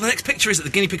Festival. Let's see what the next picture is at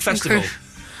the Guinea Pig Festival. Okay.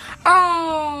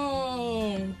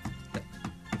 Oh!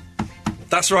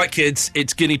 That's right, kids.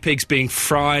 It's guinea pigs being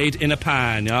fried in a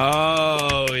pan.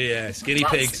 Oh, yes. Guinea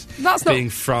pigs being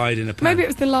fried in a pan. Maybe it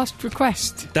was the last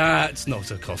request. That's not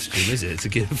a costume, is it? It's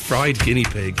a fried guinea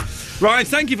pig. Ryan,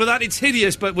 thank you for that. It's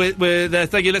hideous, but we're there.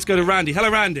 Thank you. Let's go to Randy. Hello,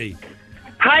 Randy.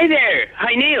 Hi there.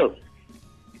 Hi, Neil.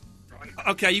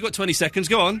 Okay, you got 20 seconds.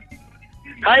 Go on.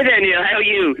 Hi there, Neil. How are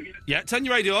you? Yeah, turn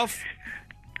your radio off.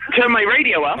 Turn my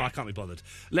radio off? Oh, I can't be bothered.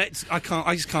 I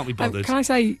just can't be bothered. Can I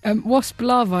say, wasp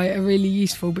larvae are really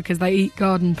useful because they eat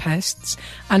garden pests,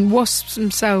 and wasps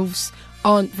themselves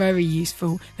aren't very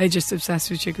useful. They're just obsessed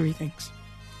with sugary things.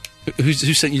 Who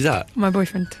sent you that? My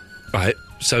boyfriend. Right,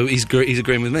 so he's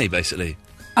agreeing with me, basically.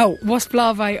 Oh, wasp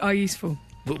larvae are useful.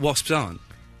 But wasps aren't?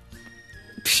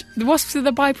 The wasps are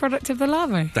the byproduct of the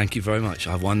larvae. Thank you very much.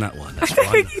 I've won that one. That's I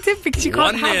don't think you did, because you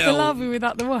can't have the 1-0. larvae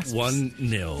without the wasps.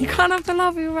 1-0. You can't have the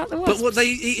larvae without the wasps. But what, they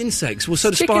eat insects? Well,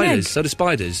 so do Chicken spiders. egg. So do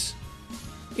spiders.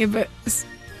 Yeah, but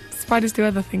spiders do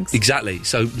other things. Exactly.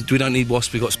 So we don't need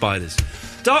wasps, we've got spiders.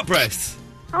 Dark Breath.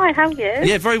 Hi, how are you?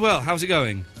 Yeah, very well. How's it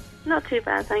going? Not too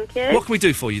bad, thank you. What can we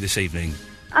do for you this evening?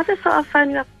 I just thought I'd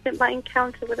phone you up about my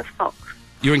encounter with a fox.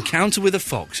 Your encounter with a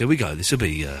fox. Here we go. This will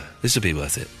be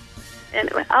worth it.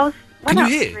 Anyway, Can you out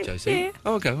hear, for a drink. Josie? Yeah.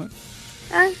 Oh, okay. Right.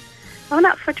 I went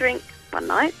out for a drink one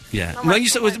night. Yeah. I Well, went you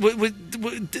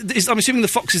said, I'm assuming the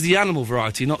fox is the animal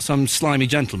variety, not some slimy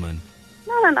gentleman.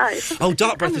 No. Oh,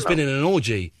 Dark Breath has been in an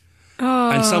orgy.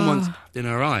 Oh. And someone's in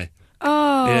her eye.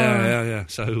 Oh. Yeah.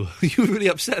 So you were really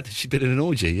upset that she'd been in an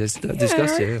orgy. Yes,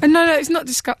 disgusting. Yeah. No, it's not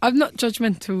I'm not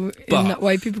judgmental in that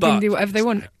way. People can do whatever they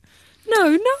want.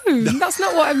 No, that's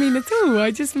not what I mean at all.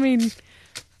 I just mean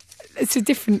it's a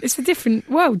different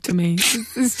world to me.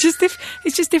 It's just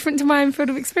different to my own field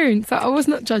of experience. I was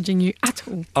not judging you at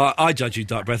all. I judge you,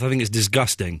 Dark Breath. I think it's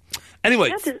disgusting. Anyway,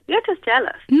 you're just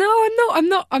jealous. No,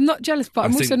 I'm not jealous, but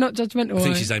I'm also not judgmental. I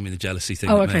think she's aiming the jealousy thing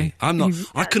Oh, at okay. me. I'm not.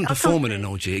 I couldn't perform in an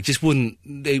orgy. It just wouldn't.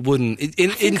 It wouldn't. In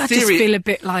I just theory, feel a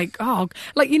bit like,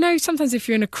 sometimes if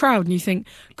you're in a crowd and you think,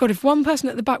 God, if one person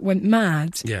at the back went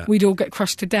mad, we'd all get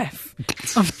crushed to death.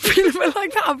 I'm feeling a bit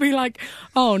like that. I'd be like,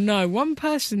 oh no, one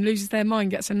person loses their mind,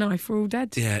 gets a knife, we're all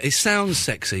dead. Yeah, it sounds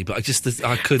sexy, but I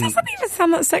couldn't. It doesn't even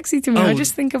sound that sexy to me. I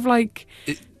just think of like.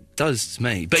 It does to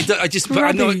me, but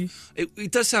I know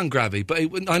it does sound grabby,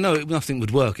 but I know nothing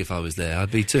would work if I was there.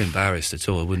 I'd be too embarrassed at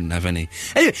all. I wouldn't have any.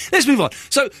 Anyway, let's move on.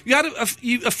 So you had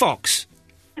a fox.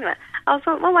 Anyway, I was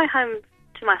on my way home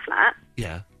to my flat.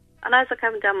 Yeah. And as I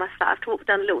came down my flat, I have to walk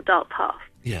down a little dark path.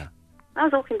 Yeah. I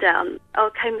was walking down. I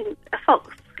came in a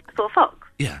fox. I saw a fox.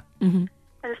 Yeah. Mm-hmm.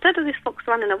 And instead of this fox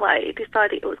running away, it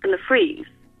decided it was going to freeze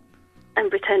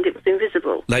and pretend it was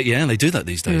invisible. They do that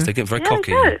these days. They get very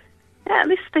cocky. They do. Yeah,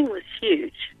 this thing was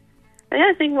huge. And the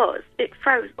only thing was, it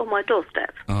froze on my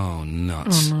doorstep. Oh,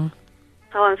 nuts. Oh, no.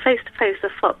 So I'm face to face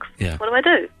with a fox. Yeah. What do I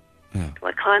do? Yeah. Do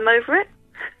I climb over it?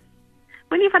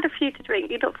 When you've had a few to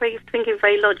drink, you're not thinking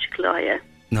very logically, are you?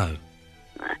 No.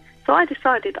 So I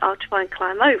decided I'll try and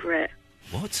climb over it.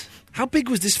 What? How big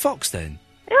was this fox then?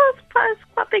 It was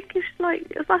quite big. It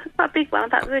was quite a big one,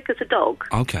 about as big as a dog.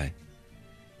 Okay.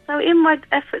 So in my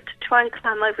effort to try and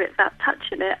climb over it without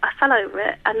touching it, I fell over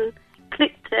it and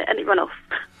clicked it and it ran off.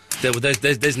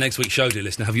 There's next week's show, dear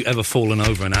listener. Have you ever fallen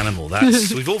over an animal?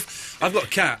 That's I've got a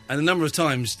cat, and a number of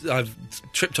times I've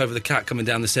tripped over the cat coming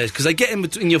down the stairs because they get in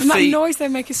between your and feet. That noise they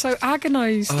make is so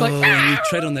agonised. Oh, you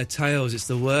tread on their tails. It's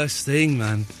the worst thing,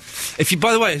 man.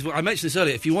 By the way, I mentioned this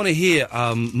earlier. If you want to hear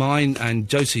mine and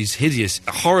Josie's hideous,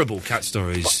 horrible cat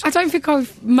stories, I don't think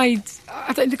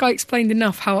I explained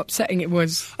enough how upsetting it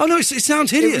was. Oh no, it sounds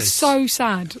hideous. It was so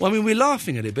sad. Well, I mean, we're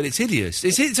laughing at it, but it's hideous.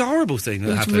 It's a horrible thing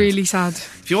that happened. It's really sad.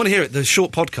 If you want to hear it, the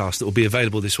short podcast that will be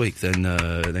available this week, then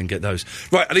get those.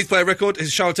 Right, I need to play a record.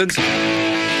 It's Charlatans.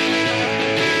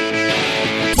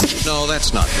 No,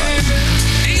 that's not right.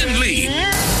 Ian Lee.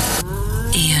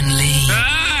 Ian Lee.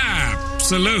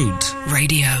 Absolute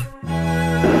Radio.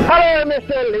 Hello,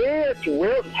 Mr. Lee. It's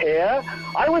Wilt here.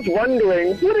 I was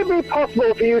wondering, would it be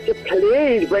possible for you to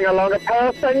please bring along a pair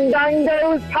of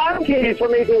Fandango's panties for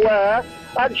me to wear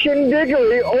at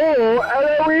Shindiggery, or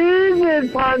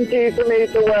Eloise's panties for me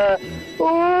to wear?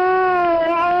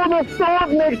 Oh, the thought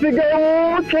makes me go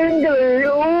all tingly.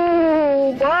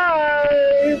 Oh,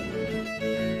 bye.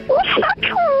 What's that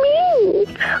to me?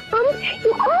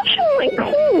 You answered my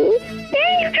call,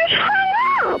 then you just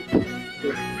hung up.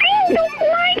 I don't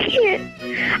like it.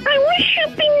 I wish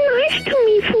you'd be nice to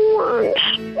me for once.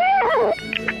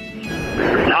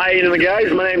 Hi,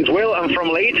 guys. My name's Will. I'm from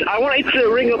Leeds. I wanted to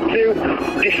ring up to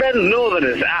defend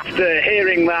Northerners after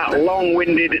hearing that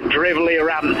long-winded, drivelly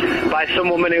rant by some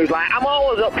woman who's like, I'm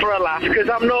always up for a laugh because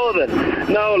I'm Northern.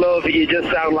 No, love, you just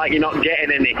sound like you're not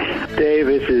getting any.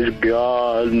 Davis is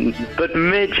gone, but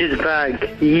Mitch is back.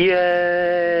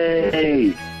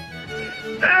 Yay!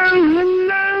 Oh,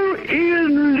 hello,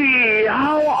 Ian Lee.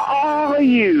 How are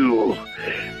you?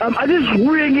 I just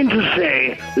ringing to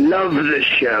say, love this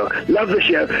show. Love the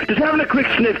show. Just having a quick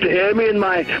sniff to hear me and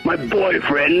my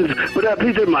boyfriends. But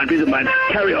please don't mind.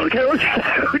 Carry on. Don't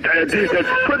put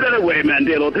that away, man,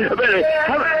 dear Lord.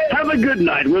 Have a good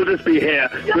night. We'll just be here.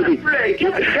 Sorry,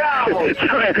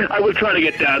 I was trying to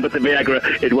get down, but the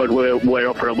Viagra, it won't wear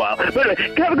off for a while. But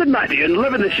anyway, have a good night, Ian.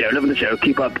 Loving the show.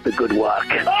 Keep up the good work.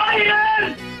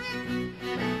 Ian!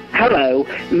 Hello,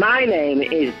 my name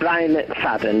is Brian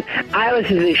McFadden. I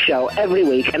listen to this show every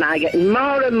week and I get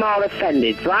more and more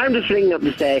offended, so I'm just ringing up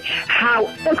to say how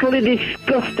utterly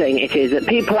disgusting it is that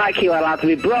people like you are allowed to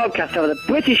be broadcast over the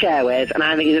British Airways, and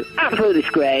I think it's an absolute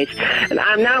disgrace, and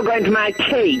I'm now going to my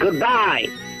tea. Goodbye.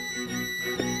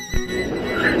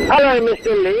 Hello,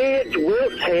 Mr. Lee. It's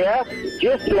Wilt here.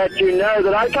 Just to let you know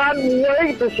that I can't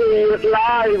wait to see you at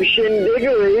live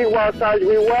Shindiggery whilst I'll be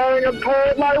wearing a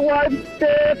pair of my wife's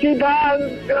dirty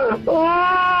pants.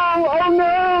 Oh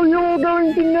no, you're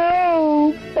going to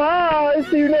know. Bye.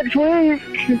 See you next week.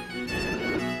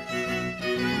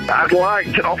 I'd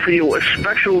like to offer you a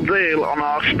special deal on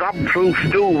our stab-proof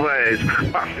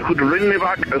duvets. That could ring me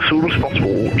back as soon as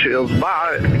possible. Cheers.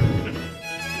 Bye.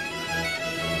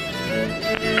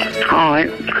 Hi.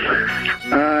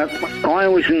 I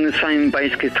was in the same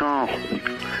bass guitar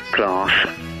class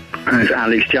as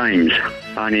Alex James,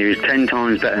 and he was 10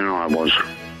 times better than I was.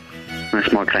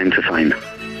 That's my claim to fame.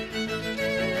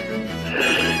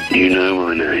 You know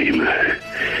my name.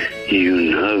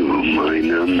 You know my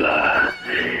number.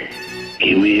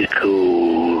 Give me a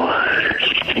call.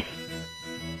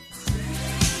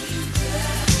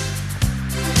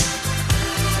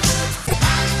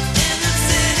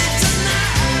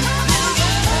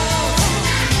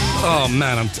 Oh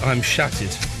man, I'm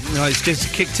shattered. You know, it's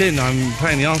just kicked in. I'm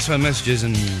playing the answer phone messages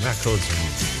and records and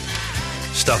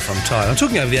stuff. I'm tired. I'm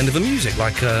talking over the end of the music,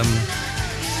 like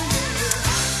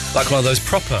one of those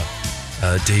proper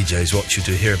DJs what you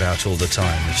do hear about all the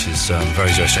time, which is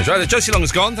very, very strange. Right, Josie Long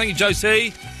is gone. Thank you,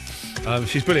 Josie.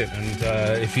 She's brilliant,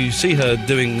 and if you see her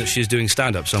she's doing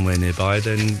stand-up somewhere nearby,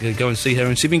 then go and see her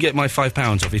and see if you can get my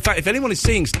 £5 off. In fact, if anyone is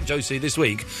seeing Josie this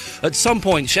week, at some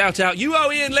point shout out, you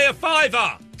owe Ian Lee a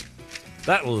 £5!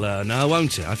 That'll no,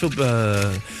 won't it? I feel...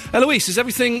 Eloise, is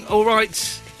everything all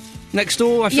right next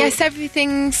door? Yes,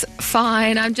 everything's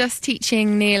fine. I'm just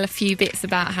teaching Neil a few bits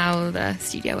about how the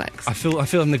studio works. I feel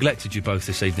I've neglected you both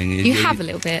this evening. You have a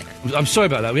little bit. I'm sorry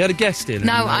about that. We had a guest in.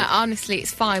 No, honestly,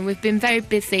 it's fine. We've been very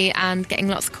busy and getting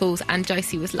lots of calls, and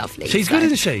Josie was lovely. She's good,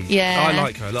 isn't she? Yeah. I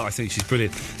like her a lot. I think she's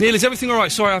brilliant. Neil, is everything all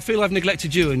right? Sorry, I feel I've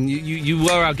neglected you, and you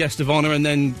were our guest of honour, and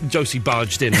then Josie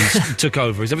barged in and took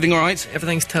over. Is everything all right?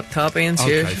 Everything's top, Ian.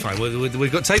 Okay, fine.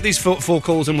 We've got to take these four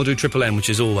calls, and we'll do Triple M, which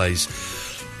is always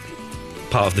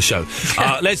part of the show.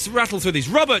 Let's rattle through these.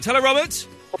 Robert, hello, Robert.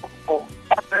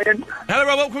 Hello,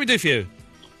 Robert. What can we do for you?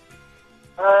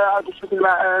 I was just thinking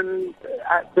about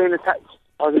being attacked.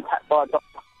 I was attacked by a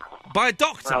doctor. By a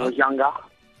doctor? When I was younger.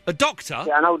 A doctor?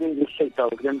 Yeah, an old English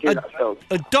sheepdog.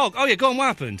 A dog? Oh, yeah, go on, what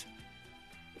happened?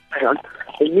 Hang on.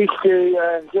 It used to...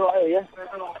 you all right, yeah?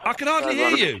 I can hardly hear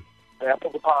you. Yeah, I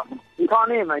beg your pardon. You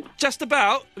can't hear me? Just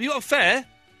about. Have you got a fare?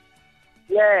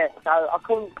 Yeah, so I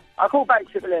called back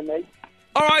Triple M, mate.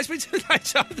 All right, it's been too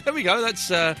late. There we go. That's,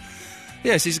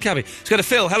 yes, he's a cabbie. Let's go to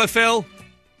Phil. Hello, Phil.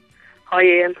 Hi,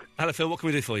 Ian. Hello, Phil. What can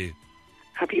we do for you?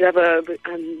 Have you ever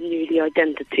knew the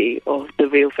identity of the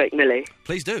real fake Millie?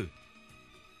 Please do.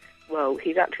 Well,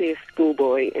 he's actually a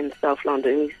schoolboy in South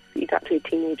London. He's actually a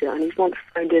teenager, and he's once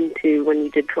phoned into when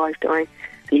you did Drive Time,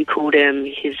 and you called him.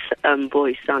 His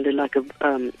voice sounded like a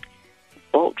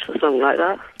box or something like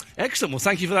that. Excellent. Well,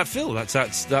 thank you for that, Phil. That's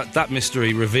that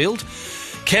mystery revealed.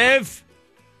 Kev.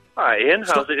 Hi, Ian.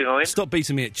 How's it going? Stop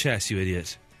beating me at chess, you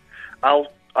idiot.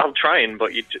 I'll I'm trying,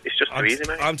 but it's just too easy,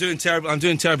 mate. I'm doing terribly.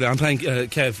 I'm playing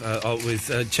Kev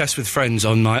with Chess with Friends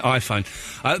on my iPhone.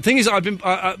 The thing is, I've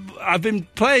been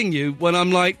playing you when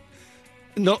I'm like.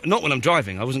 Not when I'm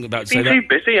driving. I wasn't about to say that. You've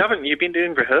been too busy, haven't you? You've been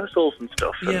doing rehearsals and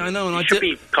stuff. Yeah, I know, and you should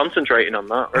be concentrating on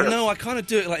that. Really. I know. I kind of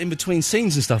do it like in between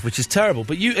scenes and stuff, which is terrible.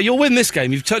 But you'll win this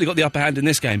game. You've totally got the upper hand in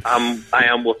this game. I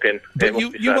am whooping. But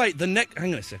you wait. The next.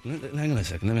 Hang on a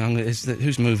second.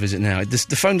 Whose move is it now?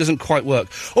 The phone doesn't quite work.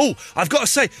 Oh, I've got to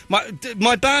say,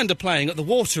 my band are playing at the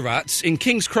Water Rats in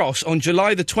King's Cross on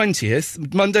July the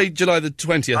 20th, Monday, July the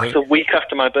 20th. That's a week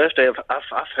after my birthday.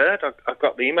 I've heard. I've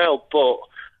got the email, but.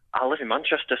 I live in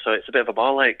Manchester, so it's a bit of a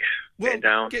ball ache getting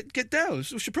down. Get down.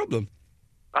 What's your problem?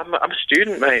 I'm a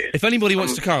student, mate. If anybody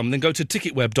wants to come, then go to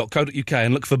ticketweb.co.uk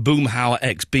and look for Boomhauer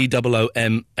X,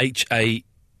 BOOMHAUERX.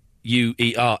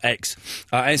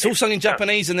 And it's all sung in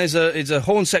Japanese, and it's a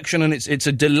horn section, and it's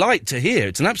a delight to hear.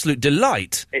 It's an absolute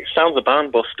delight. It sounds a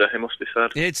barn buster, it must be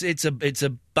said. It's a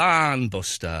barn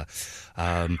buster,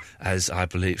 as I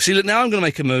believe. See, look, now I'm going to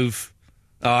make a move.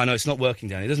 Oh, no, it's not working,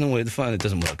 Danny. It doesn't work. The phone, it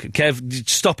doesn't work. Kev,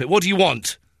 stop it. What do you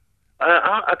want?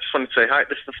 I just wanted to say hi.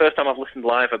 This is the first time I've listened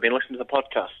live. I've been listening to the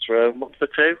podcasts for a month or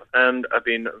two, and I've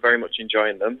been very much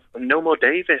enjoying them. And no more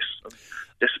Davis. I'm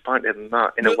disappointed in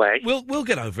that, in a way. We'll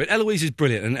get over it. Eloise is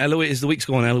brilliant, and Eloise, as the weeks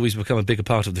go on, Eloise has become a bigger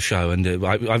part of the show, and I'm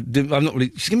not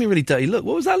really... She's giving me a really dirty look.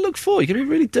 What was that look for? You gave me a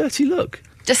really dirty look.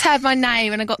 Just heard my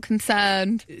name and I got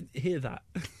concerned. Hear that.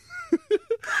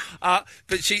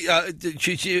 But she,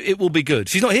 it will be good.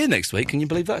 She's not here next week. Can you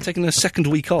believe that? Taking a second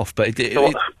week off. But so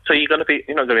you're not going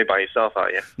to be by yourself,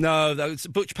 are you? No,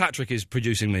 Butch Patrick is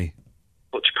producing me.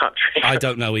 Butch Patrick. I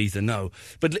don't know either. No,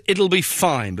 but it'll be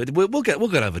fine. But we'll get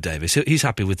over Davis. He's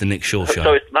happy with the Nick Shaw show.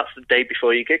 So that's the day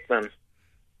before your gig, then.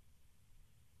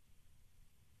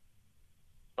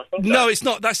 No, it's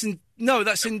not. That's in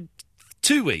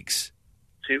 2 weeks.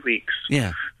 2 weeks.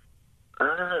 Yeah.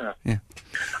 Yeah.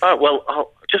 Well, I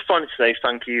just wanted to say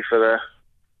thank you for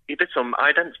you did some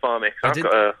idents for me. I've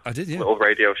got a little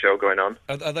radio show going on.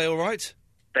 Are they all right?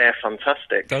 They're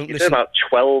fantastic. You did about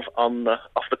 12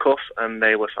 off the cuff, and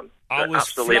they were fun. I was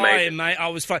absolutely flying, amazing. mate. I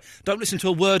was flying. Don't listen to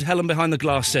a word Helen behind the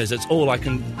glass says. That's all I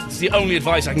can... It's the only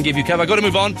advice I can give you, Kev. I've got to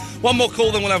move on. One more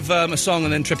call, then we'll have a song,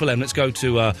 and then Triple M. Let's go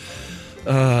to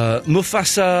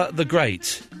Mufasa the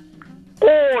Great.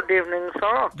 Good evening,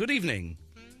 sir. Good evening.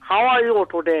 How are you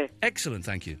today? Excellent,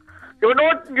 thank you. You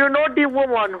know the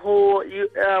woman who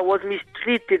was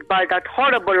mistreated by that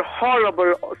horrible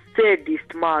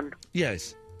sadist man?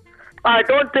 Yes. I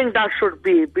don't think that should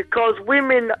be, because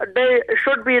women, they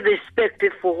should be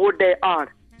respected for who they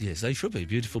are. Yes, they should be.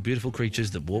 Beautiful, beautiful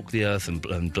creatures that walk the earth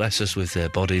and bless us with their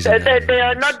bodies. They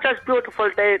are not just beautiful,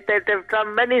 they've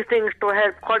done many things to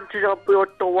help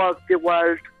contribute to work the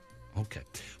world. Okay.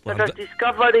 Well, such as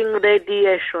discovering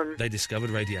radiation. They discovered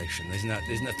radiation. Isn't that?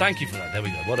 Thank you for that. There we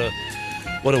go.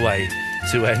 What a way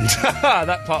to end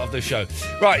that part of the show.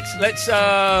 Right, let's...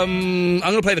 I'm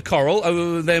going to play the choral.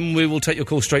 Then we will take your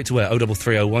call straight to air.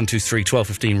 0330 123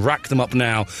 1215. Rack them up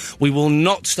now. We will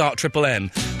not start Triple M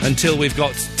until we've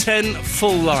got 10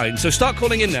 full lines. So start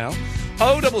calling in now.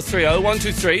 0330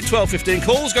 123 1215.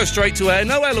 Calls go straight to air.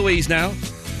 No Eloise now.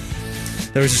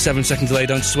 There is a 7-second delay.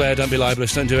 Don't swear, don't be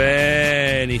libelous, don't do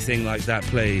anything like that,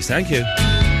 please. Thank you. In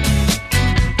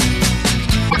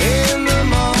the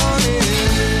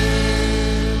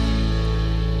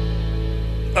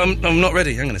morning. I'm not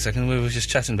ready. Hang on a second. We were just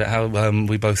chatting about how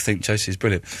we both think Josie's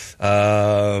brilliant.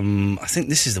 I think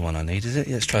this is the one I need, is it?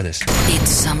 Yeah, let's try this.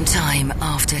 It's sometime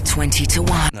after 20 to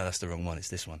 1. No, that's the wrong one. It's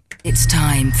this one. It's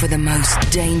time for the most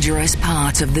dangerous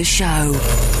part of the show.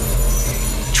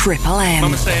 Triple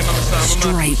M.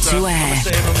 Straight to air.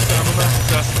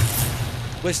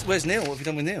 Where's Neil? What have you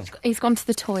done with Neil? He's gone to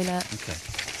the toilet. Okay.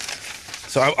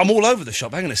 So I'm all over the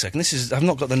shop. Hang on a second. I've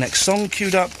not got the next song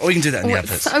queued up. Oh, you can do that in the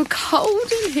adverts. It's so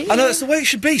cold in here. I know, that's the way it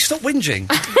should be. Stop whinging.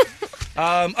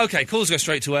 Okay, calls go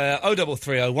straight to air.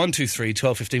 0330 123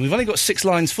 1215. We've only got 6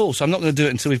 lines full, so I'm not going to do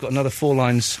it until we've got another 4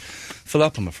 lines full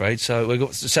up, I'm afraid. So we've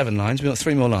got 7 lines. We've got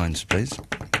 3 more lines, please.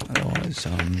 Otherwise,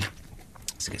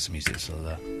 let's get some music. So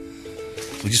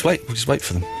we'll just wait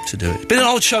for them to do it. It's been an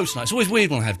old show tonight. It's always weird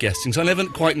when I have guesting, so I never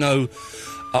quite know.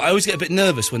 I always get a bit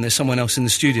nervous when there's someone else in the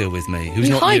studio with me who's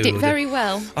not you. You hide it very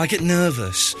well. I get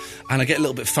nervous and I get a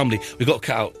little bit fumbly. We've got to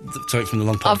cut out something from the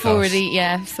long podcast. I've already,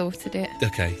 sorted it.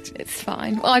 Okay. It's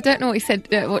fine. Well, I don't know what she said,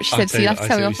 so you have to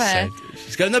tell me off air.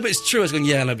 She's going, no, but it's true. I was going,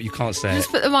 yeah, no, but you can't say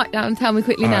Just put the mic down and tell me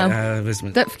quickly now.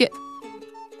 Don't forget.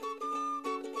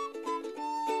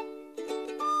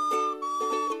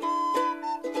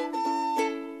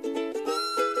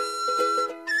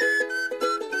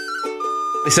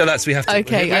 So that's we have to.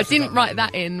 Okay, we have I to didn't dump write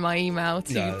that in my email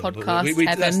to No, but podcast we-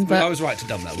 Heaven. But I was right to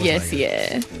dump that, wasn't yes, I?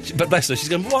 yeah. But bless her, she's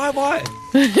going, why?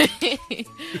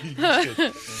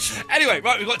 Anyway,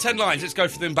 right, we've got 10 lines. Let's go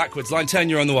for them backwards. Line 10,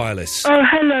 you're on the wireless. Oh,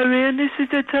 hello, Ian. This is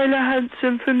Taylor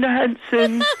Hanson from the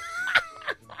Hansons.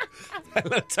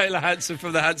 Hello, Taylor Hanson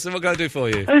from the Hanson. What can I do for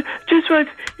you? Just want,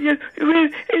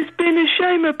 it's been a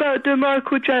shame about the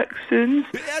Michael Jacksons.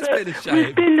 It has been a shame.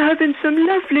 We've been having some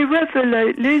lovely weather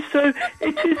lately, so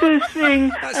it is a thing,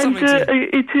 and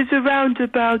it is a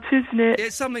roundabout, isn't it?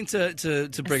 It's something to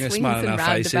bring a swings smile on and our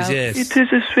faces, roundabouts. yes. It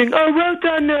is a swing. Oh, well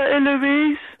done,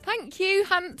 Eloise. Thank you,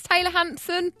 Taylor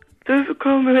Hanson. Don't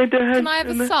call me the Can I have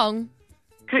a song?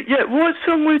 Yeah, what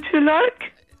song would you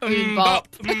like? Bop.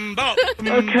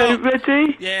 Okay,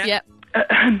 ready? Yeah. Yep.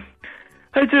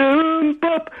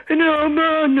 Bop, no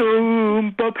man,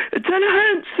 no bop. Taylor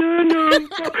Hanson, no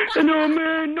bop, no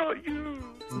man, not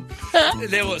you.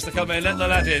 Neil wants to come in. Let the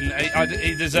lad in.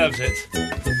 He deserves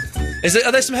it.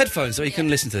 Are there some headphones that you can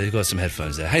listen to? You've got some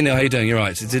headphones there. Hey Neil, how you doing? You're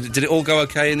right. Did it all go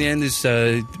okay in the end?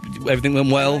 Everything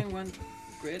went well?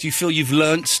 Do you feel you've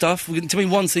learnt stuff? Tell me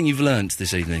one thing you've learnt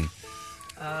this evening.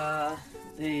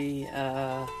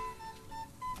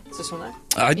 Is this one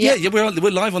now? Yeah, we're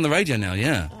live on the radio now,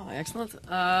 yeah. Oh, excellent.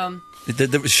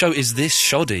 The show is this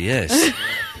shoddy, yes.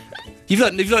 You've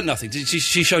learnt nothing.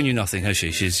 She's shown you nothing, has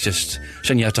she? She's just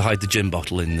shown you how to hide the gin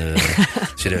bottle in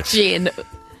the... Gin.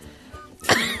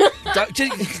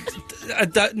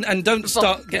 Don't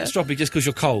start getting stroppy just because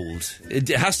you're cold. It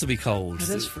has to be cold. It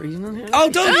is freezing in here. Oh,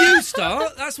 don't you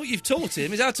start! That's what you've taught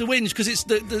him, is how to whinge, because it's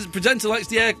the presenter likes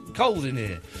the air cold in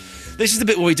here. This is the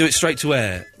bit where we do it straight to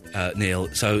air, Neil,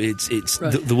 so it's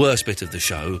Right. the worst bit of the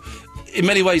show. In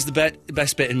many ways the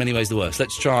best bit, in many ways the worst.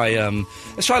 Let's try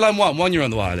line 1. 1, you're on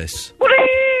the wireless. Good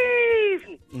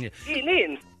evening! Yeah.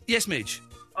 Ian. Yes, Midge?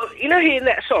 Oh, you know hearing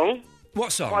that song?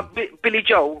 What song? By Billy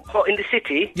Joel, Hot in the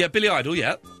City? Yeah, Billy Idol,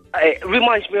 yeah. It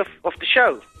reminds me of the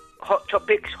show. Hot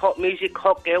topics, hot music,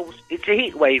 hot girls. It's a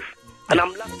heat wave. And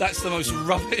I'm loving That's the most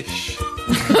rubbish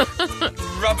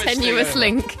thing Tenuous ever.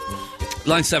 link.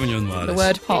 Line 7, you're on the wireless. The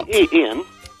word hot. Ian?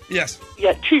 Yes.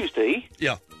 Yeah, Tuesday.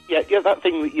 Yeah. Yeah, that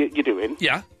thing that you're doing.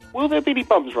 Yeah. Will there be any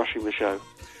bums rushing the show?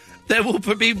 There will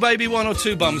be maybe 1 or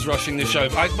 2 bums rushing the show.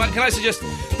 Can I suggest,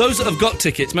 those that have got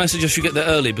tickets, may I suggest you get there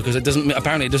early, because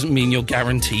apparently it doesn't mean you're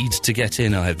guaranteed to get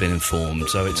in, I have been informed.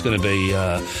 So it's going to be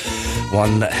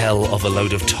one hell of a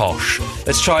load of tosh.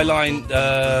 Let's try line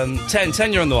 10.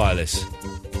 10, you're on the wireless.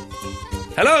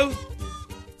 Hello?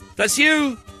 That's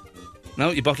you? No,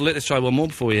 you bottled it. Let's try one more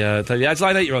before we tell you. It's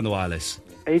line 8, you're on the wireless.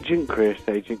 Agent Chris,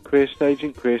 Agent Chris,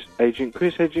 Agent Chris, Agent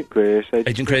Chris, Agent Chris,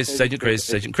 Agent Chris, Agent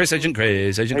Chris, Agent Chris, Agent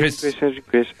Chris, Agent Chris, Agent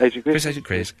Chris, Agent Chris, Agent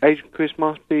Chris. Agent Chris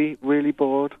must be really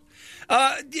bored.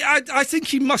 I think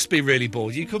he must be really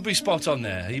bored. You could be spot on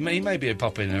there. He may be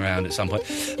popping around at some point.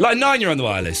 Line 9, you're on the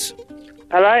wireless.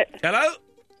 Hello? Hello?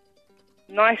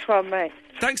 Nice one, mate.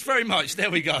 Thanks very much.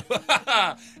 There we go.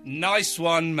 Nice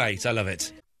one, mate. I love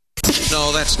it.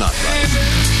 No, that's not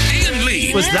right. Ian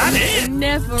Lee. Was that it?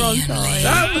 Never on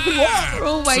time. We're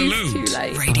always too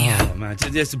late. Oh, man.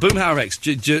 Yes, Boomhauer X,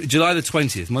 July the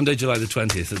 20th, Monday, July the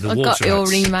 20th at the I Water got your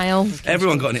Rats. email.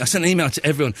 Everyone got it. I sent an email to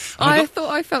everyone. And I thought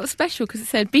I felt special because it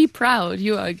said, "Be proud,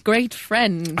 you are a great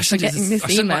friend for getting this I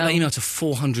sent email." that email to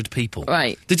 400 people.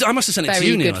 Right. I must have sent it to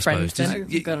Very you, Neil, good I suppose. friends,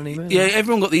 then. Got an email. Yeah,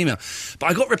 everyone got the email. But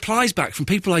I got replies back from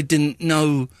people I didn't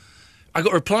know. I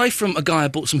got a reply from a guy I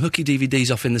bought some hooky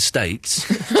DVDs off in the States.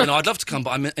 You know, I'd love to come,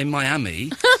 but I'm in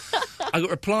Miami. I got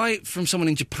a reply from someone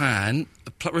in Japan.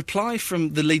 A reply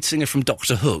from the lead singer from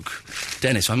Doctor Hook,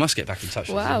 Dennis. I must get back in touch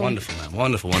with him. He's a Wow. wonderful man.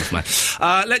 Wonderful man.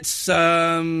 Let's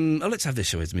have this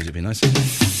show. It's music be nice.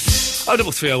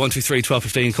 0330 123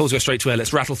 1215. Calls go straight to air.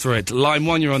 Let's rattle through it. Line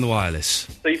 1, you're on the wireless.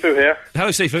 Sifu here. Hello,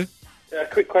 Sifu.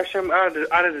 Quick question. I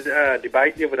had a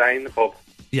debate the other day in the pub.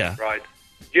 Yeah. Right.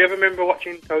 Do you ever remember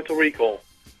watching Total Recall?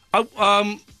 I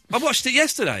watched it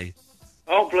yesterday.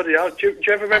 Oh, bloody hell. Do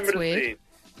you ever remember the scene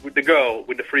with the girl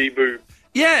with the free boob?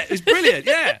 Yeah, it was brilliant,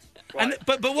 yeah. Right.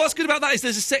 But what's good about that is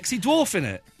there's a sexy dwarf in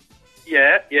it.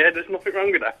 Yeah, there's nothing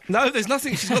wrong with that. No, there's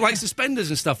nothing. She's got, like, suspenders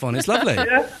and stuff on. It's lovely.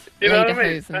 Yeah, you know what I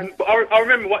mean? And, but I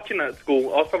remember watching that at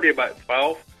school. I was probably about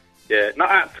 12. Yeah,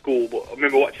 not at school, but I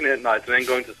remember watching it at night and then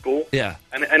going to school. Yeah.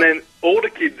 And then all the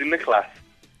kids in the class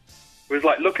was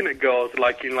like looking at girls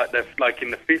like in the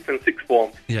 5th and 6th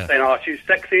form, yeah, saying, "Oh, she's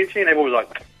sexy," and everyone was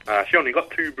like, "She only got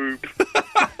 2 boobs."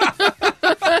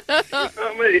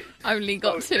 I mean, Only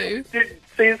got 2.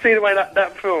 See the way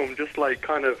that film just like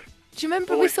kind of. Do you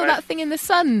remember we saw that thing in the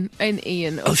sun in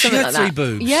Ian? Or Oh, she something had like 3 that?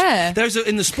 boobs. Yeah.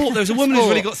 In the sport, there was a woman who's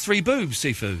really got 3 boobs,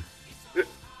 Sifu.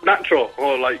 No, natural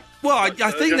or like? Well,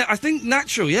 I think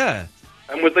natural, yeah.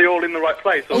 And was they all in the right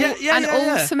place? Or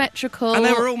all symmetrical. And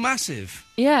they were all massive.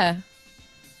 Yeah.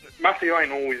 Massive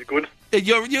ain't always good.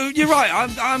 You're right.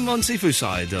 I'm on Sifu's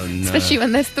side, especially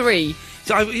when there's 3.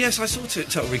 So I saw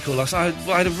Total Recall last night.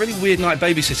 I had a really weird night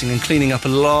babysitting and cleaning up a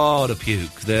lot of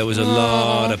puke. There was a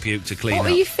lot of puke to clean up.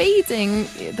 What were you feeding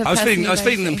the I was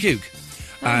feeding them puke.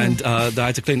 And I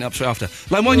had to clean it up straight after.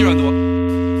 Line 1, you're on the...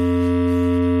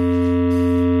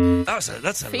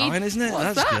 That's a line, isn't it?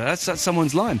 What's that's that? Good. That's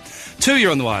someone's line. 2,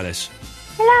 you're on the wireless.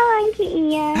 Hello, Auntie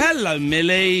Ian. Hello,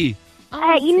 Millie.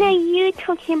 You know, you were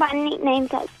talking about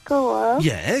nicknames at school.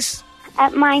 Yes.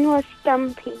 Mine was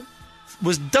Stumpy.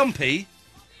 Was Dumpy?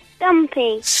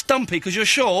 Stumpy. Stumpy, because you're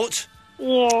short?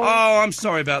 Yeah. Oh, I'm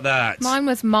sorry about that. Mine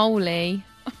was Moley.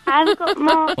 I've got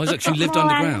more... Oh, look, she lived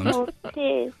underground.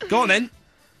 Too. Go on, then.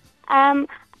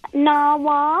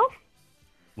 Narwhal.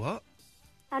 What?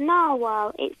 A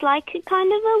narwhal. It's like a kind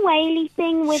of a whaley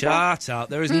thing with Shut up.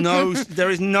 There is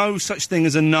no such thing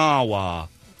as a narwhal.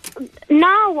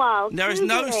 Narwhal. There is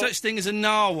no such thing as a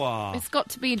narwhal. It's got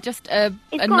to be just it's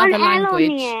another got an language.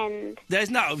 L on the end. There's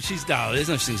no such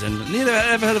thing as a... Neither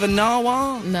ever heard of a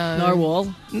narwhal? No.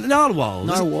 Narwhal. Narwhal.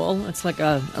 Narwhal. It's like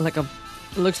a...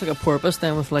 It looks like a porpoise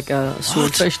then with like a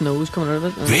swordfish nose coming out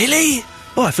of it. Really?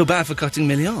 Oh, I feel bad for cutting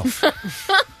Millie off.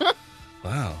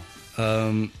 Wow.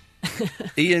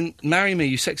 Ian, marry me,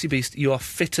 you sexy beast. You are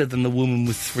fitter than the woman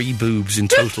with 3 boobs in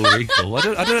Total Recall. I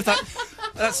don't know if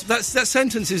that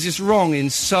sentence is just wrong in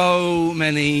so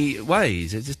many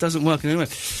ways. It just doesn't work in any way.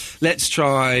 Let's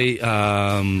try.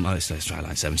 Let's try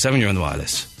line 7. 7, you're on the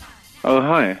wireless. Oh,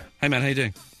 hi. Hey, man, how you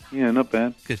doing? Yeah, not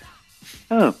bad. Good.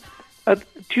 Oh,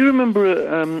 do you remember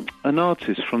an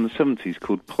artist from the 70s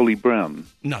called Polly Brown?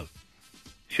 No.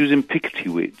 She was in Pickety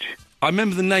Witch. I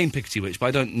remember the name Pickety Witch, but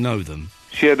I don't know them.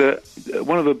 She had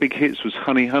one of her big hits was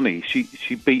Honey Honey.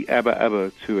 She beat ABBA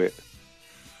ABBA to it.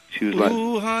 She was like...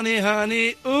 Ooh, honey,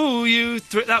 honey, ooh, you...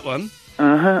 that one?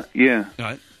 Uh-huh, yeah.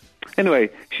 Right. Anyway,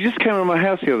 she just came around my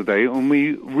house the other day and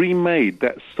we remade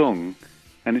that song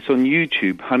and it's on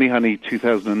YouTube, Honey Honey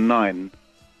 2009.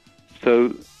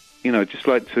 So, just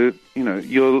like to...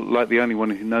 you're like the only one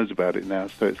who knows about it now,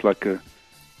 so it's like a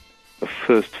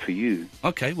first for you.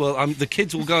 Okay, well, the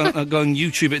kids will go and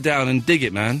YouTube it down and dig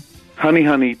it, man. Honey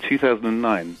Honey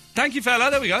 2009. Thank you,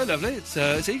 fella. There we go. Lovely. It's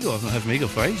Eagle. I've not heard from Eagle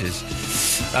for ages.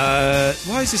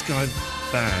 Why is this guy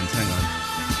banned? Hang on.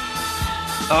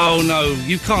 Oh, no.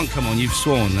 You can't come on. You've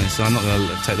sworn, so I'm not going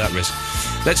to take that risk.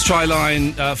 Let's try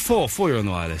line 4. 4, you're on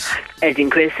the wireless.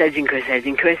 Edging Chris, Edging Chris,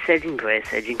 Edging Chris, Edging Chris,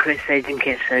 Edging Chris, Edging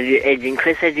Chris, Edging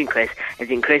Chris, Edging Chris,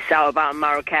 Edging Chris, out about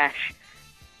Marrakesh.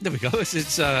 There we go.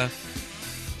 It's I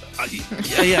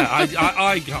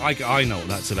know what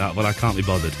that's about, but I can't be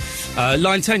bothered.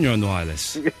 Line 10, you're on the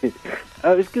wireless.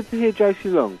 It's good to hear Josie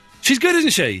Long. She's good,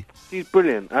 isn't she? She's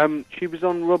brilliant. She was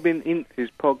on Robin Ince's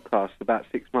podcast about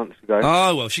 6 months ago.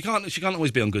 Oh well, she can't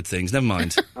always be on good things. Never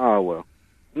mind. Oh well,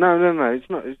 no, it's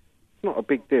not a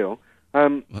big deal.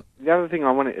 The other thing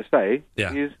I wanted to say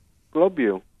is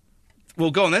globule. Well,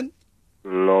 go on then.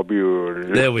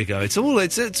 Globule. There we go. It's all.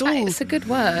 It's a good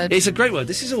word. It's a great word.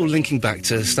 This is all linking back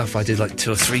to stuff I did like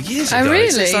 2 or 3 years ago. Oh,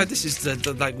 really? It's like this is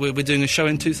like we're doing a show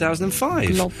in 2005.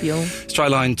 Globule. Let's try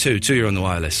line 2. 2, you're on the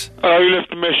wireless. Oh, you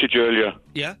left a message earlier.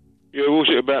 Yeah. Yeah, what was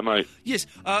it about, mate? Yes,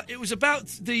 it was about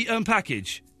the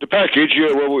package. The package,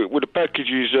 yeah. Well, the package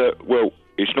is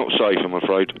it's not safe, I'm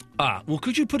afraid. Ah, well,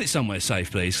 could you put it somewhere safe,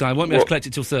 please? So I won't be able to collect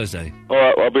it till Thursday. All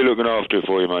right, I'll be looking after it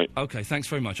for you, mate. Okay, thanks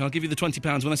very much. I'll give you the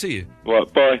 £20 when I see you.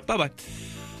 Right, bye. Bye-bye.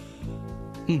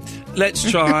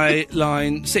 Let's try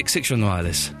line 6. 6, you're on the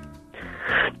wireless.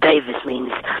 Davis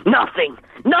means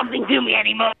nothing to me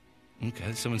anymore.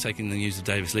 Okay, someone taking the news of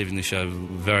Davis leaving the show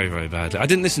very, very badly. I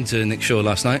didn't listen to Nick Shaw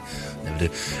last night. Never do.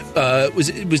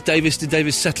 Was Davis? Did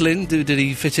Davis settle in? Did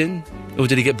he fit in, or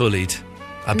did he get bullied?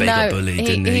 I bet he got bullied,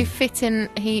 didn't he?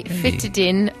 He fitted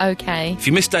in. Okay. If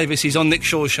you missed Davis, he's on Nick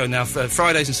Shaw's show now for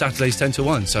Fridays and Saturdays 10 to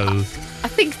 1. So I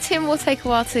think Tim will take a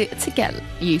while to get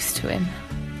used to him.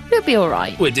 He'll be all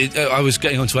right. Well, I was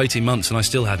getting on to 18 months and I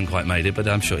still hadn't quite made it, but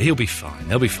I'm sure he'll be fine.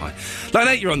 He'll be fine. Line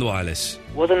 8, you're on the wireless.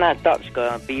 Wasn't that Dutch guy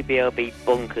on BBLB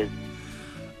bonkers?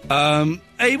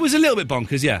 He was a little bit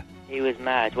bonkers, yeah. He was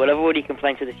mad. Well, I've already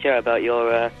complained to the show about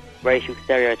your racial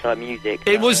stereotype music.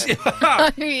 It was... yeah.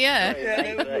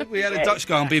 We had a Dutch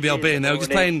guy on BBLB and they were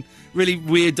just playing really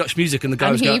weird Dutch music and the guy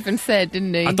and was he going... even said,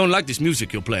 didn't he? I don't like this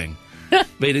music you're playing. But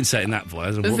he didn't say it in that voice.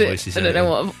 I don't know what voice he said. I don't know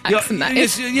what accent that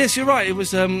is. Yes, you're right. It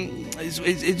was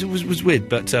it was weird,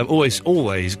 but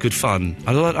always good fun.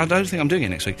 I don't think I'm doing it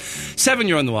next week. 7,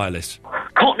 you're on the wireless.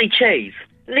 Courtney Cheese.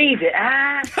 Leave it,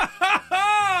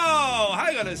 Oh,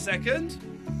 hang on a second.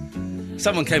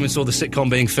 Someone came and saw the sitcom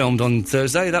being filmed on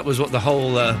Thursday. That was what the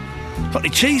whole... Cockney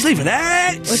cheese, leave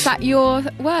it. Was that your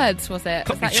words, was it?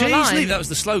 Cockney was that your cheese, line? leave. That was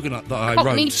the slogan that I wrote.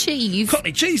 Cockney cheese.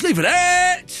 Cockney cheese, leave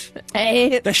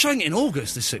it. They're showing it in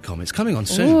August, this sitcom. It's coming on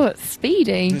soon. Oh, it's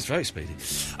speedy. It's very speedy.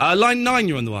 Line 9,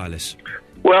 you're on the wireless.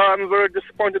 Well, I'm very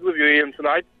disappointed with you, Ian,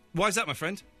 tonight. Why is that, my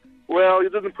friend? Well, you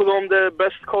didn't put on the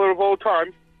best caller of all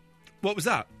time. What was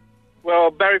that?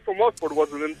 Well, Barry from Watford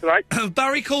wasn't in tonight.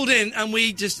 Barry called in, and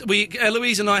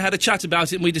Eloise and I had a chat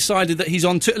about it, and we decided that he's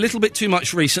on a little bit too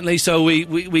much recently, so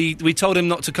we told him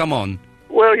not to come on.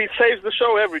 Well, he saves the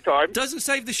show every time. Doesn't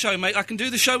save the show, mate. I can do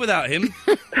the show without him.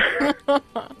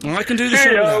 I can do the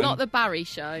show without him. It's not the Barry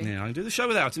show. Yeah, I can do the show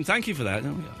without him. Thank you for that.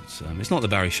 No, it's not the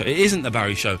Barry show. It isn't the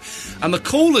Barry show. And the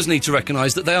callers need to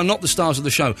recognise that they are not the stars of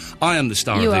the show. I am the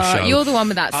star of this show. You're the one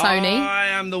with that Sony. I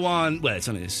am the one... Well, it's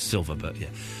only silver, but yeah.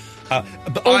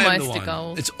 But almost I am the one. A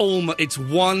gold. It's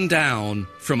one down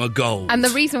from a gold. And the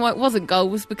reason why it wasn't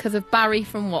gold was because of Barry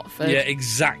from Watford. Yeah,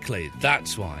 exactly.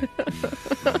 That's why.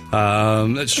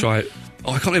 Let's try it.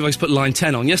 Oh, I can't believe I just put line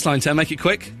 10 on. Yes, line 10, make it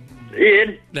quick.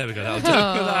 Ian. There we go, that'll do.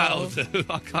 That'll do.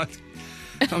 I can't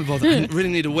be bothered. I really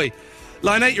need a wee.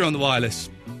 Line 8, you're on the wireless.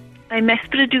 I miss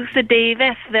producer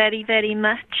Davis very, very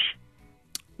much.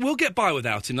 We'll get by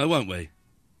without him, though, won't we?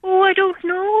 Oh, I don't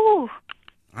know.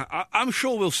 I'm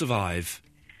sure we'll survive.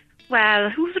 Well,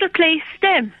 who's replaced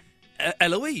him?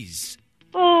 Eloise.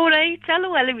 All right,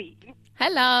 hello, Eloise.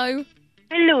 Hello.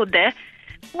 Hello there.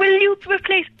 Will you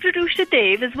replace producer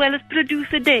Dave as well as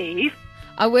producer Dave?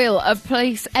 I will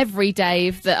replace every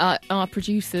Dave that are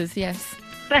producers, yes.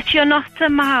 But you're not a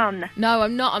man. No,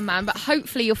 I'm not a man, but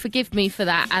hopefully you'll forgive me for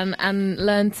that and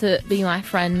learn to be my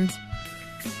friend.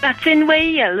 That's in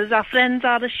Wales. Our friends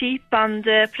are the sheep and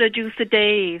producer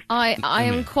Dave. I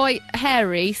am quite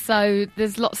hairy, so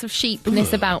there's lots of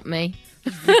sheepness about me.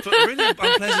 But a really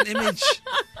unpleasant image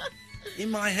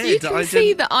in my head. You can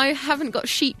see that I haven't got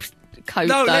sheep coat,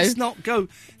 No, though. let's not go.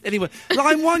 Anyway,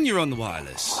 line 1, you're on the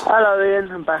wireless. Hello,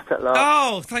 Ian. I'm back at last.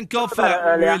 Oh, thank God for that.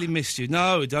 Earlier. We really missed you.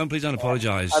 No, please don't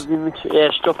apologise. I've been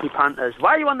Stroppy Panthers.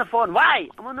 Why are you on the phone? Why?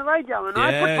 I'm on the radio and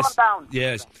I put the phone down.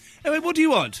 Yes. Anyway, what do you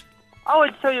want? I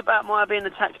wanted to tell you about my being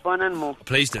attacked by an animal.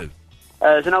 Please do.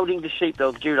 There's an old English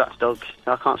sheepdog, Dulux dogs.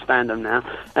 I can't stand them now.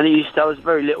 And I was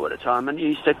very little at the time, and it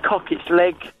used to cock its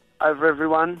leg over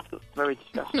everyone. Very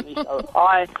disgusting. So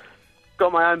I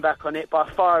got my own back on it by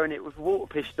firing it with a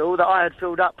water pistol that I had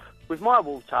filled up with my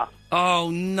water.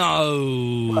 Oh,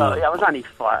 no. Well, yeah, I was only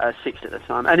 6 at the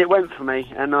time, and it went for me,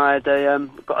 and I had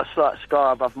got a slight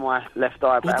scar above my left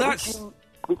eyebrow.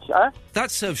 Well, that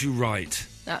serves you right.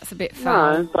 That's a bit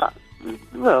foul. No, but...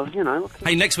 Well, you know.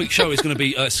 Hey, next week's show is going to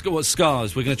be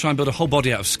scars. We're going to try and build a whole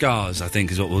body out of scars, I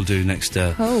think, is what we'll do next.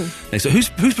 Next. Who's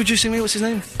producing me? What's his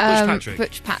name? Butch Patrick.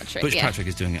 Butch Patrick. Butch Patrick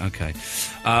is doing it. Okay.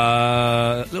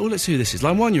 Let's see who this is.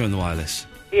 Line 1, you're on the wireless.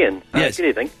 Ian. Yes. Good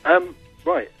evening.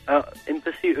 Right. In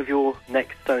pursuit of your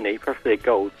next Sony, preferably a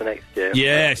gold for next year.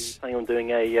 Yes. Are you planning on doing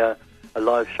a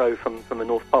live show from the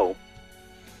North Pole?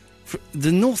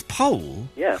 The North Pole?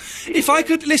 Yeah. If I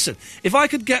could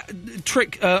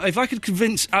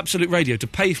convince Absolute Radio to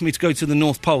pay for me to go to the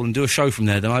North Pole and do a show from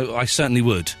there, then I certainly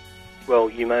would. Well,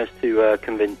 you managed to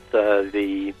convince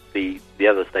the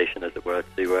other station, as it were,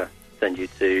 to send you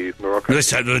to Morocco. They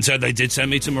said they did send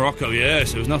me to Morocco,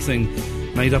 yes. There was nothing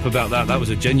made up about that. That was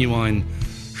a genuine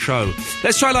show.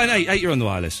 Let's try line 8. 8, you're on the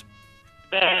wireless.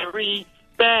 Barry,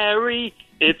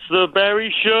 it's the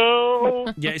Barry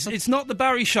Show. Yeah, it's not the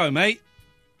Barry Show, mate.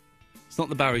 It's not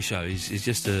the Barry Show. He's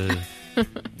just a... I'm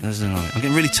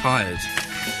getting really tired.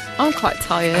 I'm quite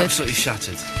tired. Absolutely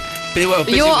shattered. Busy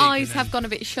Your week, eyes have gone a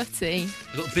bit shutty.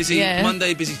 I've got busy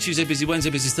Monday, busy Tuesday, busy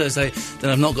Wednesday, busy Thursday. Then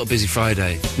I've not got busy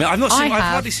Friday. I mean, I've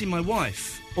hardly seen my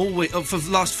wife all week for the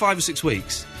last 5 or 6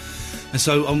 weeks. And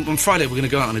so on Friday we're going to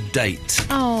go out on a date.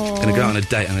 Oh. Going to go out on a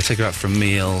date. I'm going to take her out for a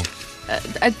meal.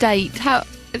 A date? How...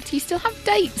 Do you still have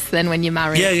dates then when you're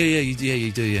married? Yeah,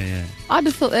 you do. I'd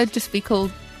have thought they'd just be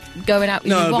called going out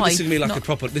with your wife. No, but this would be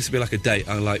like this would be like a date.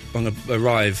 I'm going to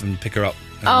arrive and pick her up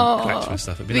and collect her and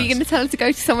stuff. It'd be nice. You're going to tell her to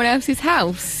go to someone else's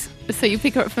house? So you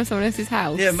pick her up from someone else's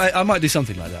house? Yeah, mate, I might do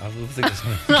something like that. I think that's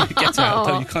get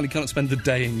out. You cannot spend the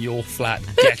day in your flat.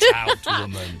 Get out,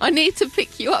 woman. I need to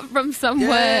pick you up from somewhere.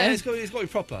 Yeah, it's got to be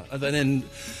proper. And then...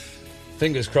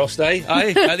 Fingers crossed, eh?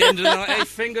 At the end of the night, eh?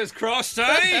 Fingers crossed, eh?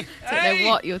 I don't know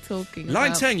what you're talking about.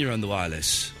 Line 10, you're on the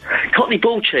wireless. Cockney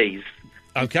ball cheese.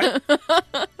 Okay.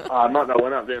 I knocked that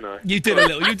one up, didn't I? You did a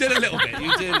little bit. You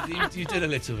did a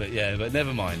little bit, yeah, but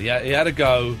never mind. He had a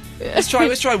go. Let's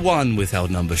try one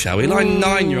withheld number, shall we? Line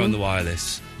 9, you're on the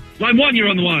wireless. Line 1, you're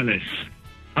on the wireless.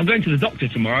 I'm going to the doctor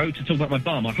tomorrow to talk about my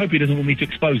bum. I hope he doesn't want me to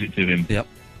expose it to him. Yep.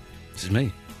 This is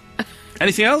me.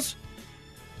 Anything else?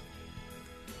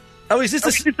 Oh, is this the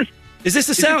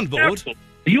soundboard?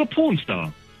 Are you a porn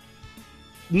star?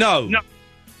 No.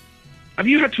 Have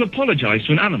you had to apologise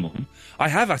to an animal? I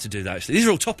have had to do that, actually. These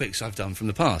are all topics I've done from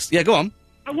the past. Yeah, go on.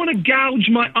 I want to gouge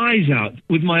my eyes out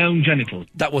with my own genitals.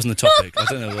 That wasn't a topic. I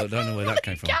don't know where that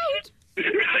came from. Ryan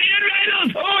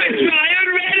Reynolds! Oh, it's Ryan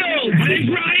Reynolds! It's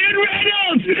Ryan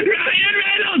Reynolds! Ryan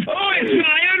Reynolds! Oh, it's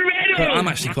Ryan Reynolds! Well, I'm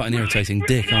actually quite an irritating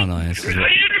dick, aren't I? Ryan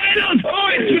Reynolds! Oh,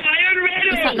 it's Ryan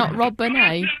Reynolds! Is that not Rob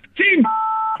Burnett?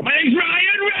 My name's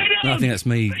Ryan Reynolds! No, I think that's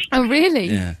me. Oh, really?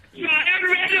 Yeah. Ryan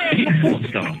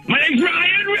Reynolds! My name's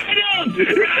Ryan Reynolds!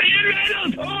 Ryan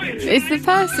Reynolds! Oh, Is the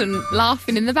person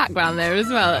laughing in the background there as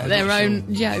well at their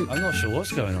own joke? I'm not sure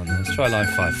what's going on there. Let's try line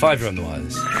 5. 5, you're on the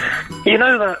wireless. You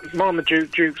know that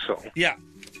Marmaduke Duke song? Yeah.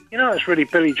 You know it's really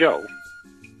Billy Joel?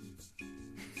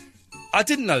 I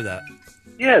didn't know that.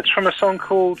 Yeah, it's from a song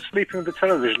called Sleeping with the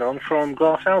Television On from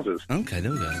Glass Houses. Okay,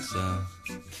 there we go.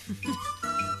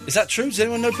 Is that true? Does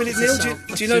anyone know Billy Neil?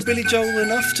 Do you know Billy Joel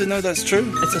enough to know that's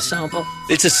true? It's a sample.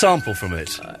 It's a sample from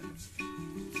it.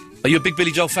 Are you a big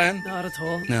Billy Joel fan? Not at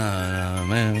all. No,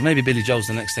 man. Maybe Billy Joel's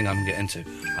the next thing I can get into.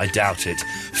 I doubt it.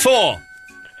 4.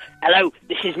 Hello,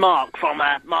 this is Mark from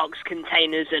Mark's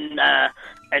Containers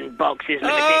and Boxes.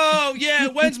 Oh, yeah,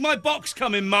 when's my box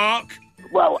coming, Mark?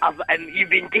 Well,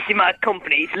 you've been dissing my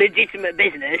company. It's legitimate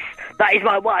business. That is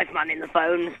my wife, man, in the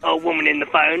phones, or woman in the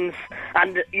phones,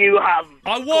 and you have...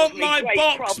 I want my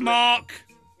box, problems. Mark!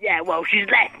 Yeah, well, she's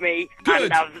left me.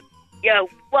 Good. And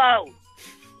whoa!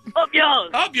 Up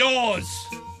yours! Up yours!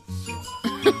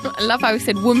 I love how he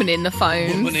said woman in the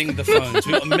phones. Womaning the phones.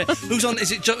 Who's on?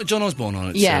 Is it John Osborne on?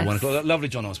 It's yes. 1 o'clock. Lovely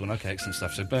John Osborne. Okay, excellent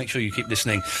stuff. So make sure you keep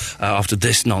listening after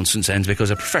this nonsense ends,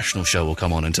 because a professional show will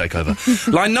come on and take over.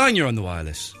 Line 9, you're on the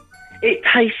wireless. It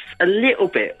tastes a little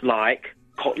bit like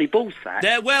Cotley Ballsack.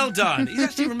 There, well done. He's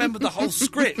actually remembered the whole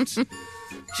script.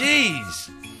 Jeez.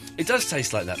 It does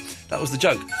taste like that. That was the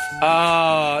joke.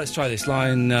 Let's try this.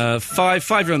 Line 5.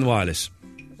 5, you're on the wireless.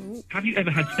 Have you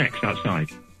ever had sex outside?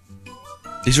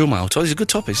 These are all my old toys. These are good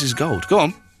topics. This is gold. Go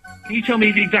on. Can you tell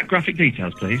me the exact graphic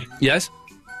details, please? Yes.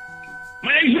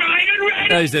 My name's Ryan Reynolds!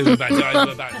 No, he's doing it back. We're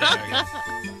back. There we go.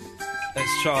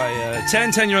 Let's try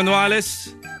 10. 10, you're on the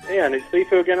wireless. Yeah, and it's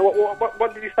Steve again.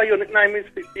 What did you say your nickname is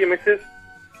for your missus?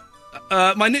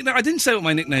 My nickname... I didn't say what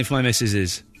my nickname for my missus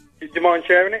is. Do you mind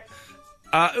sharing it?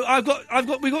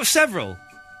 We've got several.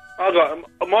 I've got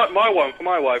my one for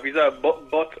my wife is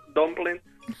butt dumpling.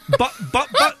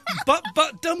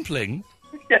 Butt dumpling?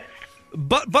 Yes.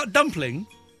 Butt dumpling?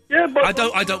 Yeah, but... I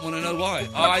don't want to know why.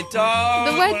 I don't...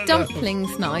 The word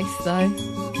dumpling's nice, though.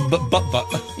 But.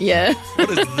 Yeah. What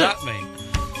does that mean?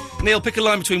 Neil, pick a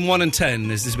line between 1 and 10.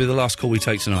 This will be the last call we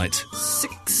take tonight.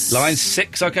 6. Line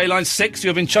 6. OK, line 6. You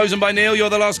have been chosen by Neil. You're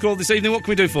the last call this evening. What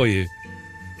can we do for you?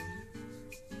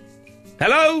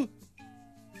 Hello?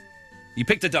 You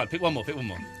picked a dud. Pick one more.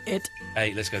 8.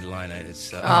 8. Let's go to line 8.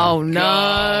 It's, oh, no.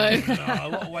 God. No,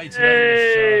 what a way to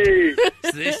end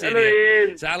this show. It's idiot.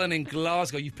 It's Alan in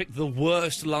Glasgow. You picked the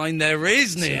worst line there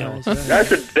is, Neil. That's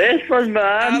the best one,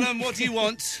 man. Alan, what do you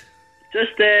want?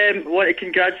 Just want to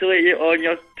congratulate you on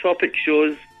your topic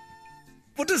shows.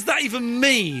 What does that even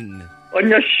mean? On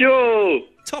your show.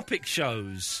 Topic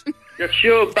shows. Your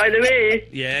show, by the way.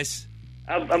 Yes.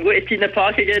 I'm going to Tina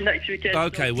Park again next weekend.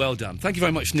 OK, well done. Thank you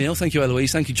very much, Neil. Thank you,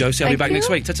 Eloise. Thank you, Josie. I'll be back next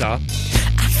week. Ta-ta. I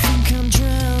think I'm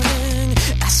drowning,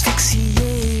 asphyxiating.